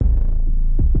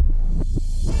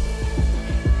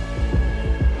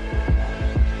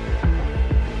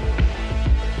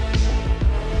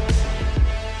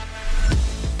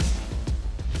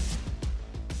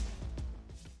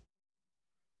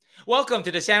Welcome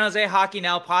to the San Jose Hockey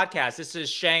Now podcast. This is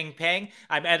Shang Peng.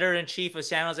 I'm editor-in-chief of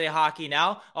San Jose Hockey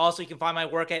Now. Also, you can find my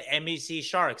work at NBC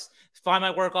Sharks. Find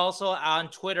my work also on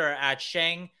Twitter at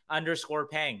Shang_Peng.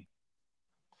 And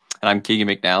I'm Keegan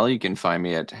McNally. You can find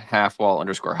me at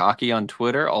halfwall_hockey on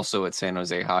Twitter, also at San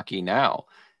Jose Hockey Now.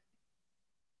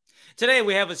 Today,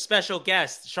 we have a special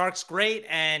guest, Sharks great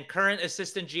and current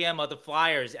assistant GM of the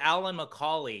Flyers, Alyn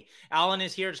McCauley. Alyn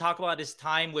is here to talk about his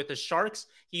time with the Sharks.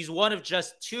 He's one of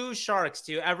just 2 Sharks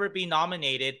to ever be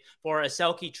nominated for a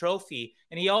Selke Trophy,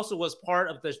 and he also was part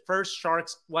of the first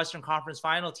Sharks Western Conference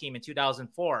Final team in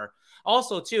 2004.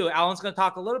 Also, too, Alyn's going to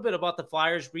talk a little bit about the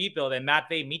Flyers rebuild and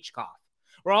Matvei Michkov.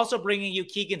 We're also bringing you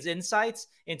Keegan's insights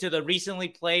into the recently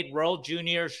played World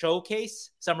Junior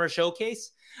Summer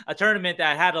Showcase, a tournament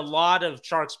that had a lot of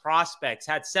Sharks prospects,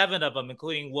 had 7 of them,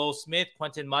 including Will Smith,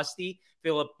 Quentin Musty,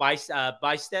 Philip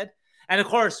Bysted. And of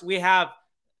course, we have,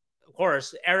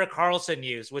 Erik Karlsson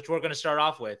news, which we're going to start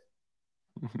off with.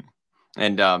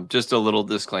 And just a little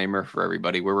disclaimer for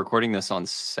everybody. We're recording this on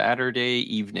Saturday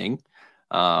evening,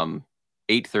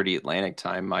 8:30 Atlantic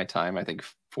time, my time, I think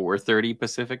 4:30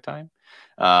 Pacific time.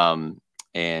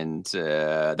 And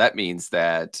that means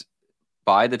that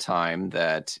by the time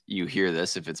that you hear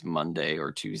this, if it's Monday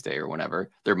or Tuesday or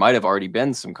whenever, there might have already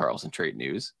been some Karlsson trade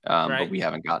news, but we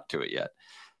haven't got to it yet.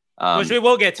 Which we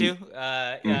will get to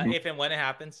if and when it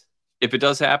happens. If it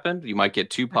does happen, you might get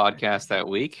 2 podcasts that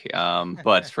week.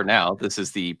 But for now, this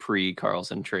is the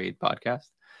pre-Karlsson trade podcast.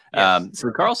 Yes. So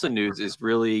Karlsson news is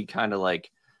really kind of like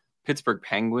Pittsburgh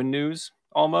Penguin news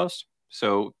almost.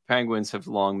 So Penguins have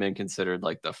long been considered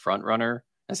like the front runner.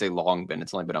 I say long been,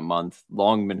 it's only been a month.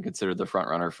 Long been considered the front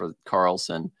runner for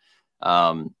Karlsson.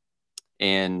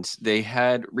 And they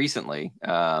had recently,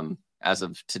 as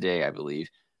of today, I believe,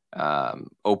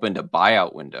 opened a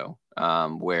buyout window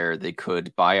where they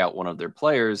could buy out one of their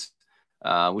players,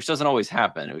 which doesn't always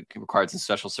happen. It requires some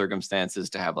special circumstances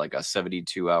to have like a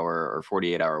 72-hour or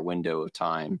 48-hour window of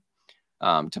time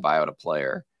to buy out a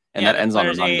player. And that ends on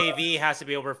an AAV has to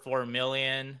be over $4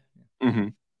 million. Mm-hmm.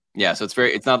 Yeah, so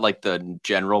it's not like the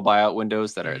general buyout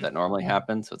windows that normally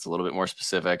happen. So it's a little bit more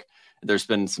specific. There's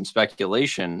been some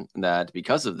speculation that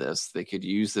because of this, they could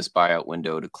use this buyout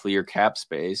window to clear cap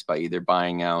space by either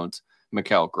buying out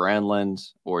Mikael Granlund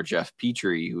or Jeff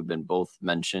Petrie, who have been both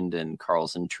mentioned in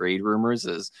Karlsson trade rumors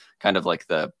as kind of like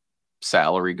the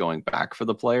salary going back for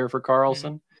the player for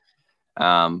Karlsson.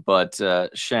 But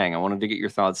Shang, I wanted to get your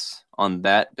thoughts on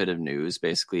that bit of news.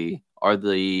 Basically, are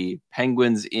the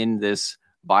Penguins in this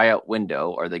buyout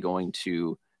window? Are they going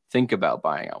to think about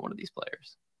buying out one of these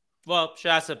players? Well, should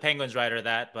ask the Penguins writer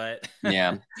that, but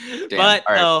yeah, but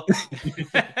no,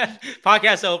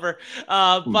 podcast over.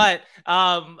 But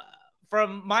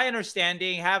from my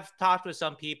understanding, have talked with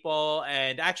some people,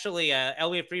 and actually,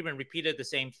 Elliot Friedman repeated the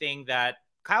same thing, that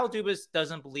Kyle Dubas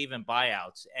doesn't believe in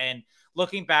buyouts. And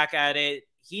looking back at it,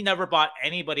 he never bought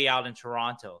anybody out in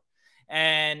Toronto.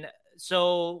 And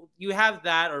so you have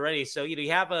that already. So, you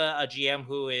have a GM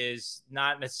who is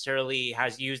not necessarily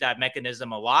has used that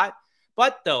mechanism a lot.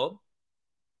 But though,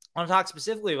 I want to talk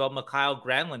specifically about Mikael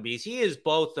Granlund, because he is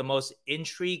both the most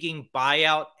intriguing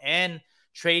buyout and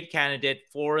trade candidate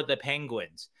for the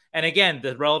Penguins. And again,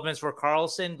 the relevance for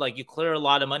Karlsson, like you clear a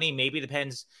lot of money. Maybe the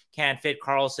Pens can't fit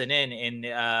Karlsson in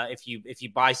if you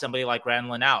buy somebody like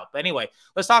Granlund out. But anyway,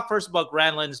 let's talk first about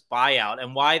Granlund's buyout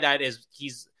and why that is.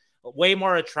 He's way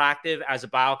more attractive as a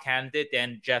buyout candidate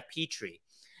than Jeff Petrie.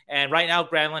 And right now,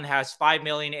 Granlund has $5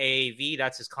 million AAV.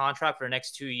 That's his contract for the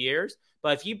next 2 years.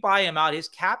 But if you buy him out, his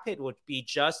cap hit would be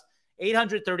just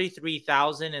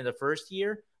 $833,000 in the first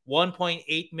year,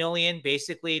 $1.8 million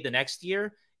basically the next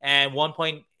year, and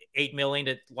 $1.8 million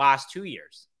the last 2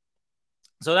 years.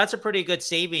 So that's a pretty good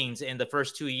savings in the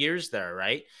first 2 years there,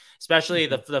 right? Especially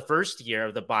the first year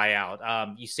of the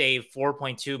buyout. You save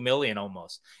 $4.2 million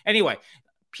almost. Anyway,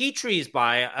 Petrie's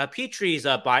buy,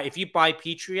 if you buy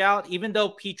Petrie out, even though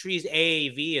Petrie's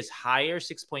AAV is higher,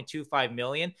 6.25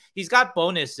 million, he's got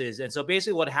bonuses. And so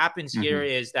basically what happens here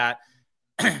is that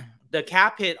the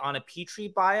cap hit on a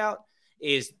Petrie buyout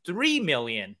is $3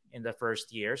 million in the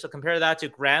first year. So compare that to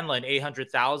Granlund,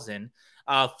 $800,000,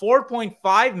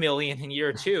 $4.5 million in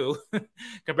year 2.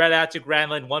 Compare that to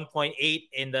Granlund, 1.8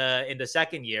 in the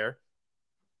second year.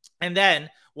 And then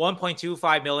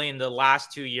 $1.25 million in the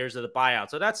last 2 years of the buyout.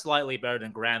 So that's slightly better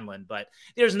than Granlund, but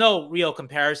there's no real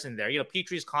comparison there.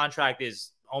 Petrie's contract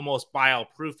is almost buyout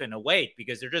proof in a way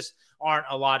because there just aren't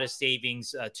a lot of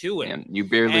savings to it. And you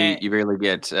barely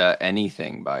get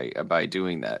anything by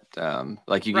doing that.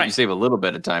 You save a little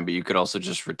bit of time, but you could also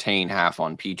just retain half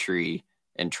on Petrie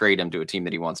and trade him to a team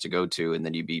that he wants to go to, and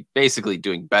then you'd be basically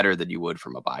doing better than you would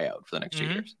from a buyout for the next 2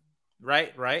 years.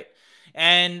 Right.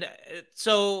 And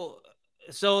so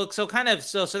in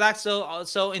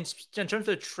terms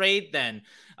of trade then,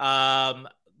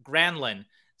 Granlund.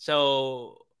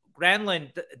 So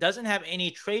Granlund doesn't have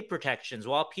any trade protections,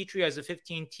 while Petrie has a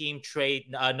 15-team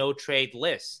trade no trade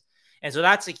list, and so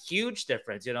that's a huge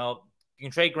difference. You know, you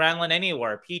can trade Granlund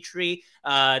anywhere. Petrie,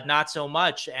 not so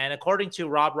much. And according to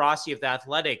Rob Rossi of the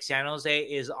Athletic, San Jose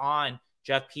is on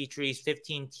Jeff Petrie's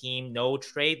 15-team no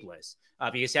trade list.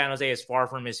 Because San Jose is far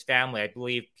from his family. I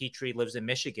believe Petrie lives in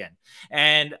Michigan.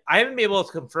 And I haven't been able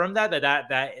to confirm that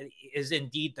is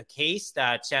indeed the case,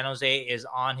 that San Jose is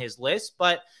on his list,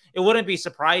 but it wouldn't be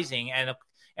surprising.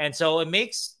 And so it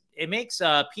makes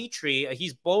Petrie,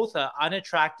 he's both an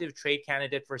unattractive trade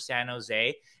candidate for San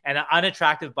Jose and an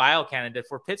unattractive buyout candidate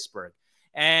for Pittsburgh.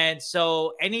 And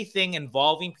so anything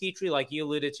involving Petrie, like you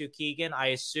alluded to, Keegan, I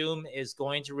assume is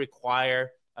going to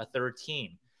require a third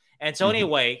team. And so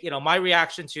anyway, you know, my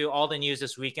reaction to all the news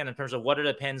this weekend in terms of what are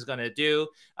the Pens going to do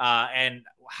and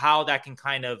how that can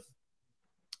kind of,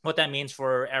 what that means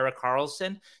for Erik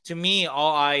Karlsson. To me,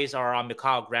 all eyes are on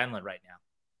Mikael Granlund right now.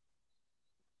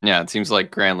 Yeah, it seems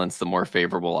like Granlund's the more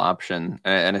favorable option.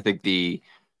 And I think the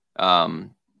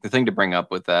thing to bring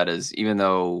up with that is, even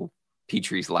though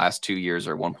Petrie's last 2 years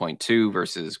are 1.2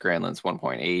 versus Granlund's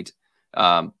 1.8,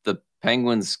 the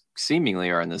Penguins seemingly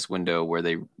are in this window where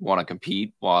they want to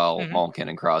compete, while Malkin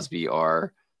and Crosby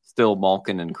are still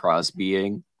Malkin and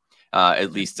Crosbying,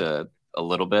 at least a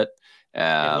little bit.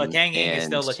 Letanging is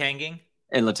still Letanging.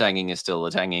 And Letanging is still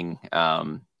Letanging.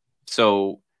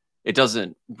 So it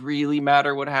doesn't really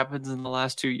matter what happens in the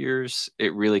last 2 years.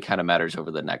 It really kind of matters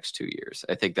over the next 2 years.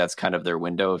 I think that's kind of their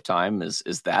window of time is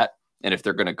that. And if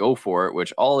they're going to go for it,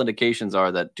 which all indications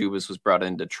are that Dubas was brought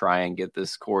in to try and get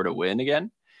this core to win again,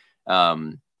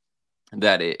 that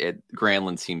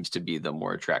Granlund seems to be the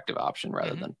more attractive option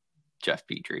rather than Jeff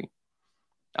Petrie.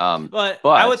 But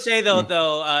I would say though,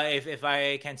 if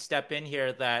I can step in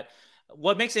here, that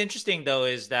what makes it interesting though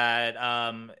is that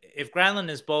if Granlund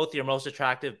is both your most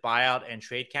attractive buyout and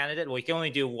trade candidate, well, you can only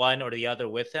do one or the other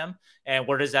with him. And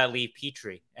where does that leave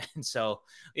Petrie? And so,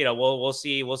 you know, we'll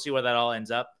see where that all ends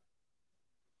up.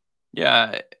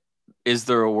 Yeah. Is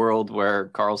there a world where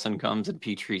Karlsson comes and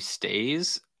Petrie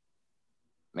stays?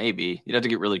 Maybe. You'd have to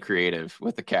get really creative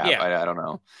with the cap. Yeah. I don't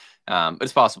know. But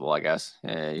it's possible, I guess.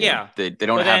 Yeah. They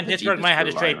don't but have then Pittsburgh might have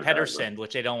to trade Pettersson,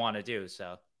 which they don't want to do.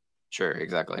 So sure,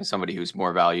 exactly. Somebody who's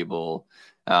more valuable,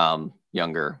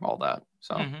 younger, all that.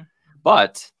 So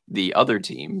but the other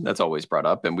team that's always brought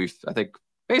up, and I think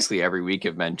basically every week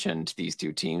have mentioned these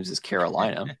two teams, is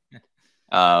Carolina.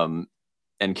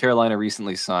 And Carolina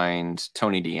recently signed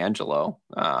Tony DeAngelo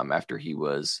after he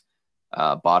was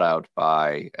bought out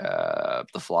by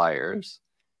the Flyers.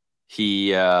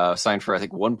 He signed for, I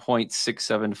think,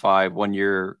 1.675 1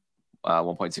 year,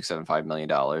 $1.675 million.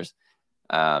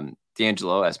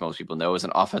 DeAngelo, as most people know, is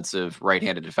an offensive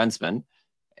right-handed defenseman,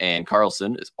 and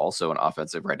Karlsson is also an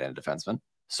offensive right-handed defenseman.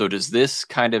 So does this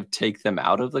kind of take them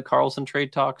out of the Karlsson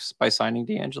trade talks by signing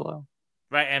DeAngelo?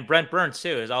 Right, and Brent Burns too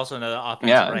is also another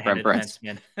offensive right-handed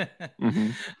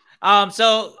defenseman.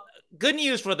 So good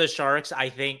news for the Sharks, I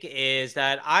think, is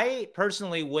that I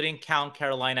personally wouldn't count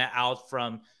Carolina out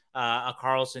from a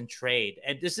Karlsson trade.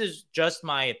 And this is just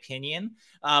my opinion.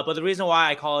 But the reason why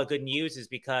I call it good news is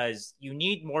because you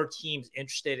need more teams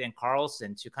interested in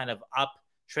Karlsson to kind of up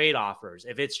trade offers.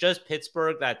 If it's just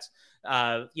Pittsburgh that's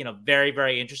very,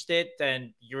 very interested,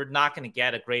 then you're not going to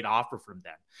get a great offer from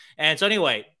them. And so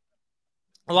anyway,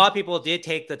 a lot of people did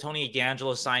take the Tony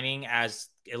DeAngelo signing as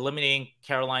eliminating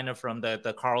Carolina from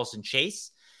the Karlsson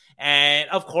chase. And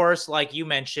of course, like you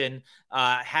mentioned,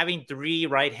 having three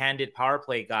right-handed power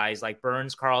play guys like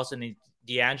Burns, Karlsson, and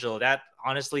DeAngelo, that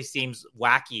honestly seems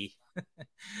wacky.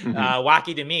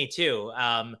 Wacky to me too.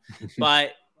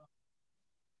 But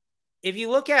if you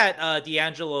look at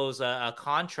DeAngelo's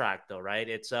contract though, right?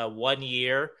 It's 1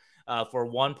 year for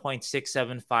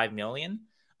 $1.675 million.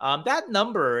 That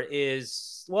number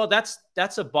is, well,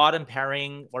 that's a bottom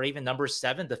pairing or even number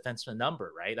 7 defenseman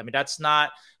number, right? I mean, that's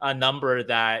not a number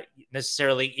that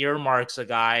necessarily earmarks a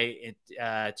guy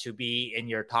to be in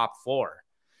your top 4.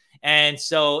 And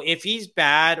so if he's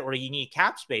bad or you need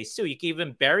cap space too, you can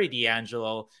even bury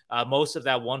DeAngelo, most of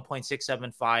that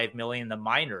 $1.675 million in the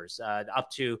minors,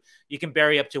 you can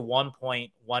bury up to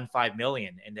 $1.15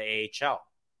 million in the AHL.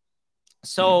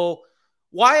 So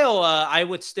while I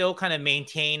would still kind of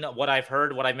maintain what I've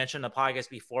heard, what I mentioned in the podcast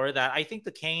before, that I think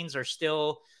the Canes are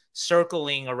still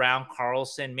circling around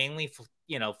Karlsson mainly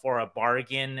for a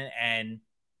bargain, and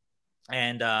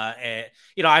I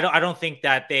don't think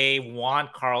that they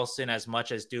want Karlsson as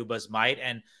much as Dubas might.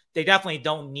 And they definitely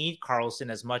don't need Karlsson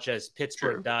as much as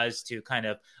Pittsburgh does to kind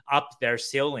of up their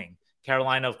ceiling.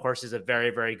 Carolina, of course, is a very,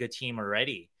 very good team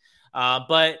already.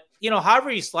 But,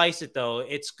 however you slice it, though,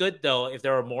 it's good, though, if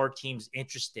there are more teams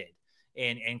interested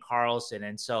in Karlsson.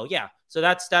 And so, yeah, so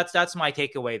that's my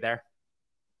takeaway there.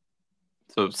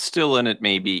 So still in it,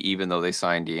 maybe, even though they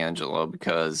signed DeAngelo,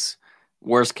 because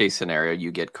worst case scenario, you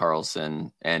get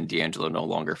Karlsson and DeAngelo no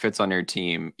longer fits on your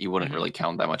team. He wouldn't really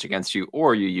count that much against you,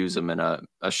 or you use him in a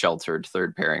sheltered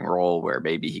third pairing role where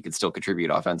maybe he could still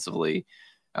contribute offensively,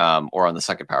 or on the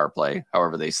second power play,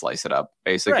 however they slice it up,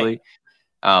 basically.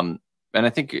 Right. And I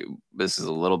think this is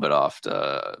a little bit off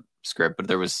the script, but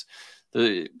there was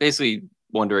basically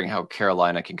wondering how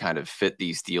Carolina can kind of fit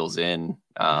these deals in,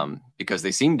 because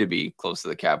they seem to be close to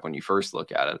the cap when you first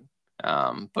look at it.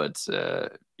 But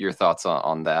your thoughts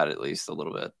on that, at least a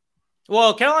little bit.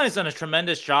 Well, Carolina's done a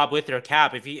tremendous job with their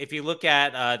cap. If you look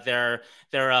at their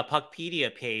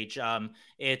Puckpedia page,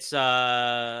 it's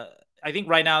I think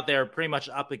right now they're pretty much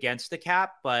up against the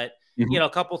cap, but a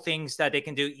couple things that they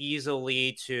can do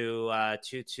easily to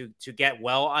get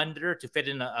well under to fit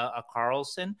in a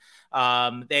Karlsson.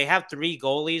 They have 3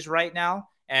 goalies right now,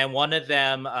 and one of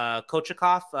them,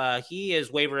 Kochakov, he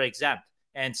is waiver exempt,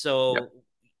 and so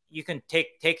you can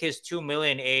take his $2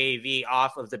 million AAV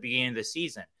off of the beginning of the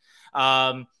season.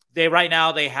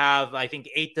 They have, I think,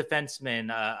 8 defensemen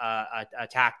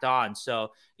tacked on.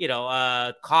 So,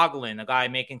 Coughlin, a guy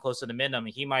making close to the minimum,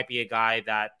 he might be a guy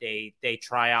that they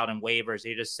try out in waivers.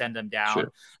 They just send him down.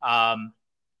 Sure.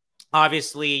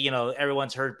 Obviously,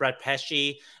 everyone's heard Brett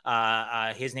Pesce.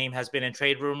 His name has been in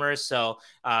trade rumors. So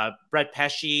Brett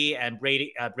Pesce and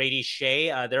Brady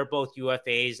Shea, they're both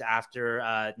UFAs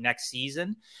after next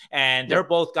season. And they're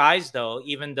both guys, though,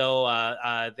 even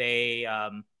though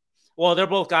they're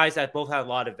both guys that both have a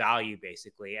lot of value,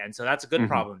 basically. And so that's a good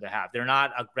problem to have. They're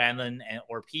not a Granlund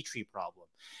or Petrie problem.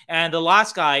 And the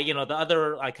last guy, the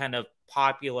other kind of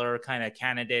popular kind of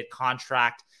candidate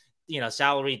contract,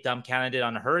 salary dump candidate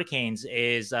on the Hurricanes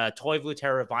is Toivu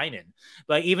Teravainen.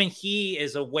 But even he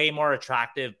is a way more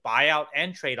attractive buyout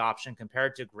and trade option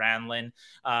compared to Granlund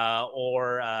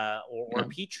or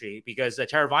Petrie, because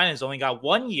Teravainen has only got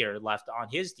 1 year left on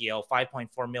his deal,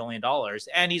 $5.4 million,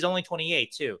 and he's only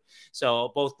 28 too.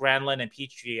 So both Granlund and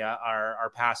Petrie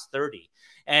are past 30.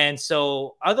 And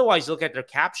so otherwise, look at their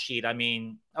cap sheet. I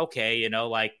mean, okay,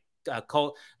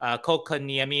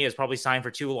 Kotkaniemi is probably signed for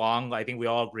too long. I think we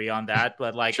all agree on that.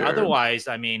 But otherwise,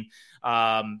 I mean,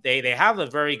 they have a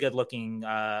very good looking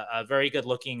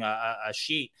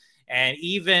sheet. And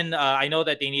even I know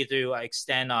that they need to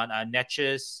extend on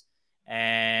Netches,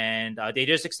 and they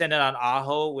just extended on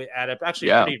Aho at a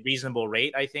pretty reasonable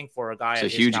rate, I think, for a guy.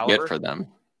 It's a huge get for them,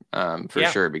 for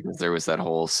sure, because there was that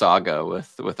whole saga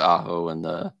with Aho and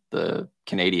the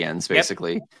Canadians,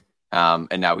 basically. Yep.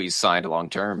 And now he's signed long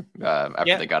term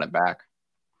after they got it back.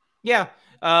 Yeah.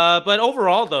 But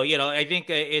overall, though, I think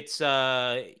it's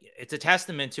a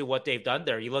testament to what they've done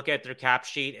there. You look at their cap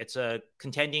sheet, it's a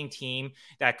contending team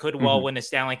that could well win a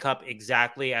Stanley Cup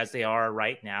exactly as they are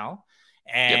right now.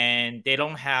 And they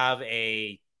don't have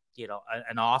an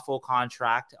awful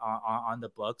contract on the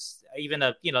books. Even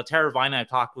Teravainen, I've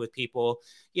talked with people,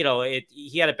 he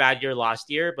had a bad year last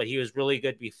year, but he was really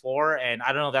good before. And I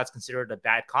don't know if that's considered a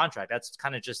bad contract. That's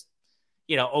kind of just,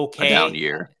 okay. A down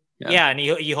year. Yeah. And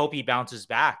you hope he bounces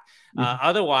back.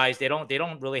 Otherwise they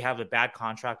don't really have a bad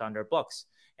contract on their books.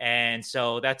 And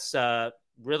so that's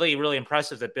really, really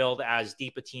impressive to build as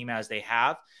deep a team as they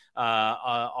have,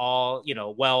 all,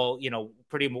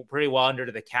 pretty well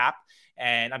under the cap.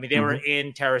 And I mean, they were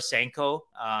in Tarasenko.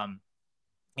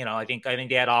 I think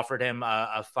they had offered him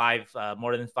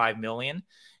more than $5 million.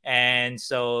 And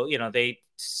so, they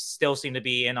still seem to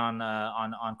be in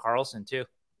on Karlsson too.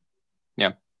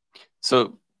 Yeah.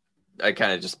 So I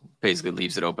kind of just basically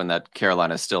leaves it open that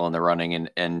Carolina is still in the running,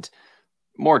 and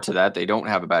more to that, they don't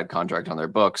have a bad contract on their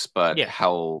books, but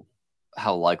how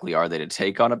likely are they to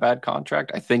take on a bad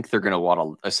contract? I think they're going to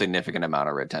want a significant amount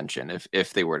of retention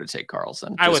if they were to take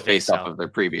Karlsson, just based off of their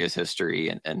previous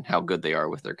history and how good they are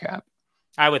with their cap.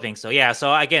 I would think so. Yeah.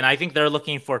 So again, I think they're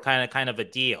looking for kind of a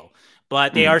deal,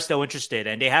 but they are still interested,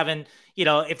 and they haven't,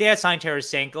 if they had signed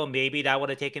Tarasenko, maybe that would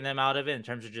have taken them out of it in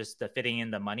terms of just fitting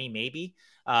in the money, maybe.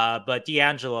 But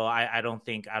DeAngelo, I don't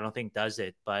think does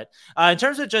it. But in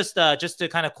terms of just to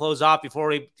kind of close off before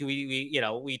we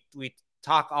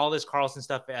talk all this Karlsson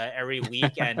stuff every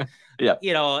week, and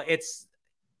it's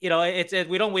we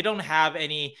don't have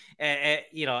any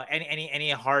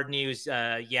any hard news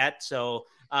yet. So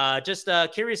just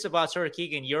curious about sort of,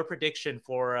 Keegan, your prediction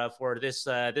for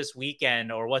this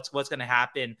weekend, or what's going to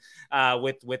happen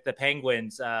with the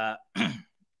Penguins.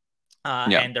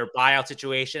 Yeah. and their buyout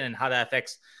situation and how that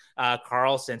affects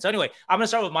Carlson. So anyway, I'm gonna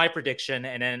start with my prediction,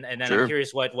 and then I'm Sure.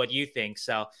 curious what you think.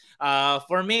 So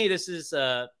for me, this is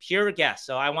a pure guess.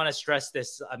 So I want to stress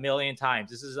this a million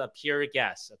times. This is a pure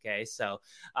guess. Okay, so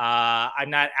I'm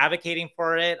not advocating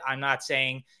for it. I'm not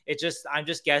saying it. I'm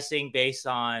just guessing based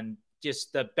on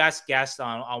just the best guess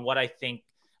on what I think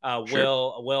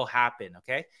Sure. will happen.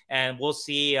 Okay, and we'll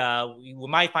see. We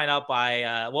might find out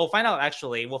by we'll find out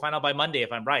actually. We'll find out by Monday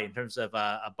if I'm right in terms of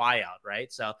a buyout.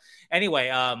 Right. So anyway,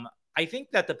 I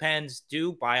think that the Pens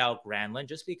do buy out Granlund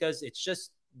just because it's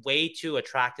just way too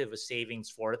attractive a savings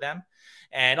for them.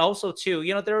 And also, too,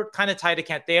 they're kind of tied to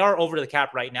cap. They are over the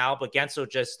cap right now, but Gensel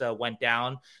just went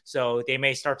down. So they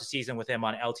may start the season with him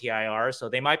on LTIR. So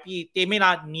they may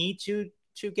not need to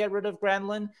get rid of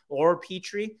Granlund or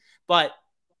Petrie, but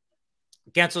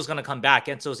Gensel's going to come back.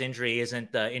 Gensel's injury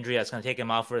isn't the injury that's going to take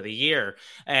him out for the year.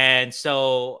 And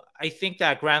so I think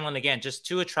that Granlund, again, just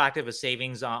too attractive a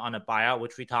savings on a buyout,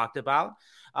 which we talked about.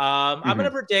 I'm going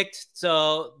to predict.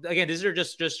 So again, these are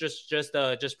just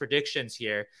predictions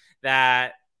here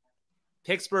that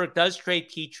Pittsburgh does trade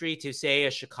Petrie to, say,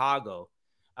 a Chicago.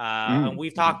 And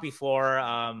we've talked before,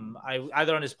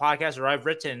 either on this podcast or I've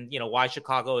written, why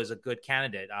Chicago is a good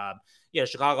candidate.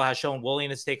 Chicago has shown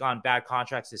willingness to take on bad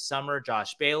contracts this summer.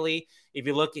 Josh Bailey. If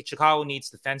you look at Chicago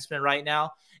needs defensemen right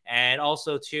now. And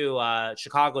also, too,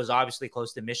 Chicago is obviously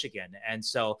close to Michigan. And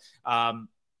so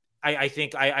I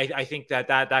think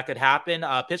that could happen.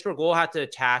 Pittsburgh will have to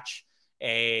attach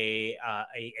a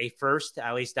first.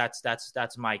 At least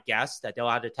that's my guess, that they'll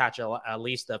have to attach at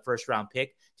least a first round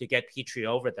pick to get Petrie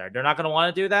over there. They're not going to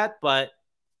want to do that, but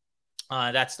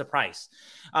that's the price.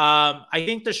 I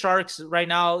think the Sharks right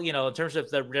now, in terms of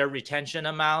their retention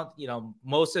amount,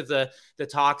 most of the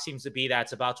talk seems to be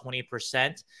that's about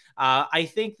 20%. I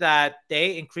think that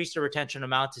they increased the retention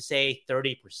amount to, say,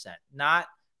 30%, not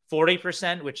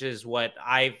 40%, which is what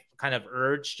I've kind of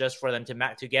urged, just for them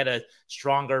to get a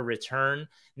stronger return,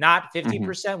 not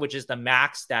 50%, which is the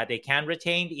max that they can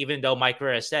retain, even though Mike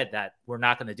Guerrero said that we're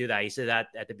not going to do that. He said that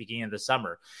at the beginning of the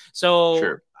summer. So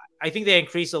Sure. I think they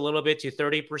increased a little bit to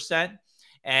 30%.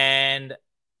 And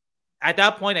at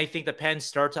that point, I think the Pens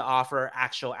start to offer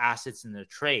actual assets in the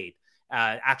trade,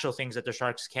 actual things that the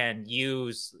Sharks can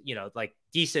use, like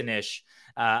decent-ish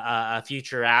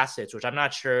future assets, which I'm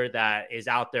not sure that is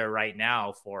out there right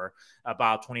now for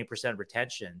about 20%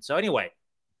 retention. So anyway,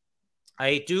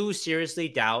 I do seriously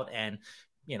doubt, and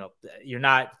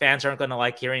fans aren't going to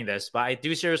like hearing this, but I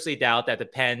do seriously doubt that the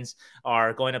Pens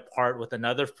are going to part with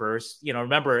another first.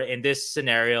 Remember in this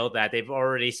scenario that they've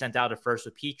already sent out a first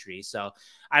with Petrie. So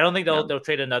I don't think they'll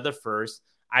trade another first.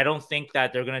 I don't think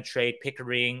that they're going to trade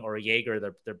Pickering or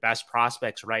Jaeger, their best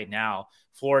prospects right now,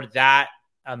 for that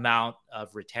amount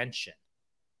of retention.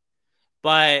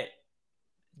 But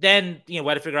then, we have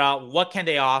to figure out what can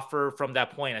they offer from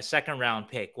that point, a second round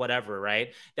pick, whatever,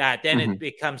 right? That then it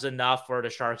becomes enough for the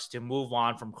Sharks to move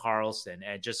on from Carlson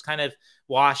and just kind of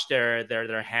wash their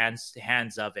hands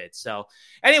of it. So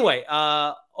anyway,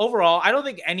 overall, I don't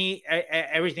think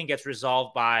everything gets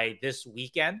resolved by this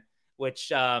weekend,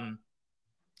 which I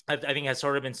think has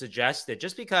sort of been suggested,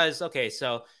 just because, okay,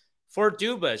 so for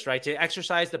Dubas, right, to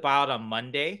exercise the buyout on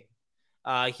Monday,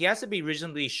 he has to be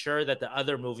reasonably sure that the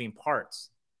other moving parts,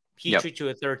 Petrie to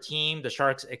a third team, the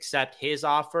Sharks accept his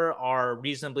offer, are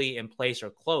reasonably in place or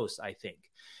close, I think.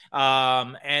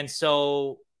 And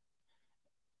so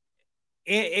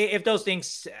if those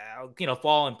things,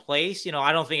 fall in place,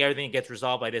 I don't think everything gets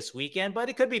resolved by this weekend, but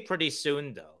it could be pretty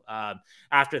soon, though,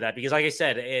 after that. Because like I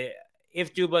said,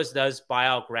 if Dubas does buy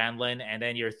out Granlund, and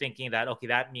then you're thinking that, okay,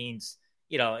 that means,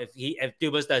 if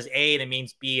Dubas does A, and it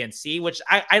means B and C, which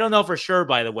I don't know for sure,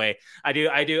 by the way. I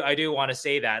do want to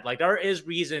say that, like, there is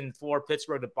reason for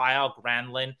Pittsburgh to buy out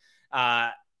Granlund,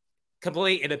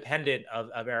 completely independent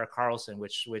of Erik Karlsson,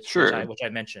 which I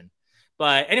mentioned.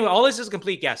 But anyway, all this is a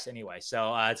complete guess anyway.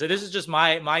 So this is just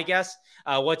my guess.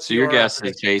 What's your guess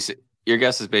prediction? Your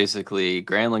guess is basically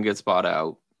Granlund gets bought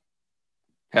out,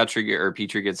 Petrie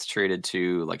gets traded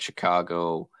to, like,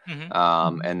 Chicago,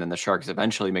 and then the Sharks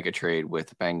eventually make a trade with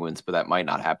the Penguins, but that might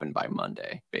not happen by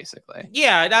Monday, basically.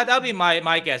 Yeah, that'll be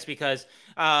my guess, because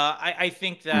I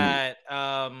think that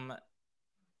I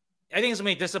think it's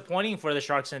going to be disappointing for the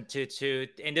Sharks to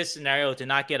in this scenario to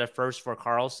not get a first for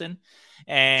Karlsson,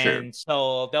 and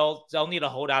so they'll need to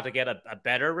hold out to get a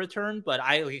better return. But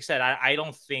like I said, I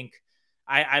don't think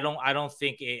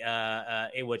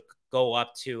it would go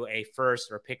up to a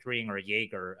first or Pickering or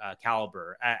Jaeger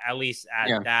caliber, at least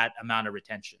at that amount of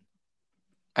retention.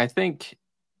 I think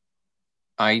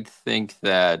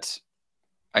that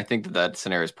I think that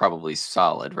scenario is probably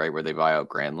solid, right? Where they buy out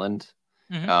Granlund.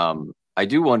 Mm-hmm. I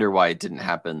do wonder why it didn't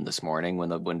happen this morning when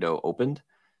the window opened.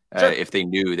 Sure. If they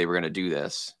knew they were going to do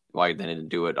this, why they didn't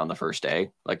do it on the first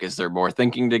day? Like, is there more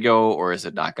thinking to go, or is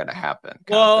it not going to happen? Kind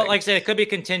of Well, thing. like I said, it could be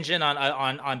contingent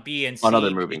on B and On other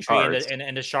C, moving Petrie and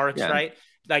parts. the Sharks, Yeah. right?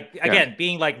 Like Yeah. again,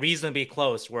 being like reasonably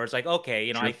close, where it's like,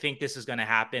 okay, Sure. I think this is going to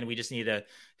happen. We just need to,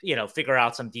 figure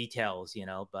out some details,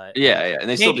 but Yeah. And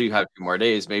they still do maybe, have 2 more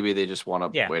days. Maybe they just want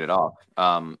to yeah, wait it off.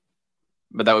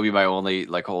 But that would be my only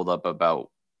like hold up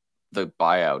about the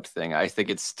buyout thing. I think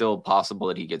it's still possible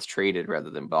that he gets traded rather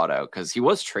than bought out, because he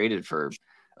was traded for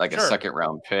like a sure, second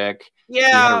round pick.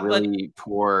 He had a yeah, but really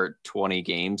poor 20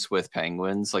 games with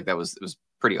Penguins. Like it was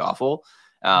pretty awful.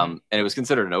 mhm, And it was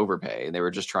considered an overpay, and they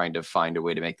were just trying to find a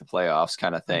way to make the playoffs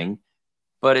kind of mhm. thing.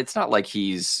 But it's not like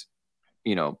he's,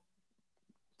 you know,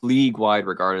 league wide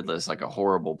regardless, like a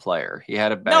horrible player. He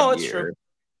had a bad No, it's true. year.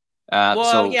 Well,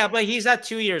 So yeah, but he's at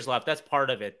 2 years left. That's part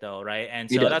of it, though, right? And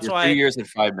he so does. that's He has 2 why, years and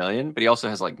 5 million, but he also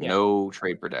has like yeah, no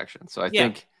trade protection. So I yeah.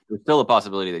 think there's still a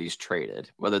possibility that he's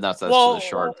traded, whether that's to the Well,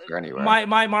 Sharks or anywhere.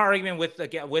 my argument with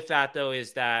that though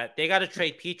is that they got to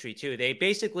trade Petrie too. They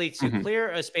basically to Mhm. clear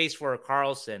a space for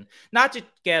Carlson, not to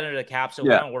get under the cap, so we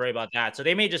Yeah, don't worry about that. So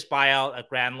they may just buy out a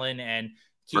Granlund and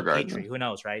keep regardless. Petrie. Who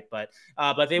knows, right? But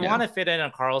if they Yeah. want to fit in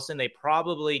on Carlson, they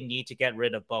probably need to get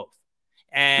rid of both.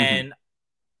 Mhm. And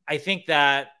I think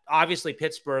that obviously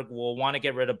Pittsburgh will want to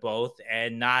get rid of both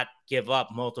and not give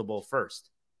up multiple first.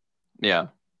 Yeah.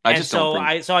 I And just don't so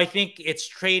think. I think it's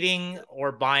trading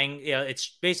or buying.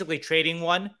 It's basically trading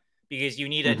one because you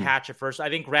need to Mhm. attach a first. I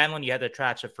think Granlund, you had to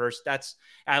attach a first. That's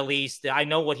at least I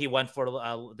know what he went for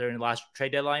during the last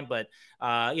trade deadline. But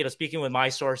speaking with my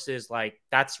sources, like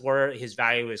that's where his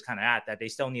value is kind of at. That they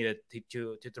still needed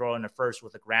to throw in a first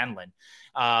with a Granlund.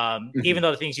 Mhm. Even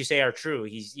though the things you say are true,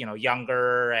 he's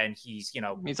younger and he's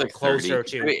He's like 30. closer I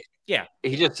to mean, yeah.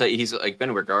 he's like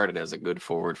been regarded as a good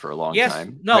forward for a long Yes,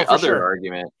 time. My no, for other sure.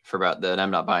 argument for about that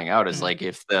I'm not buying out is Mhm. like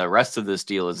if the rest of this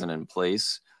deal isn't in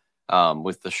place,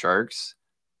 with the Sharks,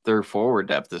 their forward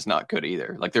depth is not good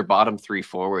either. Like their bottom 3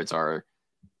 forwards are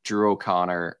Drew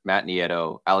O'Connor, Matt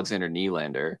Nieto, Alexander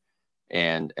Nylander,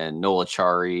 and Nola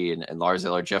Chari and Lars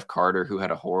Eller, Jeff Carter, who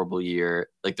had a horrible year.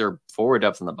 Like their forward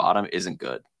depth on the bottom isn't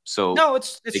good. So No,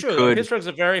 it's they true. And could, Pittsburgh's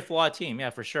a very flawed team. Yeah,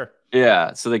 for sure.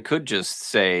 yeah. So they could just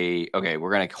say, okay,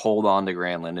 we're going to hold on to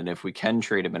Granlund, and if we can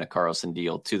trade him in a Carlson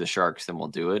deal to the Sharks, then we'll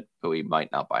do it. But we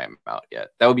might not buy him out yet.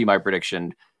 That would be my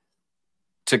prediction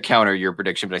to counter your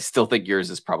prediction, but I still think yours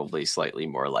is probably slightly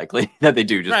more likely that they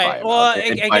do just buy Right. him out Well,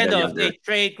 and find again, a though, if younger, they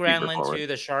trade cheaper Granlund forward. to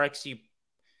the Sharks, you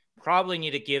probably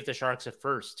need to give the Sharks a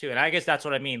first too. And I guess that's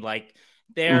what I mean. Like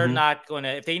they're Mm-hmm. not going to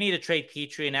if they need to trade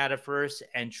Petrie and add a first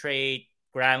and trade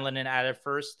Granlund and add a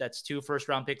first. That's 2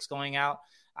 first-round picks going out.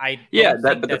 I Yeah, don't that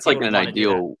think but that that's they like would want to do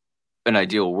that. an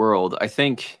ideal world. I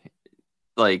think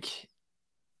like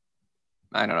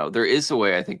I don't know. There is a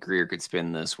way I think Greer could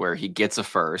spin this where he gets a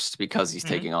first because he's Hmm.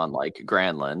 taking on like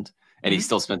Granlund, and he Hmm.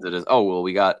 still spends it as, oh well,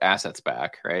 we got assets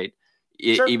back, right?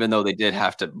 Sure. Even though they did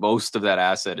have to, most of that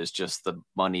asset is just the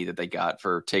money that they got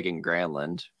for taking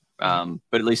Granlund. Hmm.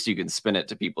 But at least you can spin it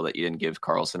to people that you didn't give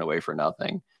Carlson away for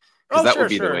nothing, because Oh, that would sure,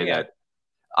 be the sure. way Yeah. that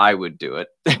I would do it.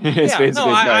 It's Yeah, no,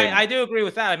 basically trying, I do agree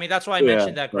with that. I mean, that's why I yeah,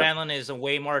 mentioned that but Granlund is a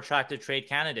way more attractive trade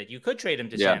candidate. You could trade him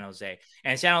to yeah, San Jose,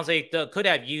 and San Jose could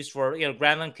have use for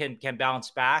Granlund can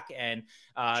bounce back, and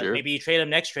sure. maybe you trade him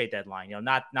next trade deadline.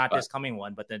 Not But this coming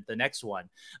one, but the next one.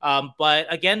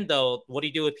 But again, though, what do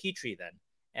you do with Petrie then?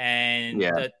 And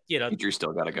yeah, the Petrie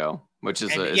still got to go, which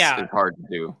is and it's yeah, hard to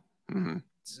do. Hmm.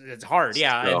 it's hard,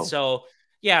 yeah, and So so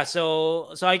yeah,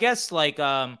 so I guess like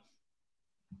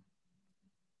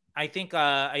I think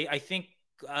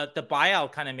the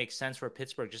buyout kind of makes sense for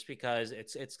Pittsburgh just because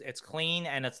it's clean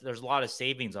and there's a lot of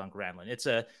savings on Granlund.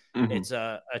 mhm. It's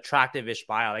a attractive-ish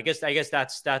buyout. I guess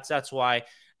that's why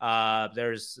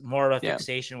there's more of a Yeah,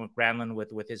 fixation with Granlund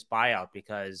with his buyout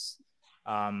because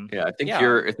yeah. yeah, I think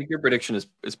your prediction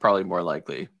is probably more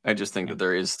likely. I just think yeah, that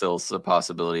there is still a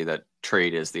possibility that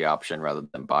trade is the option rather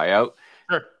than buyout.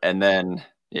 sure. And then,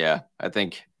 yeah, I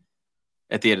think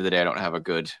at the end of the day, I don't have a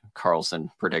good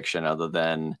Carlson prediction other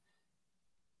than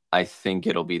I think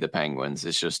it'll be the Penguins.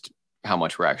 It's just how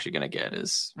much we're actually going to get And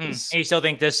is you still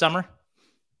think this summer?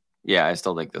 yeah. I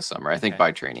still think this summer. I think Okay.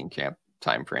 by training camp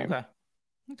time frame, Okay.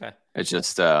 Okay. it's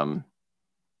just going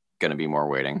to be more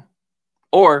waiting.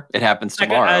 Or it happens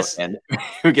tomorrow and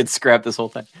we could scrap this whole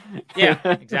thing. Yeah,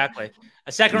 exactly.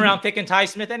 A second Mhm. round pick and Ty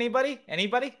Smith. Anybody? Any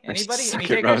Second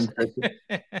takers?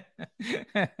 round.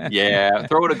 Yeah,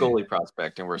 throw it a goalie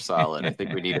prospect and we're solid. I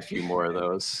think we need a few more of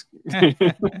those.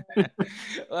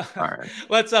 All right.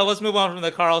 Let's move on from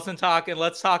the Carlson talk and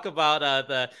let's talk about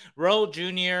the World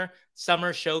Junior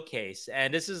Summer Showcase.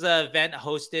 And this is an event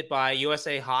hosted by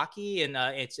USA Hockey, and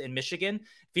it's in Michigan.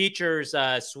 Features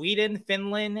Sweden,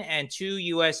 Finland, and 2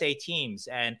 USA teams,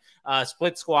 and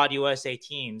split squad USA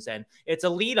teams. And it's a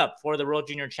lead up for the World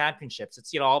Junior Championships.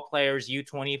 It's all players,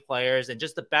 U20 players, and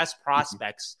just the best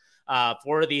prospects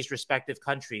for these respective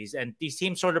countries. And these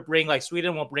teams sort of bring, like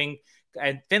Sweden will bring,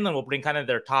 and Finland will bring kind of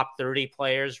their top 30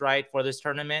 players, right, for this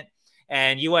tournament.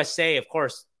 And USA, of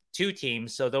course, 2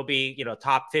 teams. So there'll be,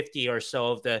 top 50 or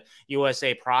so of the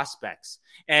USA prospects.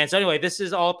 And so anyway, this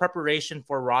is all preparation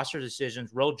for roster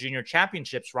decisions, World Junior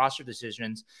Championships roster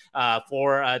decisions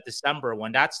for December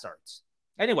when that starts.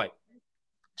 Anyway,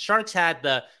 Sharks had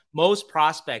the most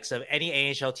prospects of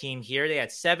any AHL team here. They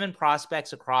had 7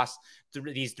 prospects across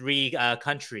these 3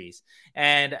 countries.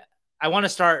 And I want to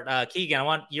start, Keegan. I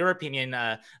want your opinion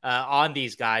on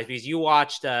these guys, because you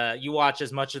watched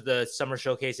as much of the summer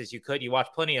showcase as you could. You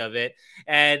watched plenty of it,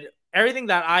 and everything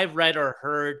that I've read or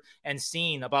heard and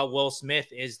seen about Will Smith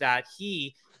is that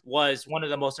he was one of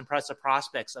the most impressive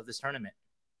prospects of this tournament.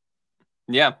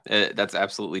 Yeah, that's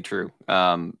absolutely true.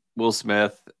 Will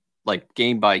Smith, like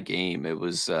game by game, it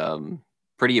was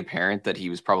pretty apparent that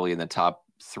he was probably in the top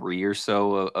 3 or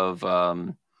so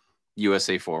of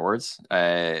USA forwards.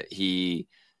 He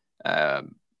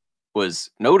was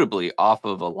notably off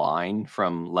of a line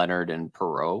from Leonard and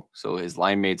Perreault. So his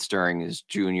line mates during his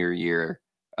junior year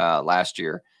last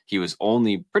year, he was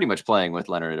only pretty much playing with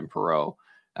Leonard and Perreault.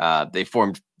 They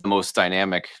formed the most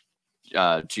dynamic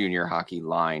junior hockey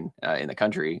line in the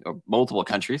country, or multiple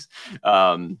countries.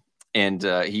 And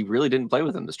he really didn't play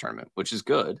with them this tournament, which is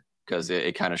good, because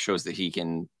it kind of shows that he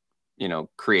can,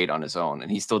 create on his own.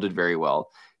 And he still did very well.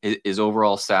 His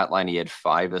overall stat line, he had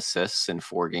 5 assists in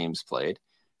 4 games played.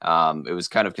 It was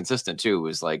kind of consistent too. It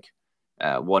was like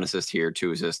 1 assist here,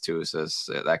 2 assists, 2 assists,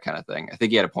 that kind of thing. I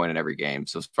think he had a point in every game.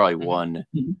 So it's probably 1,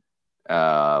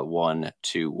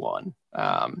 2, 1,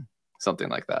 something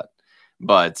like that.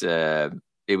 But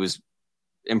it was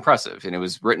impressive. And it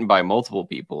was written by multiple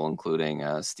people, including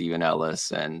Stephen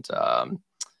Ellis and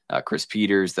Chris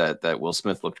Peters, that Will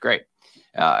Smith looked great.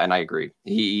 And I agree.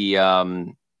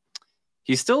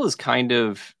 He still is kind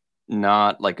of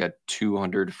not like a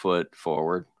 200-foot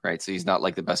forward, right? So he's not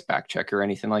like the best back checker or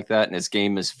anything like that. And his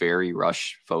game is very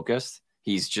rush focused.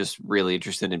 He's just really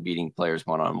interested in beating players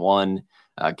one-on-one,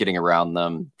 getting around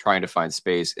them, trying to find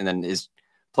space. And then his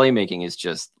playmaking is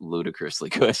just ludicrously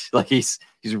good. Like he's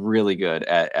really good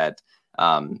at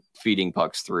feeding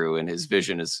pucks through, and his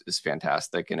vision is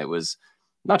fantastic. And it was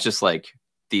not just like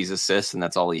these assists and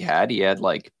that's all he had. He had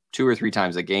like 2 or 3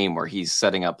 times a game where he's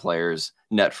setting up players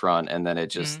net front, and then it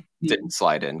just didn't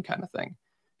slide in, kind of thing.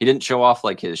 He didn't show off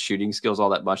like his shooting skills all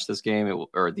that much this game,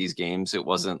 or these games. It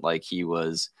wasn't like he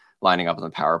was lining up on the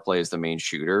power play as the main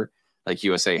shooter. Like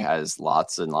USA has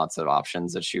lots and lots of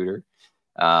options at shooter.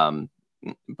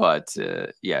 But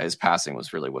his passing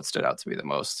was really what stood out to me the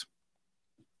most.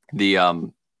 The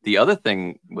other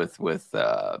thing with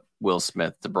Will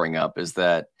Smith to bring up is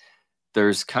that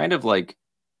there's kind of like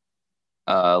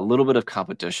a little bit of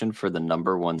competition for the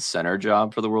number 1 center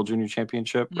job for the World Junior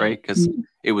Championship, right? Because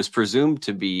it was presumed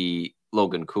to be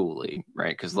Logan Cooley,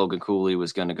 right? Because Logan Cooley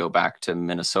was going to go back to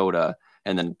Minnesota,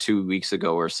 and then 2 weeks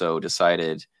ago or so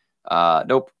decided,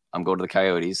 nope, I'm going to the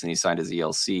Coyotes, and he signed his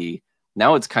ELC.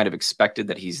 Now it's kind of expected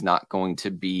that he's not going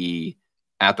to be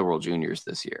at the World Juniors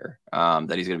this year,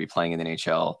 that he's going to be playing in the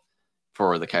NHL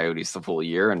for the Coyotes the full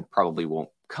year, and probably won't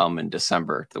come in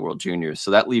December to the World Juniors.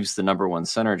 So that leaves the number 1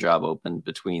 center job open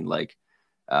between like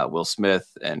Will Smith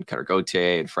and Cutter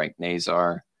Gauthier and Frank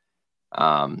Nazar.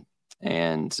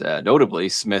 And notably,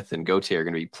 Smith and Gauthier are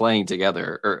going to be playing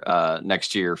together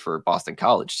next year for Boston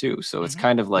College too. So it's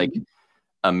kind of like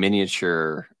a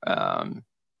miniature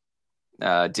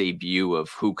debut of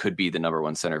who could be the number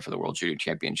 1 center for the World Junior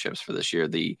Championships for this year.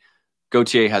 The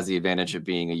Gauthier has the advantage of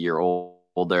being a year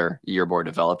older, a year more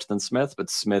developed than Smith, but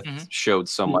Smith showed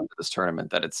so much at this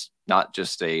tournament that it's not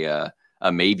just a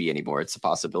maybe anymore. It's a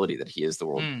possibility that he is the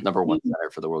world number 1 center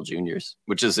for the World Juniors,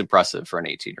 which is impressive for an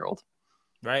 18-year-old.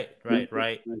 Right.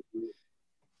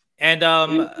 And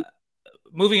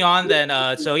moving on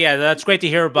then, so yeah, that's great to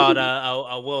hear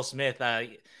about Will Smith.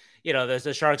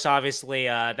 The Sharks, obviously,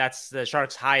 that's the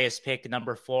Sharks' highest pick,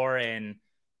 number 4, and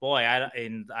boy,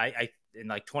 I in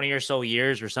like 20 or so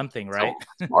years or something, right?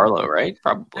 So, Marlowe, right?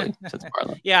 Probably. Since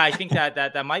Marlowe. Yeah, I think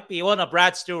that might be. Well, no,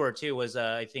 Brad Stewart too was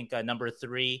I think number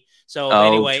 3. So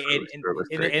anyway, true.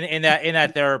 In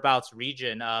that thereabouts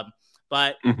region,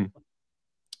 but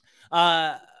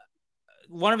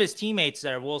one of his teammates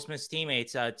there, Will Smith's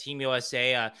teammates, Team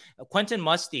USA, Quentin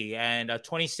Musty, and a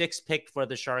 26th pick for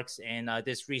the Sharks in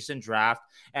this recent draft.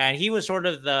 And he was sort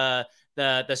of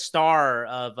the star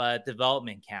of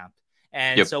development camp.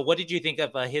 And so what did you think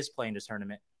of his play in this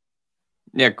tournament?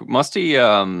 Yeah, Musty,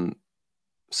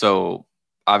 so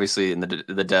obviously in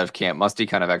the dev camp, Musty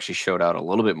kind of actually showed out a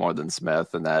little bit more than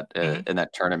Smith in that in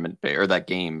that tournament or that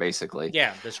game, basically.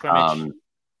 Yeah, the scrimmage.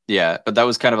 Yeah, but that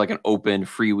was kind of like an open,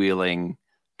 freewheeling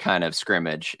kind of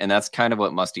scrimmage, and that's kind of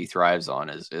what Musty thrives on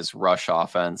is rush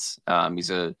offense.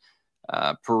 He's a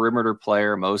perimeter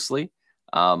player mostly,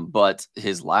 but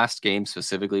his last game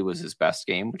specifically was his best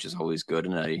game, which is always good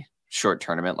in a short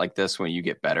tournament like this when you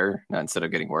get better instead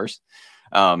of getting worse.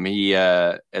 He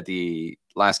at the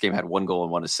last game had 1 goal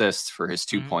and 1 assist for his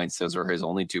 2 points. Those were his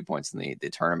only 2 points in the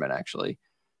tournament, actually.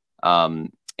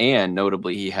 And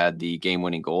notably, he had the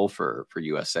game-winning goal for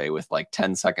USA with like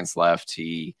 10 seconds left.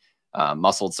 He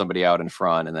muscled somebody out in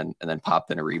front and then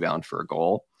popped in a rebound for a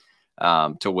goal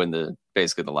to win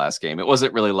basically the last game. It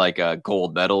wasn't really like a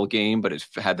gold medal game, but it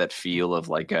had that feel of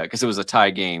like because it was a tie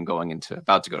game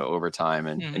about to go to overtime,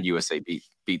 and USA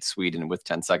beat Sweden with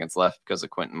 10 seconds left because of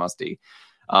Quentin Musty.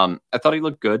 I thought he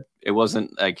looked good. It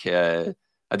wasn't like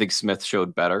I think Smith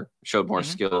showed more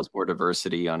skills, more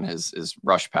diversity on his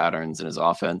rush patterns and his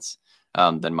offense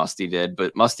than Musty did.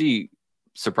 But Musty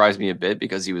surprised me a bit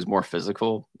because he was more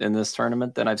physical in this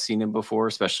tournament than I've seen him before,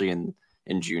 especially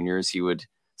in juniors. He would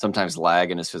sometimes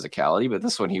lag in his physicality, but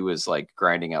this one he was like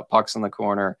grinding out pucks in the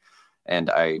corner. And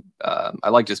I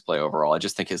liked his play overall. I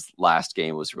just think his last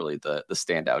game was really the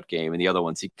standout game. And the other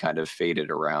ones he kind of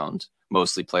faded around,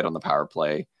 mostly played on the power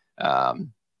play,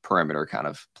 perimeter kind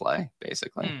of play,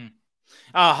 basically.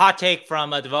 Hot take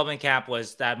from a development camp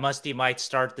was that Musty might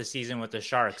start the season with the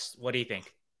Sharks. What do you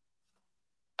think?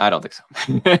 I don't think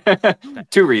so.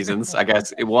 2 reasons, I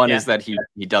guess. One is that he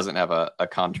doesn't have a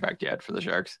contract yet for the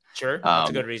Sharks. Sure, that's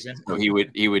a good reason. So he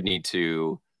would need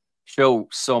to show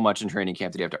so much in training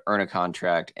camp that you have to earn a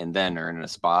contract and then earn a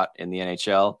spot in the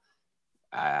NHL.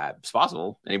 It's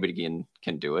possible. Anybody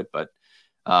can do it, but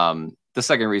the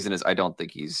second reason is I don't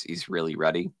think he's really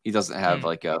ready. He doesn't have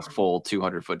like a full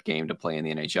 200-foot game to play in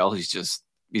the NHL.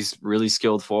 He's really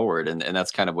skilled forward, and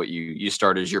that's kind of what you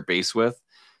start as your base with,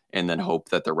 and then hope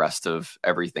that the rest of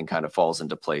everything kind of falls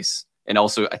into place. And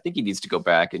also, I think he needs to go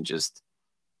back and just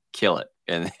kill it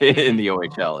in the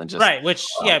OHL and just which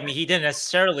I mean he didn't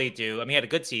necessarily do. I mean he had a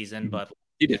good season, but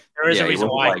he did. There is a reason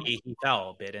why he fell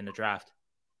a bit in the draft.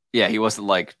 Yeah, he wasn't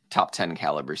like top 10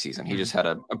 caliber season. He just had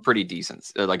a pretty decent,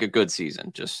 like a good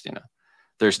season. Just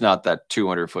there's not that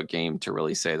 200-foot game to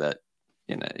really say that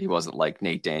he wasn't like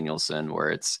Nate Danielson,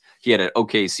 where he had an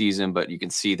okay season, but you can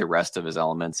see the rest of his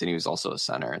elements, and he was also a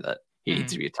center that he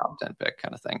needs to be a top 10 pick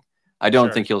kind of thing. I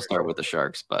don't think he'll start with the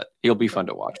Sharks, but he'll be fun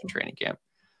to watch in training camp.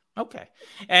 Okay.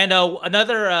 And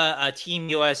another Team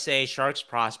USA Sharks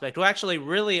prospect who actually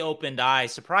really opened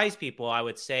eyes, surprised people, I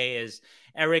would say, is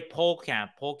Eric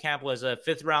Polkamp. Polkamp was a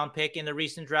 5th-round pick in the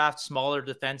recent draft, smaller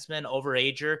defenseman,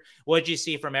 overager. What did you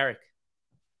see from Eric?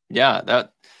 Yeah,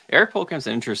 that Eric Polkamp's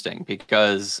interesting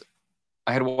because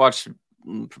I had watched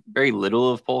very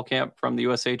little of Polkamp from the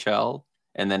USHL,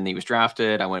 and then he was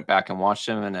drafted. I went back and watched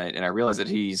him, and I realized that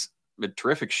he's a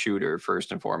terrific shooter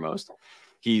first and foremost.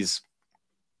 He's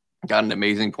got an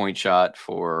amazing point shot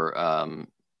for on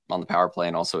the power play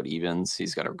and also at evens.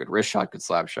 He's got a good wrist shot, good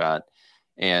slap shot,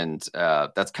 and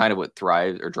that's kind of what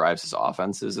drives his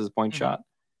offense is his point shot.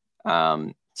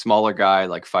 Smaller guy,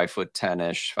 like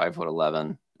 5'10"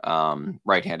 5'11".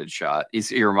 Right-handed shot.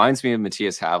 He reminds me of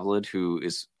Matthias Havlid, who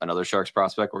is another Sharks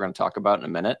prospect we're going to talk about in a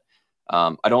minute.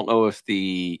 I don't know if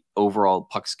the overall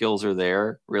puck skills are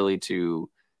there really to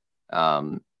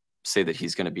say that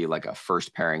he's going to be like a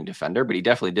first pairing defender, but he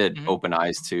definitely did open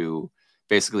eyes to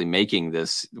basically making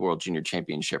this World Junior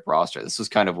Championship roster. This was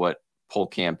kind of what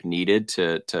Polkamp needed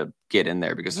to get in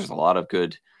there because there's a lot of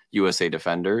good USA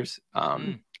defenders.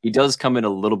 He does come in a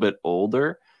little bit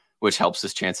older, which helps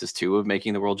his chances too of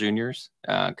making the World Juniors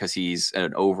because he's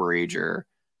an overager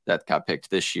that got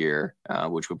picked this year,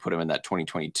 which would put him in that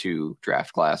 2022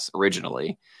 draft class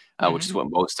originally, which is what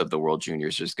most of the World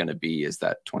Juniors is going to be, is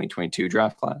that 2022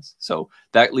 draft class. So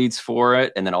that leads for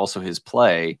it. And then also his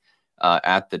play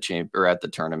at the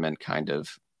tournament kind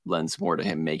of lends more to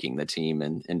him making the team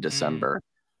in December.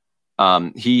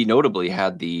 He notably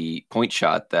had the point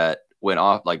shot that went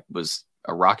off, was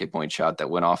a rocket point shot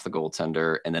that went off the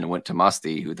goaltender and then went to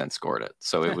Musty, who then scored it.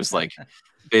 So it was like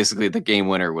basically the game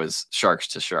winner was Sharks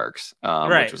to Sharks,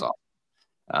 which was awesome.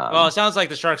 Well, it sounds like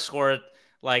the Sharks scored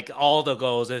like all the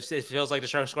goals. It feels like the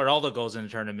Sharks scored all the goals in the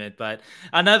tournament. But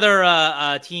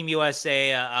another Team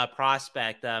USA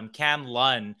prospect, Cam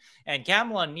Lund, and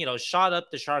Cam Lund, shot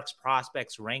up the Sharks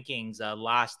prospects rankings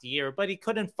last year, but he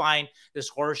couldn't find the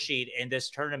score sheet in this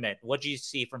tournament. What do you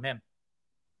see from him?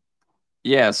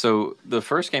 Yeah, so the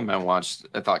first game I watched,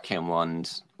 I thought Cam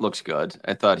Lund looked good.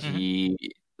 I thought he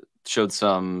showed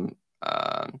some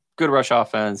good rush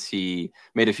offense. He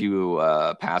made a few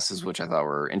passes, which I thought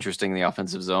were interesting in the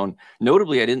offensive zone.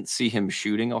 Notably, I didn't see him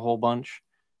shooting a whole bunch,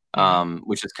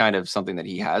 which is kind of something that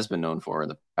he has been known for in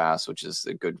the past, which is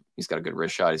he's got a good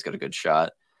wrist shot. He's got a good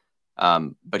shot.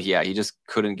 But yeah, he just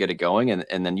couldn't get it going.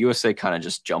 And then USA kind of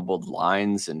just jumbled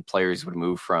lines, and players would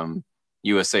move from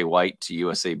USA white to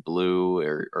USA blue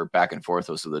or back and forth.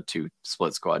 Those are the two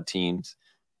split squad teams.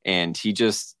 And he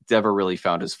just never really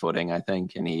found his footing, I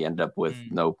think. And he ended up with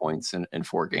no points in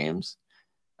 4 games.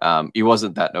 He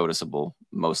wasn't that noticeable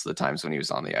most of the times when he was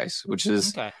on the ice, which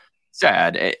is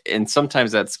sad. And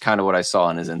sometimes that's kind of what I saw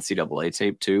in his NCAA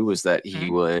tape too, was that he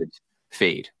would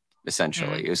fade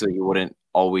essentially. So he wouldn't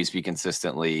always be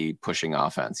consistently pushing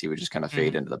offense. He would just kind of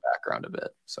fade into the background a bit.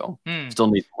 So still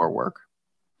needs more work.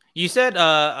 You said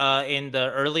in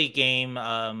the early game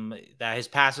that his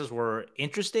passes were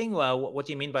interesting. What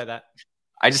do you mean by that?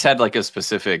 I just had like a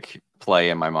specific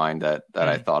play in my mind that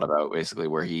I thought about, basically,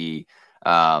 where he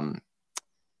got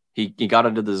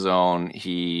into the zone.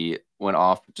 He went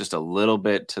off just a little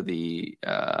bit to the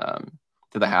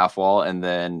half wall, and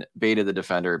then baited the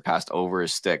defender, passed over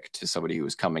his stick to somebody who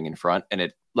was coming in front, and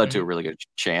it led to a really good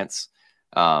chance.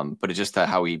 But it's just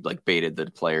how he like baited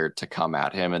the player to come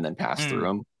at him and then pass through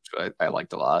him. I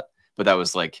liked a lot, but that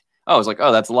was like, I was like,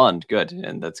 oh, that's Lund, good,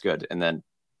 and that's good, and then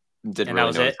didn't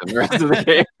really notice him the rest of the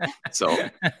game. So,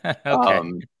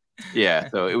 yeah,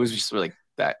 so it was just really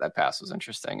that pass was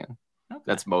interesting, and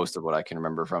that's most of what I can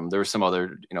remember from. There were some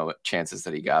other chances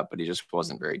that he got, but he just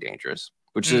wasn't very dangerous,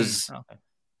 which is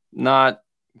not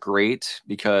great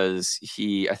because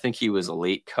I think he was a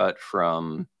late cut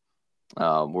from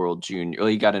World Junior. Well,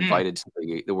 he got invited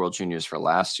to the World Juniors for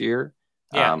last year.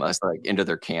 As like into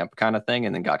their camp kind of thing,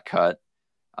 and then got cut.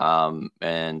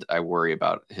 And I worry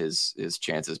about his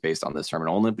chances based on this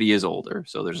tournament only, but he is older,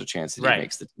 so there's a chance that he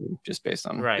makes the team just based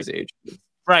on his age.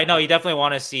 Right. No, you definitely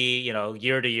want to see,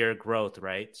 year to year growth,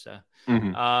 right? So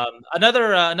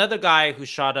another guy who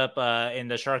shot up in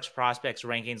the Sharks prospects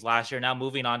rankings last year, now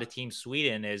moving on to Team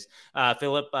Sweden, is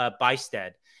Philip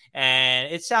Bysted.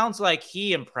 And it sounds like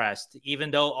he impressed,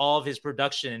 even though all of his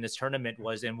production in this tournament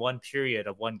was in one period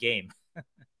of one game.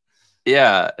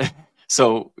 Yeah.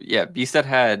 So yeah, Bysted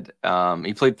had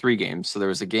he played 3 games. So there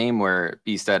was a game where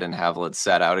Bysted and Havlet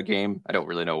sat out a game. I don't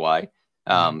really know why.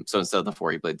 So instead of the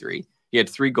 4, he played 3. He had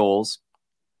 3 goals,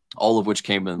 all of which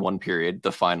came in one period,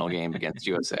 the final game against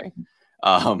USA.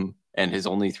 And his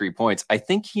only 3 points. I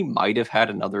think he might have had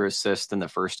another assist in the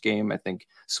first game. I think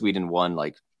Sweden won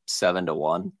like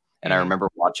 7-1. And I remember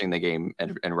watching the game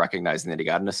and recognizing that he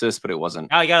got an assist, but it wasn't.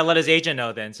 Oh, you gotta let his agent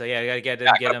know then. So yeah, you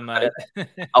gotta get him.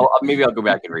 Maybe I'll go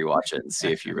back and rewatch it and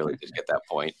see if he really did get that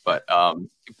point. But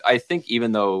I think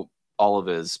even though all of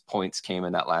his points came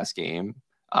in that last game,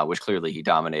 which clearly he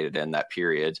dominated in that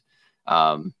period,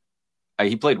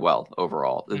 he played well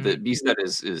overall. The Bysted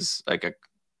is like a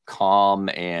calm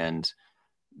and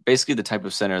basically the type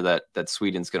of center that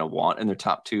Sweden's going to want in their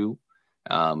top 2.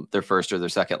 Their first or their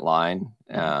second line.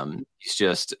 He's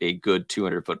just a good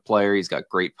 200-foot player. He's got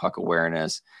great puck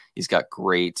awareness. He's got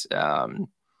great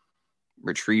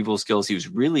retrieval skills. He was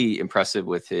really impressive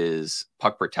with his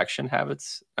puck protection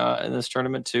habits in this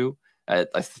tournament too.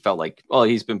 I felt like, well,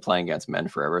 he's been playing against men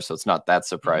forever, so it's not that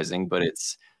surprising, but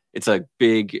it's a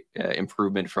big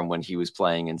improvement from when he was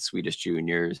playing in Swedish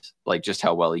juniors, like just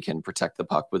how well he can protect the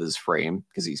puck with his frame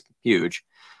because he's huge.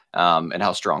 And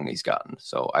how strong he's gotten.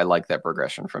 So I like that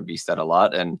progression from Bysted a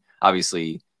lot. And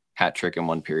obviously hat trick in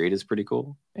one period is pretty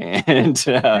cool. And,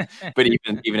 but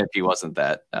even if he wasn't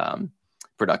that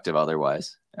productive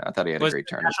otherwise, I thought he had a great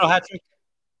tournament. Hat trick?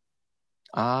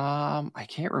 I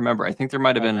can't remember. I think there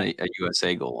might've been a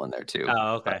USA goal in there too.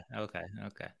 Oh, okay.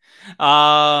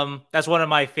 That's one of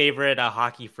my favorite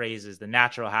hockey phrases, the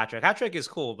natural hat trick. Hat trick is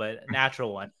cool, but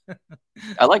natural one.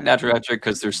 I like natural hat trick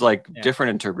because there's like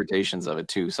different interpretations of it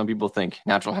too. Some people think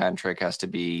natural hat trick has to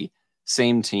be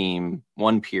same team,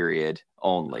 one period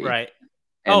only. Right.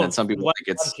 And then some people think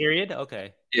it's one period.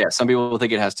 Okay. Yeah. Some people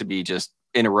think it has to be just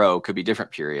in a row, could be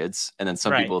different periods. And then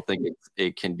some people think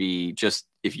it can be just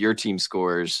if your team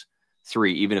scores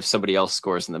 3, even if somebody else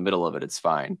scores in the middle of it, it's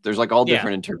fine. There's like all Yeah.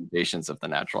 different interpretations of the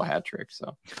natural hat trick.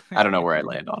 So I don't know where I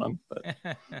land on them,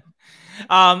 but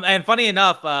and funny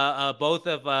enough, both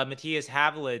of Matthias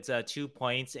Havlid's 2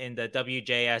 points in the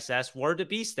WJSS were to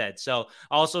Beestead. So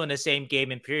also in the same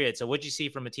game and period. So what'd you see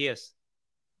from Matthias?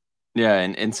 yeah,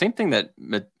 and same thing that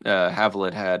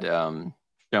Havlid had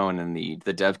shown in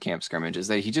the dev camp scrimmage is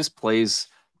that he just plays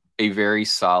a very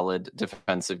solid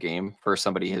defensive game for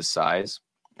somebody his size.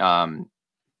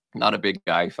 Not a big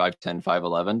guy, 5'10",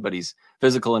 5'11", but he's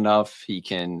physical enough. He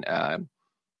can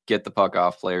get the puck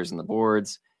off players in the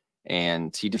boards,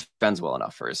 and he defends well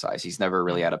enough for his size. He's never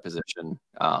really out of position.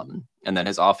 And then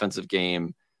his offensive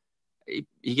game,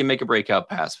 he can make a breakout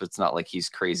pass, but it's not like he's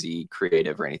crazy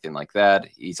creative or anything like that.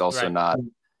 He's also not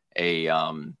a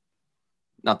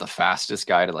not the fastest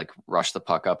guy to like rush the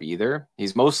puck up either.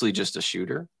 He's mostly just a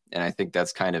shooter, and I think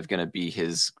that's kind of going to be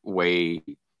his way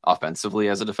offensively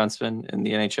as a defenseman in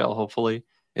the NHL, hopefully,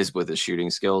 is with his shooting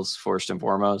skills first and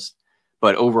foremost.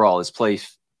 But overall, his play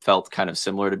felt kind of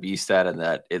similar to Beestead in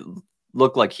that it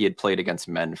looked like he had played against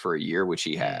men for a year, which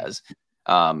he has.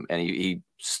 And he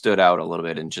stood out a little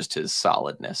bit in just his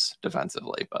solidness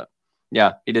defensively. But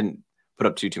yeah, he didn't put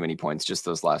up too many points, just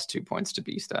those last 2 points to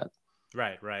Beestead.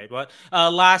 Right. Well,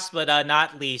 last but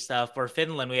not least, for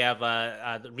Finland, we have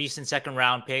the recent second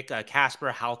round pick,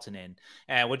 Kasper Halttunen.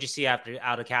 What'd you see out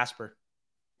of Kasper?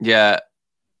 Yeah,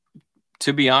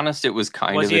 to be honest, it was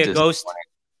was he a ghost?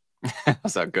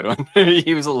 That's a good one.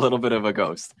 He was a little bit of a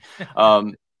ghost.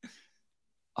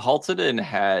 Halttunen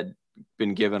had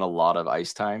been given a lot of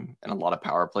ice time and a lot of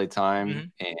power play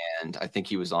time, and I think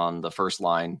he was on the first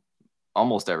line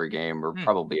almost every game, or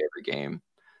probably every game.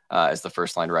 As the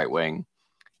first line right wing,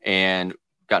 and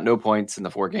got no points in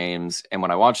the 4 games. And when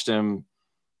I watched him,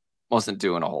 wasn't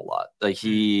doing a whole lot. Like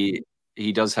he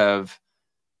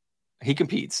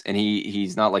competes, and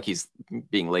he's not like he's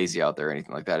being lazy out there or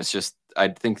anything like that. It's just, I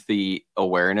think the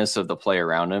awareness of the play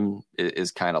around him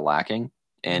is kind of lacking,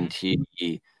 and he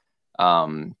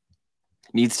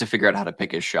needs to figure out how to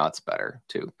pick his shots better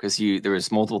too. Because there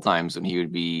was multiple times when he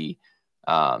would be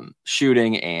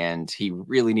shooting and he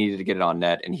really needed to get it on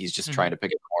net, and he's just trying to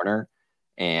pick a corner,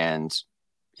 and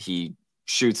he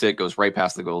shoots it, goes right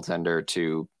past the goaltender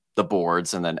to the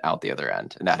boards and then out the other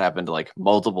end. And that happened like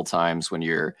multiple times when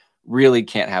you're really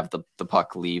can't have the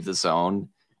puck leave the zone,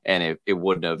 and it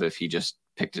wouldn't have if he just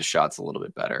picked his shots a little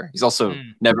bit better. He's also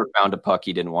never found a puck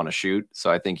he didn't want to shoot,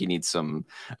 so I think he needs some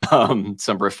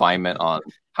refinement on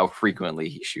how frequently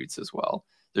he shoots as well.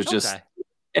 There's just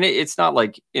and it's not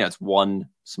like, it's one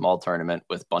small tournament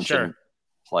with a bunch of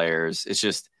players. It's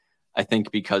just, I think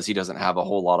because he doesn't have a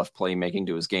whole lot of playmaking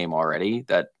to his game already,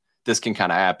 that this can kind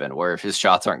of happen where if his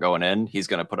shots aren't going in, he's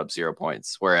going to put up 0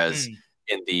 points. Whereas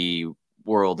in the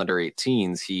World Under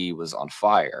 18s, he was on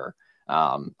fire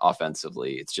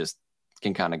offensively. It's just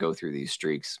can kind of go through these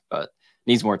streaks, but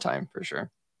needs more time for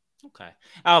sure. Okay.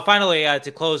 Finally,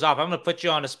 to close off, I'm going to put you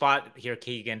on the spot here,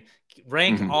 Keegan.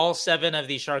 Rank all 7 of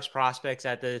these Sharks prospects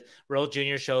at the World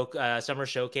Junior Summer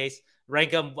Showcase.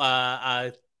 Rank them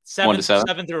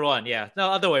 7 through 1. Yeah,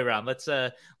 no, other way around. Let's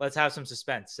have some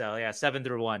suspense. So yeah, 7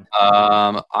 through 1.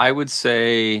 I would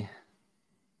say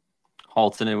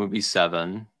Halttunen would be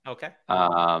 7. Okay.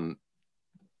 I'd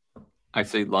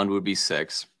say Lund would be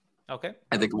 6. Okay.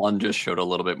 I think Lund just showed a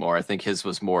little bit more. I think his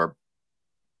was more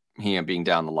being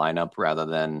down the lineup rather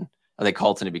than, I think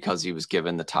Halttunen, because he was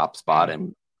given the top spot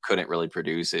and couldn't really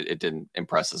produce it didn't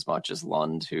impress as much as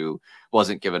Lund, who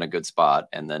wasn't given a good spot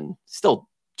and then still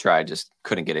tried, just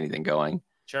couldn't get anything going.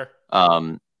 Sure.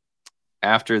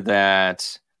 After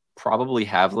that, probably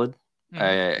Havlid.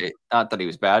 Not that he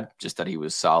was bad, just that he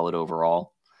was solid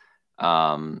overall.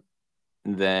 Then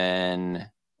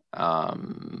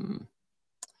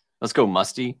let's go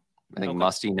Musty. I think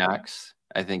Musty next.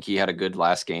 I think he had a good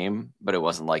last game, but it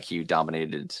wasn't like he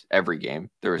dominated every game.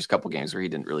 There was a couple games where he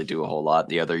didn't really do a whole lot.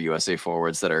 The other USA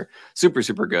forwards that are super,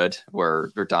 super good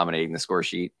were dominating the score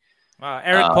sheet.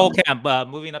 Eric Polkamp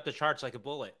moving up the charts like a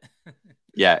bullet.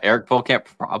 Yeah, Eric Polkamp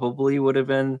probably would have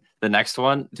been the next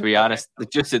one, to be honest,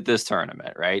 just at this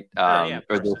tournament, right?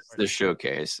 This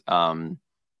showcase.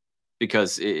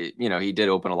 Because he did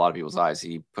open a lot of people's eyes.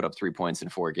 He put up 3 points in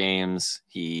 4 games.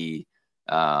 He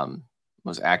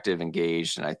was active,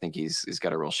 engaged, and I think he's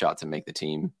got a real shot to make the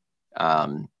team.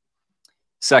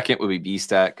 Second would be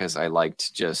Beestead, because I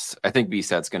think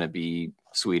Beestad's going to be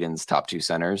Sweden's top 2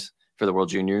 centers for the World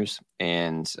Juniors,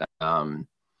 and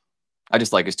I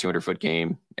just like his 200-foot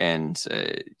game. And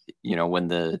when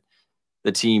the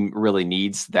team really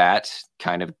needs that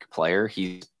kind of player,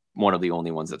 he's one of the only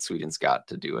ones that Sweden's got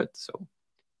to do it. So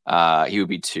He would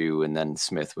be 2, and then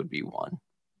Smith would be 1.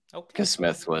 Okay. Because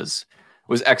Smith was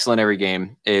excellent every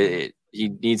game. He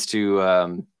needs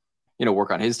to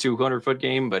work on his 200-foot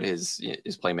game, but his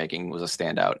playmaking was a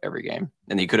standout every game,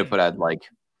 and he could have put out like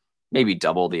maybe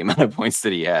double the amount of points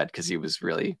that he had because he was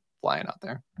really flying out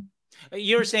there.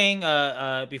 You were saying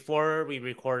before we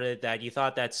recorded that you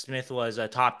thought that Smith was a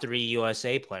top 3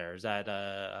 USA player. Is that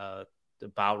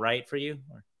about right for you?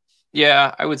 Or?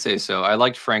 Yeah, I would say so. I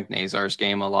liked Frank Nazar's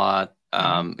game a lot.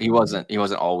 He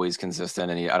wasn't always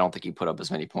consistent, and I don't think he put up as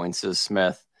many points as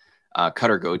Smith.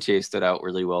 Cutter Gauthier stood out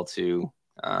really well too.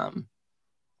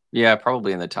 Yeah,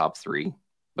 probably in the top 3,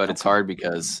 but it's hard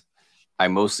because I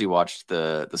mostly watched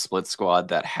the split squad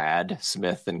that had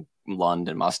Smith and Lund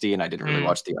and Musty, and I didn't really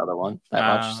watch the other one that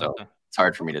much, so it's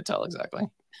hard for me to tell exactly.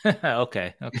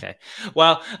 Okay.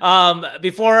 Well,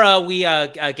 before we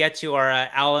get to our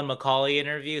Alyn McCauley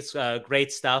interview, it's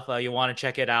great stuff. You want to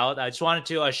check it out. I just wanted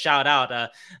to shout out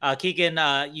Keegan.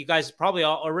 You guys probably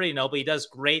already know, but he does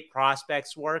great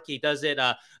prospects work. He does it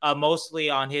mostly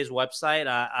on his website,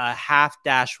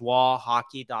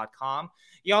 half-wallhockey.com.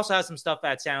 He also has some stuff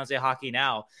at San Jose Hockey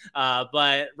Now.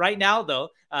 But right now, though,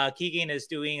 Keegan is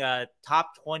doing a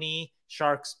top 20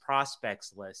 Sharks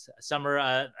prospects list,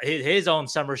 his own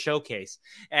summer showcase,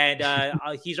 and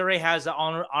he's already has the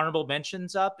honorable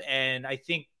mentions up, and I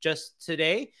think just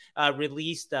today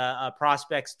released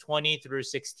prospects 20 through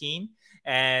 16,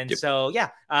 and so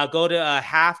go to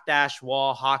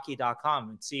half-wallhockey.com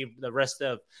and see the rest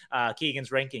of Keegan's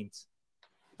rankings.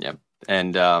 Yep.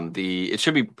 And it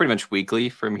should be pretty much weekly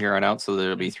from here on out, so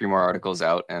there'll be 3 more articles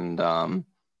out, and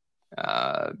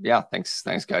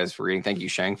thanks guys for reading. Thank you,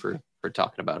 Shang, for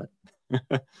talking about it.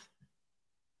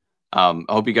 I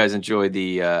hope you guys enjoyed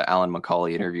the Alyn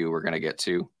McCauley interview we're going to get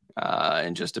to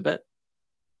in just a bit.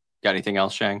 Got anything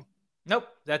else, Shang? Nope,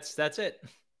 that's it.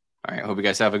 All right, hope you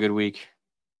guys have a good week.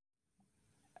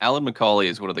 Alyn McCauley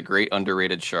is one of the great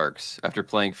underrated Sharks. After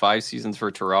playing 5 seasons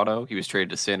for Toronto, he was traded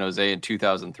to San Jose in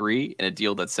 2003 in a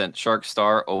deal that sent Shark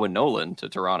star Owen Nolan to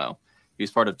Toronto. He was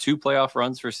part of 2 playoff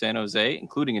runs for San Jose,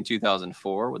 including in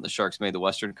 2004 when the Sharks made the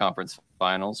Western Conference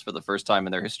Finals for the first time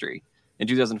in their history. In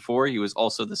 2004, he was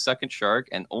also the second Shark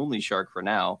and only Shark for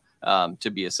now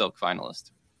to be a Silk finalist.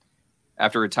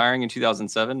 After retiring in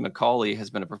 2007, McCauley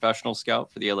has been a professional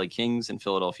scout for the LA Kings and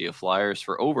Philadelphia Flyers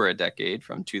for over a decade,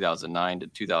 from 2009 to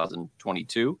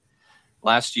 2022.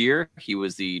 Last year, he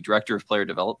was the director of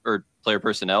player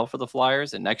personnel for the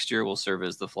Flyers, and next year will serve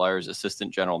as the Flyers'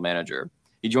 assistant general manager.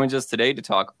 He joins us today to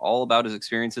talk all about his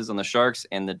experiences on the Sharks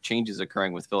and the changes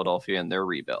occurring with Philadelphia and their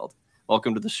rebuild.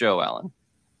 Welcome to the show, Alyn.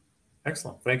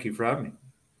 Excellent. Thank you for having me.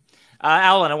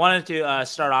 Alyn, I wanted to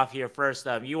start off here first.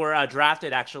 You were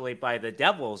drafted actually by the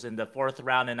Devils in the 4th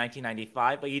round in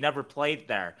 1995, but you never played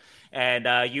there.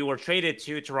 And you were traded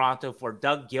to Toronto for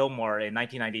Doug Gilmour in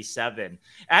 1997.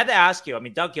 I had to ask you,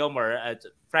 Doug Gilmour,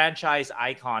 franchise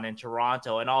icon in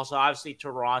Toronto, and also obviously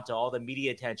Toronto, all the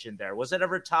media attention there. Was it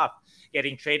ever tough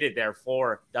getting traded there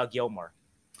for Doug Gilmour?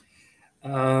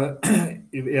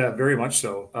 Yeah, very much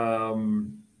so.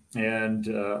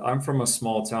 I'm from a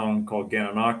small town called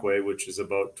Gananoque, which is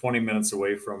about 20 minutes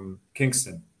away from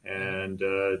Kingston. And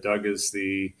Doug is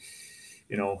the,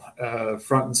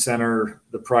 front and center,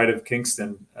 the pride of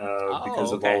Kingston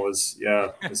because of all his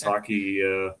hockey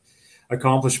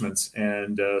accomplishments.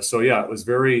 And it was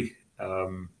very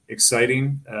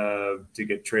exciting to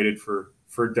get traded for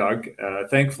Doug.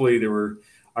 Thankfully, there were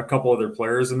a couple other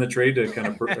players in the trade to kind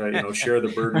of share the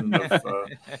burden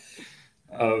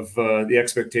of the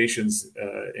expectations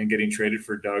in getting traded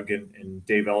for Doug. And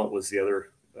Dave Ellett was the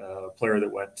other player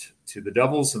that went to the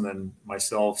Devils, and then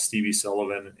myself, Stevie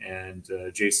Sullivan, and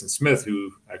Jason Smith,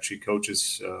 who actually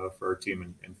coaches for our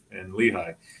team in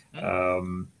Lehigh,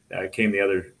 came the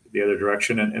other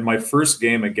direction. And my first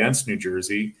game against New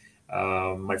Jersey,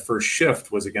 my first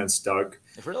shift was against Doug.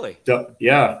 Really?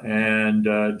 And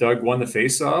Doug won the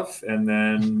face-off and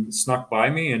then snuck by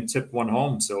me and tipped one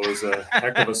home. So it was a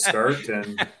heck of a start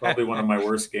and probably one of my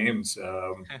worst games.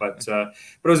 But I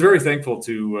was very thankful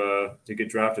to get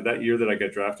drafted. That year that I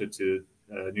got drafted to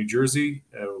New Jersey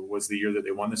was the year that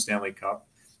they won the Stanley Cup,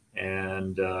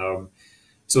 and so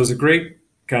it was a great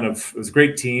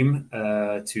team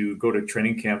to go to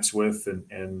training camps with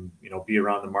and be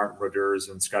around the Martin Brodeurs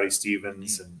and Scotty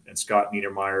Stevens and Scott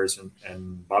Niedermayers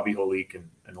and Bobby Holik, and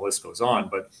the list goes on.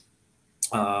 But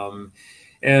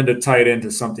and to tie it into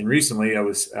something recently, I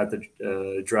was at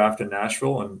the draft in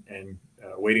Nashville and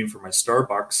waiting for my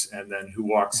Starbucks, and then who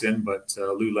walks in but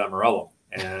Lou Lamoriello.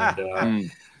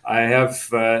 And I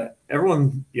have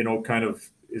everyone kind of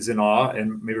is in awe,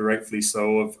 and maybe rightfully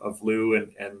so, of Lou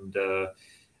and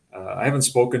I haven't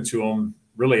spoken to him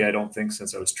really, I don't think,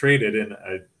 since I was traded. And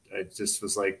I just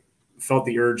was like, felt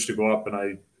the urge to go up, and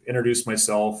I introduced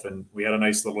myself, and we had a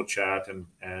nice little chat, and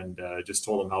just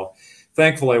told him how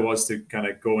thankful I was to kind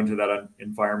of go into that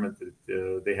environment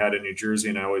that they had in New Jersey.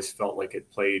 And I always felt like it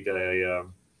played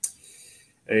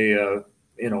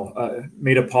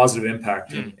made a positive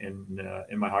impact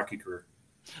in my hockey career.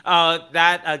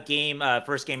 That game,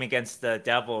 first game against the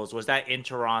Devils, was that in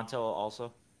Toronto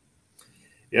also?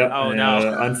 Yeah. Oh,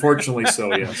 no. Unfortunately,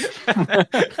 so yes. A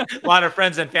lot of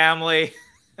friends and family.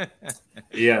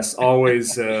 Yes,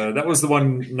 always. That was the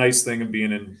one nice thing of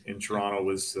being in Toronto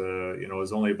was, it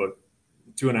was only about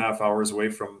 2.5 hours away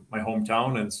from my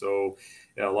hometown. And so,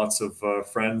 yeah, lots of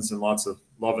friends and lots of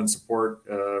love and support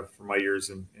for my years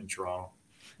in Toronto.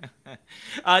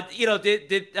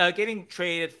 Did getting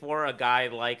traded for a guy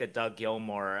like a Doug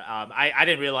Gilmour, I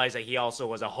didn't realize that he also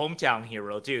was a hometown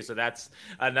hero too. So that's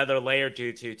another layer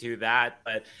to that.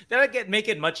 But that make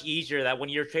it much easier that when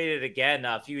you're traded again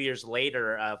a few years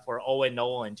later for Owen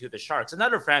Nolan to the Sharks,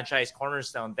 another franchise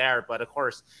cornerstone there. But of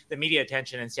course, the media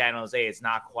attention in San Jose is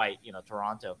not quite,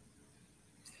 Toronto.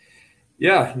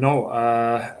 Yeah, no,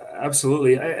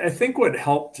 absolutely. I think what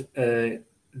helped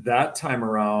that time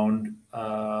around,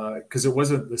 because it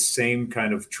wasn't the same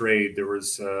kind of trade. There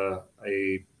was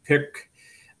a pick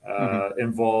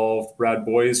involved, Brad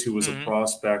Boyes, who was a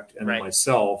prospect, and then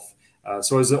myself.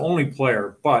 So I was the only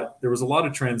player, but there was a lot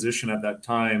of transition at that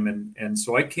time. And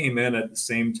so I came in at the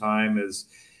same time as,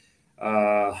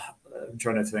 I'm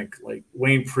trying to think, like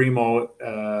Wayne Primo.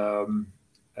 I'm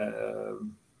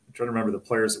trying to remember the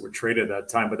players that were traded at that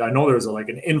time, but I know there was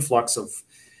an influx of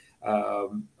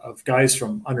guys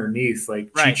from underneath, like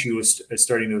Chichi was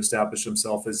starting to establish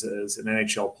himself as an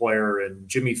NHL player, and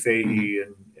Jimmy Fahey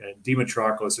and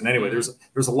Dimitrakos. And anyway,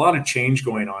 there's a lot of change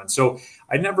going on. So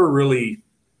I never really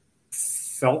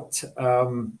felt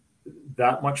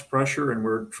that much pressure, and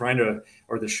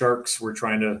the Sharks were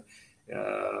trying to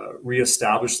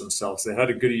reestablish themselves. They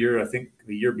had a good year, I think,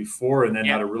 the year before, and then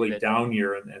had a really down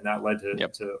year, and that led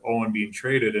to Owen being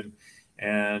traded.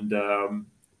 And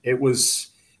it was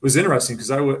interesting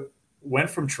because I went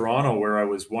from Toronto, where I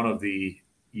was one of the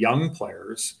young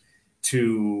players,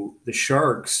 to the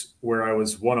Sharks, where I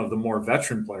was one of the more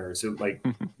veteran players.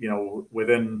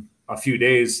 Within a few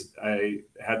days, I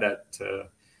had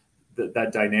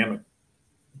that dynamic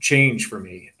change for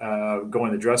me. Go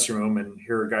in the dressing room, and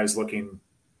here are guys looking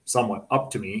somewhat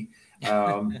up to me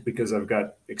because I've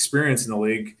got experience in the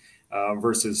league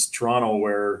versus Toronto,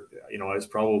 where I was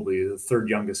probably the third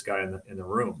youngest guy in the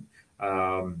room.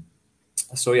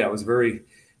 So yeah, it was very,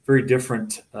 very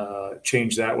different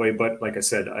change that way. But like I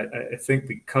said, I think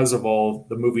because of all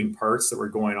the moving parts that were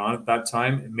going on at that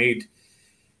time, it made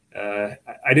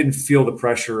I didn't feel the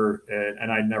pressure,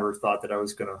 and I never thought that I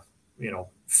was going to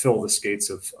fill the skates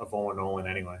of Owen Nolan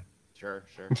anyway. Sure.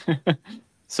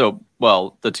 So,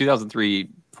 well, the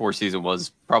 2003-04 season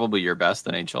was probably your best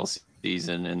NHL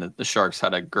season, and the Sharks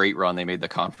had a great run. They made the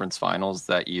conference finals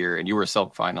that year, and you were a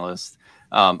Selke finalist.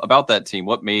 About that team,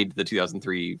 what made the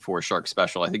 2003-04 Sharks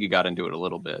special? I think you got into it a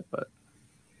little bit, but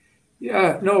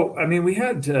yeah, no, I mean, we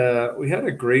had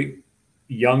a great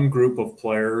young group of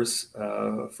players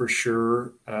for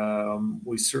sure.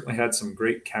 We certainly had some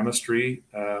great chemistry,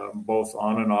 both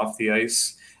on and off the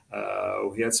ice.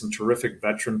 We had some terrific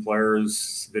veteran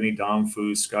players: Vinny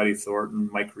Domfus, Scotty Thornton,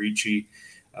 Mike Ricci,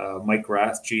 Mike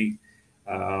Rathje,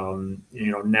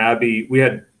 Nabby. We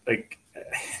had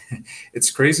it's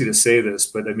crazy to say this,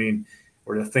 but I mean,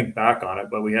 or to think back on it,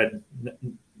 but we had,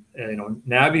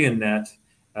 Nabby and net.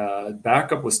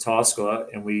 Backup was Toskala,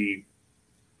 and we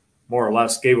more or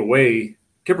less gave away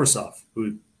Kiprasov,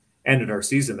 who ended our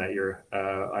season that year,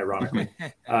 ironically.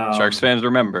 Sharks fans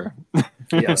remember.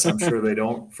 Yes, I'm sure they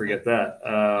don't forget that.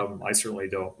 I certainly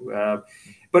don't.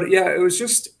 But yeah, it was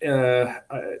just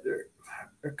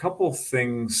a couple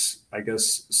things, I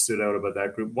guess, stood out about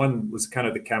that group. One was kind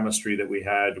of the chemistry that we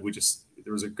had.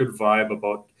 There was a good vibe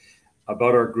about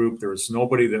our group. There was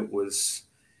nobody that was,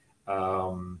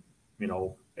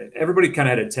 everybody kind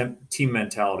of had a team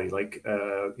mentality. Like,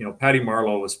 Patty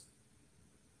Marleau was,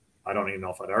 I don't even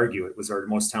know if I'd argue it was our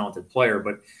most talented player,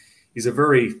 but he's a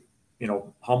very,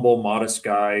 humble, modest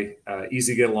guy,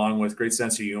 easy to get along with, great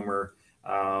sense of humor.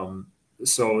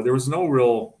 So there was no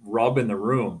real rub in the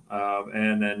room.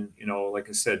 And then, like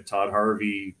I said, Todd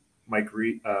Harvey, Mike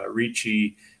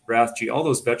Ricci, Rathje, all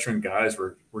those veteran guys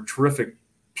were terrific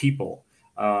people.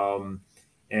 But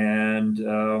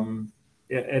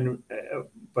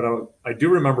I do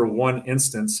remember one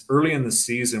instance early in the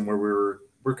season where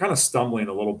we're kind of stumbling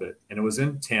a little bit, and it was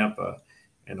in Tampa,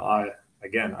 and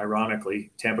again,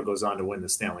 ironically, Tampa goes on to win the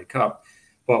Stanley Cup,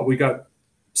 but we got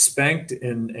spanked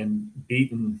and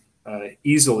beaten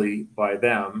easily by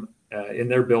them in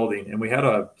their building. And we had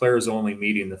a players only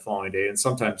meeting the following day. And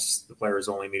sometimes the players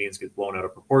only meetings get blown out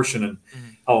of proportion and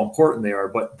how important they are.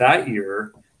 But that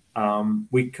year,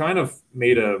 we kind of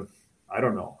made a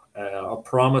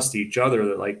promise to each other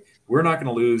that, like, we're not going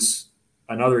to lose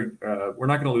we're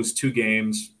not going to lose 2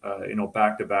 games,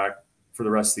 back to back for the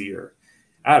rest of the year.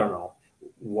 I don't know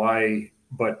why,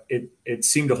 but it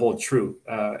seemed to hold true.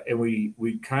 And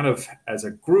we kind of, as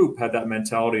a group, had that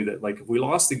mentality that, like, if we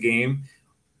lost a game,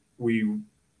 we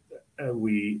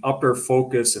upped our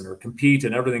focus and our compete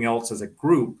and everything else as a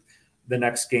group the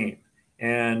next game.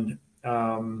 And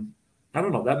I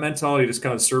don't know, that mentality just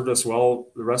kind of served us well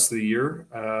the rest of the year.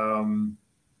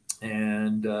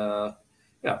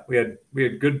 We had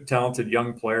good, talented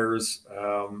young players,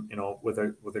 with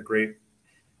a great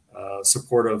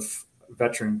supportive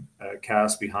veteran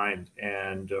cast behind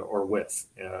or with.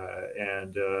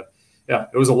 It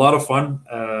was a lot of fun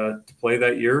to play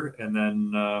that year. And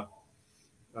then,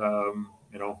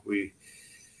 we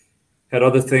had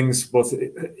other things both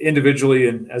individually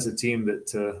and as a team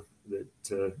that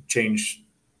changed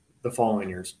the following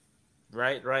years.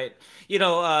 Right.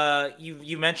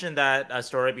 You mentioned that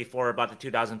story before about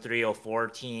the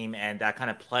 2003-04 team and that kind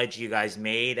of pledge you guys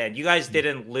made, and you guys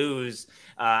didn't lose,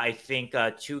 I think,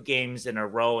 2 games in a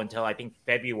row until I think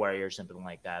February or something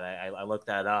like that. I looked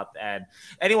that up. And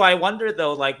anyway, I wonder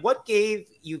though, like, what gave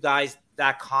you guys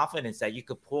that confidence that you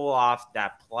could pull off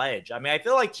that pledge? I mean, I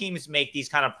feel like teams make these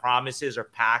kind of promises or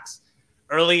pacts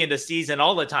early in the season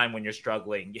all the time when you're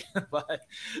struggling.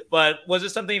 but was it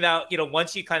something that,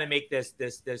 once you kind of make this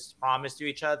promise to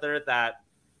each other that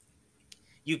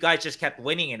you guys just kept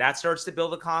winning and that starts to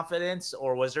build the confidence?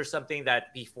 Or was there something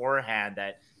that beforehand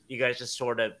that you guys just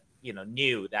sort of,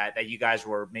 knew that you guys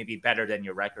were maybe better than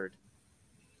your record?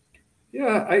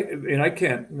 Yeah, I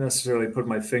can't necessarily put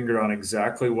my finger on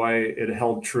exactly why it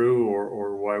held true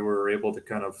or why we were able to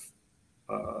kind of,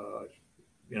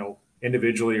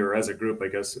 individually or as a group, I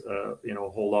guess,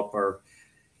 hold up our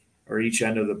each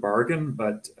end of the bargain.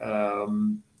 But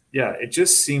it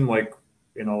just seemed like,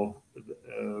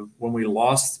 when we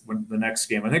lost the next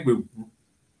game, I think we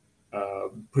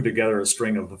put together a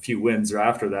string of a few wins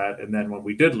after that. And then when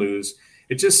we did lose,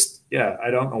 it just,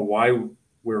 I don't know why we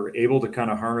were able to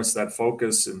kind of harness that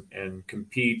focus and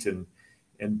compete and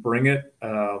bring it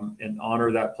and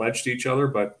honor that pledge to each other.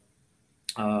 But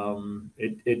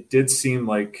it did seem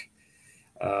like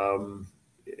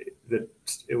that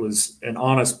it was an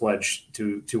honest pledge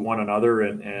to one another,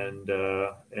 and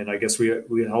I guess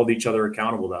we held each other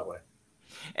accountable that way.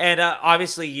 And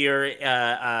obviously, you're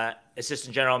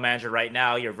assistant general manager right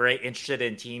now. You're very interested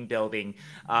in team building.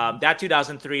 That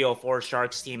 2003-04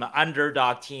 Sharks team,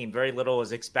 underdog team, very little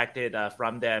was expected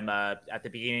from them at the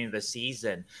beginning of the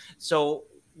season. So,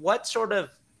 what sort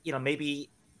of maybe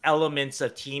elements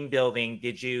of team building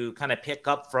did you kind of pick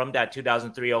up from that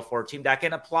 2003-04 team that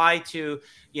can apply to,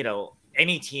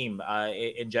 any team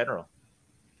in general?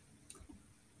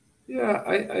 Yeah,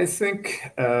 I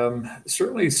think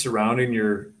certainly surrounding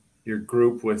your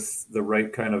group with the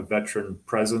right kind of veteran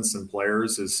presence and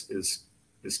players is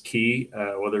key,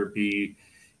 whether it be,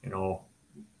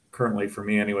 currently for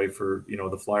me anyway, for,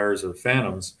 the Flyers or the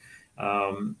Phantoms,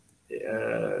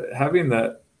 having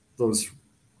those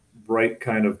right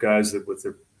kind of guys that with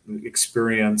their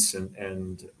experience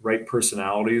and right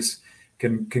personalities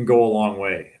can go a long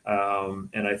way.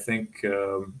 And I think,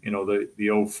 the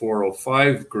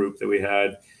 04-05 group that we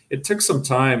had, it took some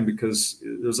time because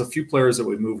there's a few players that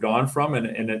we moved on from,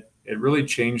 and it really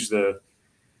changed the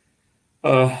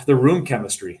room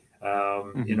chemistry,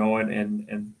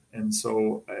 and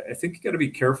so I think you got to be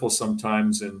careful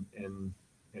sometimes in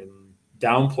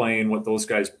downplaying what those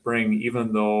guys bring,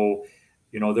 even though,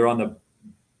 they're on the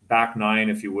back nine,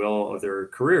 if you will, of their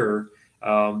career.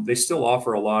 They still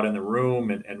offer a lot in the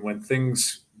room, and when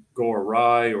things go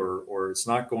awry or it's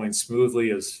not going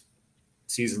smoothly, as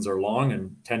seasons are long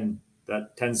and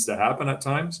that tends to happen at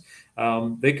times,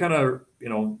 they kind of,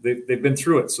 they've been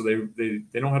through it, so they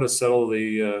know how to settle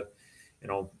the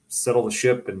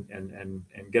ship and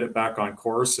get it back on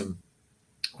course. And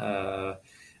so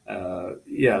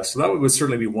that would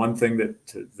certainly be one thing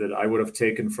that I would have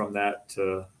taken from that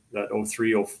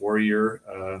 03-04 year.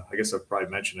 I guess I've probably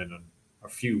mentioned it in a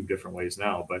few different ways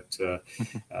now, but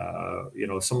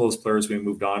some of those players we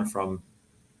moved on from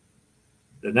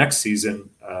the next season.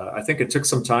 I think it took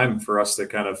some time for us to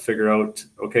kind of figure out,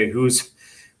 okay,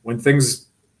 when things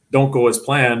don't go as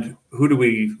planned, who do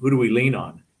we lean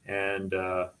on? And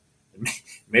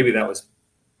maybe that was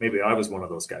maybe I was one of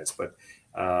those guys, but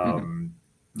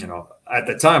you know, at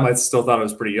the time I still thought I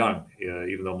was pretty young,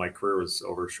 even though my career was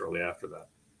over shortly after that.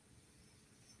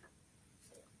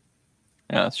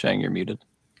 Yeah, Shang, you're muted.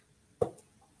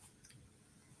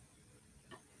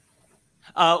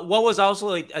 What was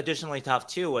also additionally tough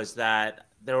too was that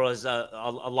there was a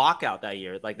lockout that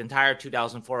year. Like the entire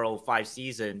 2004-05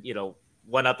 season, you know,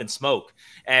 went up in smoke.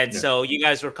 And so you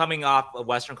guys were coming off a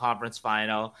Western Conference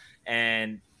final,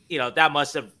 and you know, that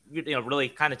must have, you know, really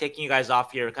kind of taken you guys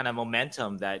off your kind of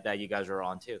momentum that you guys were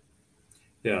on too.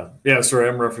 Yeah. Sorry,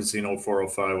 I'm referencing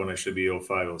 04-05 when I should be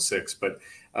 05-06. But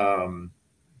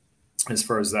as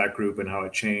far as that group and how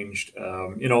it changed,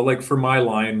 you know, like for my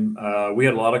line, we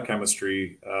had a lot of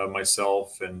chemistry,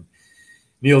 myself and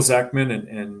Neil Zekman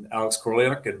and Alex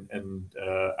Korliak, and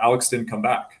Alex didn't come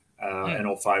back in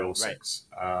 05-06.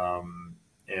 Right.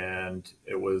 And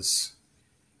it was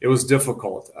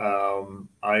difficult.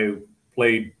 I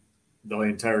played the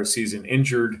entire season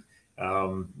injured,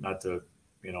 not to,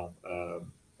 you know,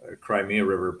 cry me a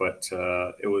river, but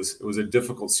it was a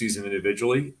difficult season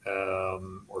individually,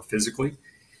 or physically,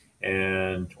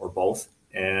 or both.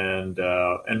 And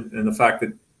the fact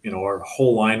that, you know, our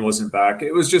whole line wasn't back,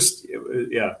 it was just,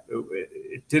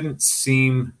 it didn't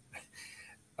seem,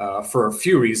 for a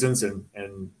few reasons,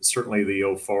 and certainly the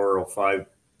 04-05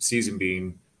 season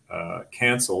being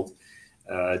canceled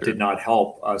did not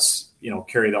help us, you know,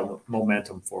 carry that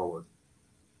momentum forward.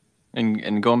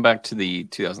 And going back to the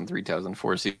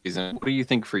 2003-2004 season, what do you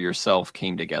think for yourself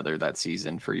came together that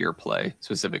season for your play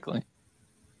specifically?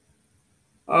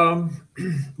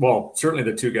 Well, certainly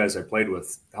the two guys I played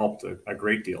with helped a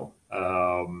great deal.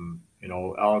 You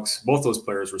know, Alex, both those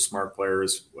players were smart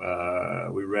players.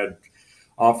 We read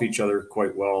off each other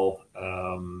quite well.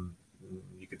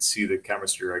 You could see the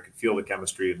chemistry. I could feel the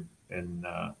chemistry in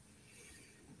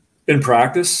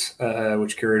practice,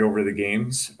 which carried over to the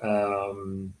games.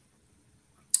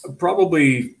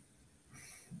 Probably,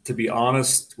 to be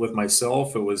honest with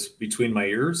myself, it was between my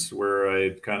ears where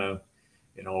I kind of,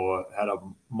 you know, had a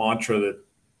mantra that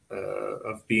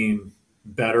of being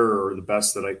better or the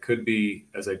best that I could be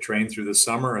as I trained through the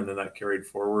summer, and then that carried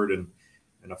forward, and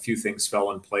a few things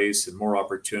fell in place and more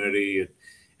opportunity,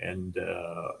 and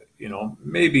you know,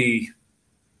 maybe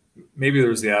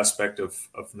there's the aspect of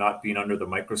not being under the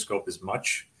microscope as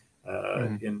much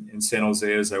in San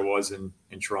Jose as I was in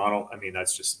Toronto. I mean,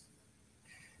 that's just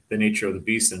the nature of the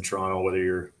beast in Toronto, whether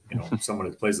you're, you know, someone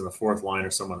that plays in the fourth line or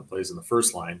someone that plays in the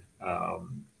first line.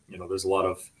 You know, there's a lot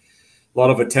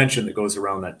of attention that goes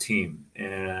around that team,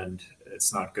 and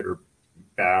it's not good or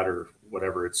bad or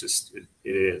whatever. It's just, it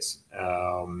is.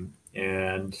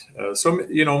 So,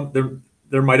 you know,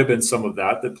 there might've been some of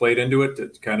that played into it,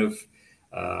 that kind of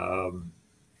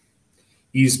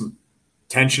eased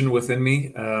tension within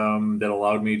me, that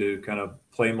allowed me to kind of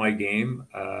play my game.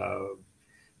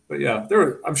 But yeah,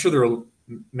 I'm sure there are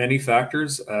many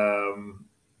factors.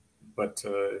 But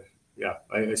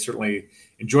I certainly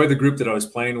enjoyed the group that I was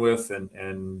playing with,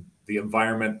 and the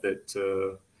environment that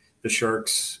the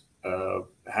Sharks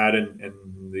had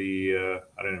in the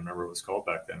I don't even remember what it was called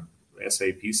back then,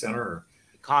 SAP Center or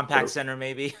Compact Center,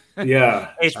 maybe.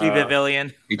 Yeah. HP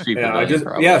Pavilion. HP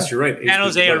Pavilion. Yes, you're right. San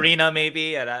Jose Arena,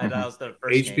 maybe. That was the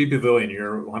first HP name. Pavilion.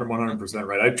 You're 100%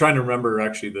 right. I'm trying to remember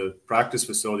actually the practice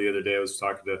facility the other day. I was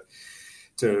talking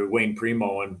to Wayne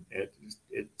Primo, and it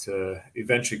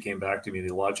eventually came back to me, the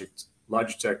Logitech.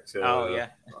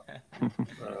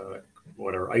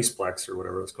 Whatever, Iceplex or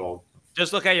whatever it's called.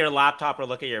 Just look at your laptop or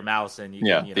look at your mouse, and you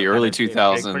can, the early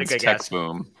 2000s tech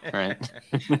boom, right?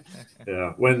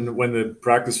 Yeah, when the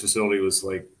practice facility was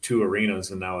like 2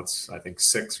 arenas, and now it's, I think,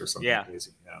 6 or something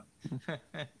crazy. Yeah.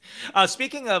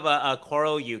 Speaking of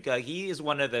Korolyuk, he is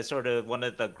one of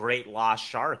the great lost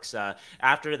Sharks.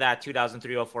 After that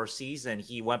 2003-04 season,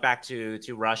 he went back to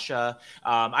Russia.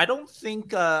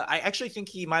 I actually think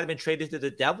he might have been traded to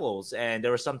the Devils, and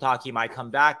there was some talk he might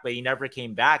come back, but he never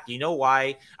came back. Do you know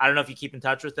why? I don't know if you keep in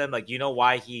touch with him. Like, do you know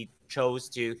why he chose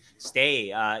to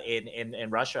stay in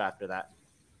Russia after that?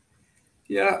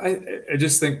 Yeah, I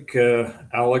just think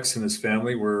Alex and his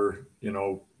family were, you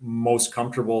know, most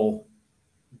comfortable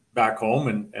back home,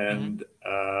 and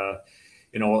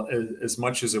you know, as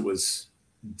much as it was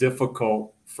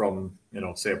difficult from, you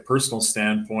know, say a personal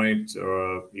standpoint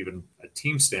or even a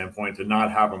team standpoint to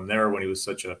not have him there when he was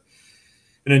such an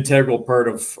integral part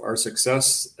of our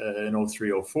success in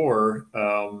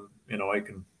 03-04, you know, I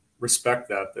can respect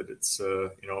that it's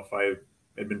you know, if I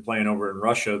had been playing over in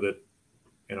Russia, that,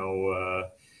 you know,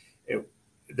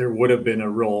 there would have been a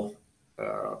real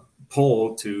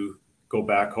pull to go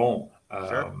back home.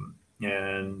 Sure.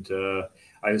 And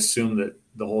I assume that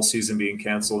the whole season being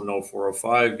canceled in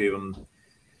 04-05 gave him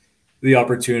the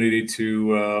opportunity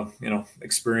to,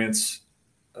 experience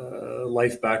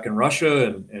life back in Russia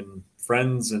and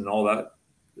friends and all that.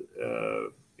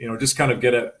 Just kind of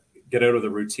get out of the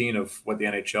routine of what the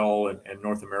NHL and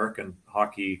North American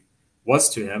hockey was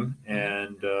to him.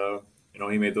 And,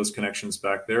 he made those connections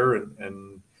back there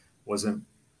and wasn't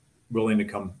willing to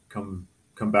come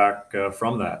back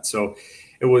from that. So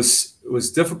it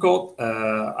was difficult.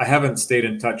 I haven't stayed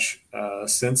in touch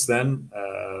since then.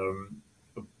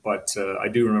 But I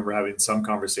do remember having some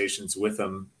conversations with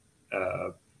him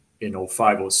in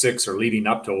 05-06 or leading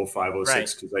up to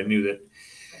 05-06, because I knew that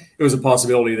it was a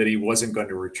possibility that he wasn't going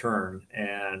to return.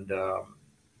 And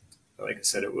like I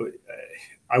said,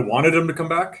 I wanted him to come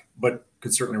back, but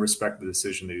could certainly respect the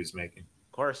decision that he was making.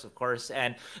 Of course.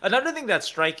 And another thing that's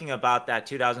striking about that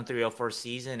 2003-04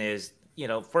 season is,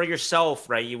 for yourself,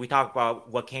 right? We talk about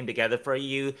what came together for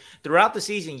you throughout the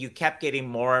season. You kept getting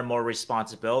more and more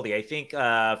responsibility. I think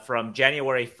from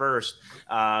January 1st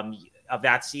of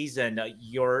that season,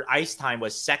 your ice time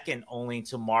was second only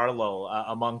to Marleau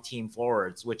among team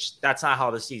forwards, which that's not how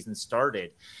the season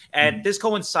started. And this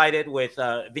coincided with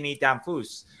Vinny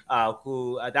Damphousse,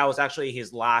 who that was actually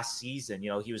his last season.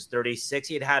 He was 36.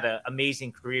 He had an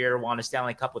amazing career, won a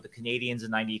Stanley Cup with the Canadiens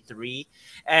in '93.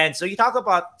 And so you talk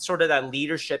about sort of that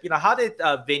leadership. How did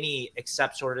Vinny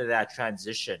accept sort of that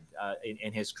transition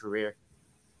in his career?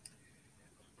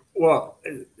 Well,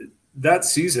 that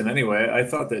season, anyway, I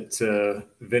thought that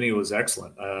Vinny was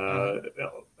excellent.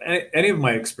 Any of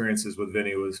my experiences with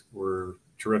Vinny were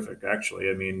terrific, actually.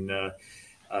 I mean,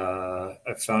 I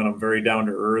found him very down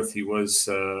to earth. He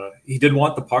did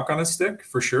want the puck on his stick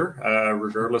for sure,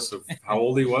 regardless of how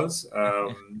old he was.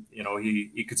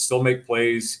 He could still make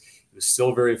plays. He was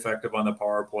still very effective on the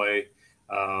power play.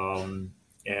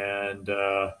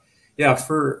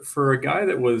 For a guy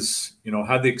that was,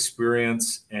 had the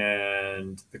experience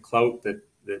and the clout that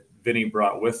Vinny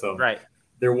brought with him, right,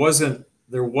 there wasn't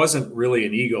really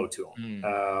an ego to him.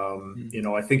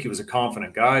 I think he was a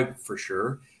confident guy for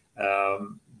sure.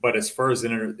 But as far as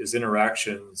his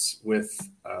interactions with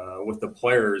the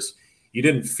players, you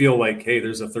didn't feel like, hey,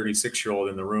 there's a 36-year-old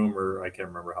in the room, or I can't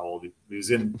remember how old he was,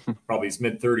 in probably his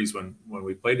mid-30s when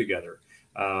we played together.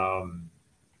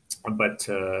 But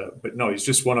no, he's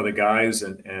just one of the guys,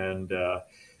 and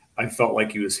I felt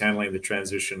like he was handling the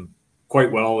transition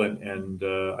quite well, and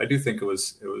I do think it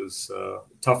was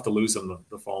tough to lose him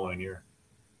the following year.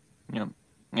 Yeah,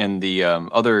 and the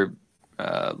other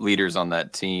leaders on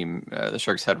that team, the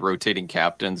Sharks had rotating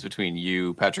captains between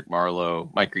you, Patrick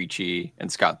Marleau, Mike Ricci,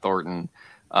 and Scott Thornton.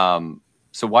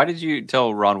 So why did you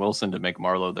tell Ron Wilson to make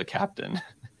Marleau the captain?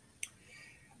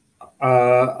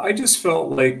 I just felt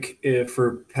like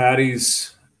for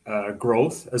Patty's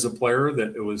growth as a player,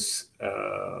 that it was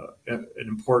an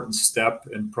important step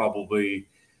and probably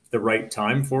the right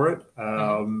time for it.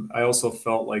 I also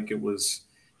felt like it was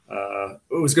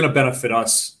going to benefit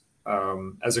us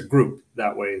as a group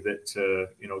that way,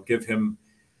 that give him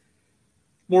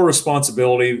more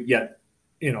responsibility, yet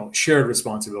shared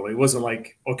responsibility. It wasn't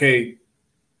like, okay,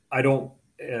 I don't.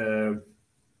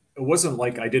 It wasn't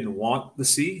like I didn't want the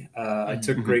C. I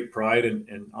took great pride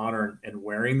and honor in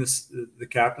wearing the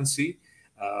captaincy.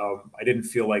 I didn't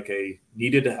feel like I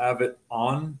needed to have it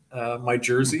on my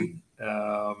jersey.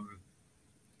 I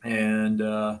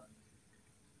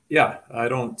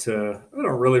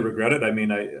don't really regret it. I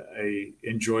mean, I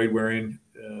enjoyed wearing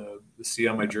the C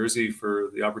on my jersey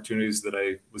for the opportunities that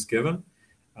I was given.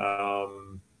 I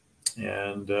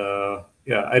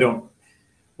don't.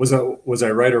 Was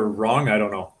I right or wrong? I don't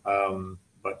know.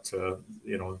 But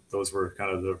those were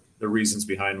kind of the reasons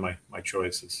behind my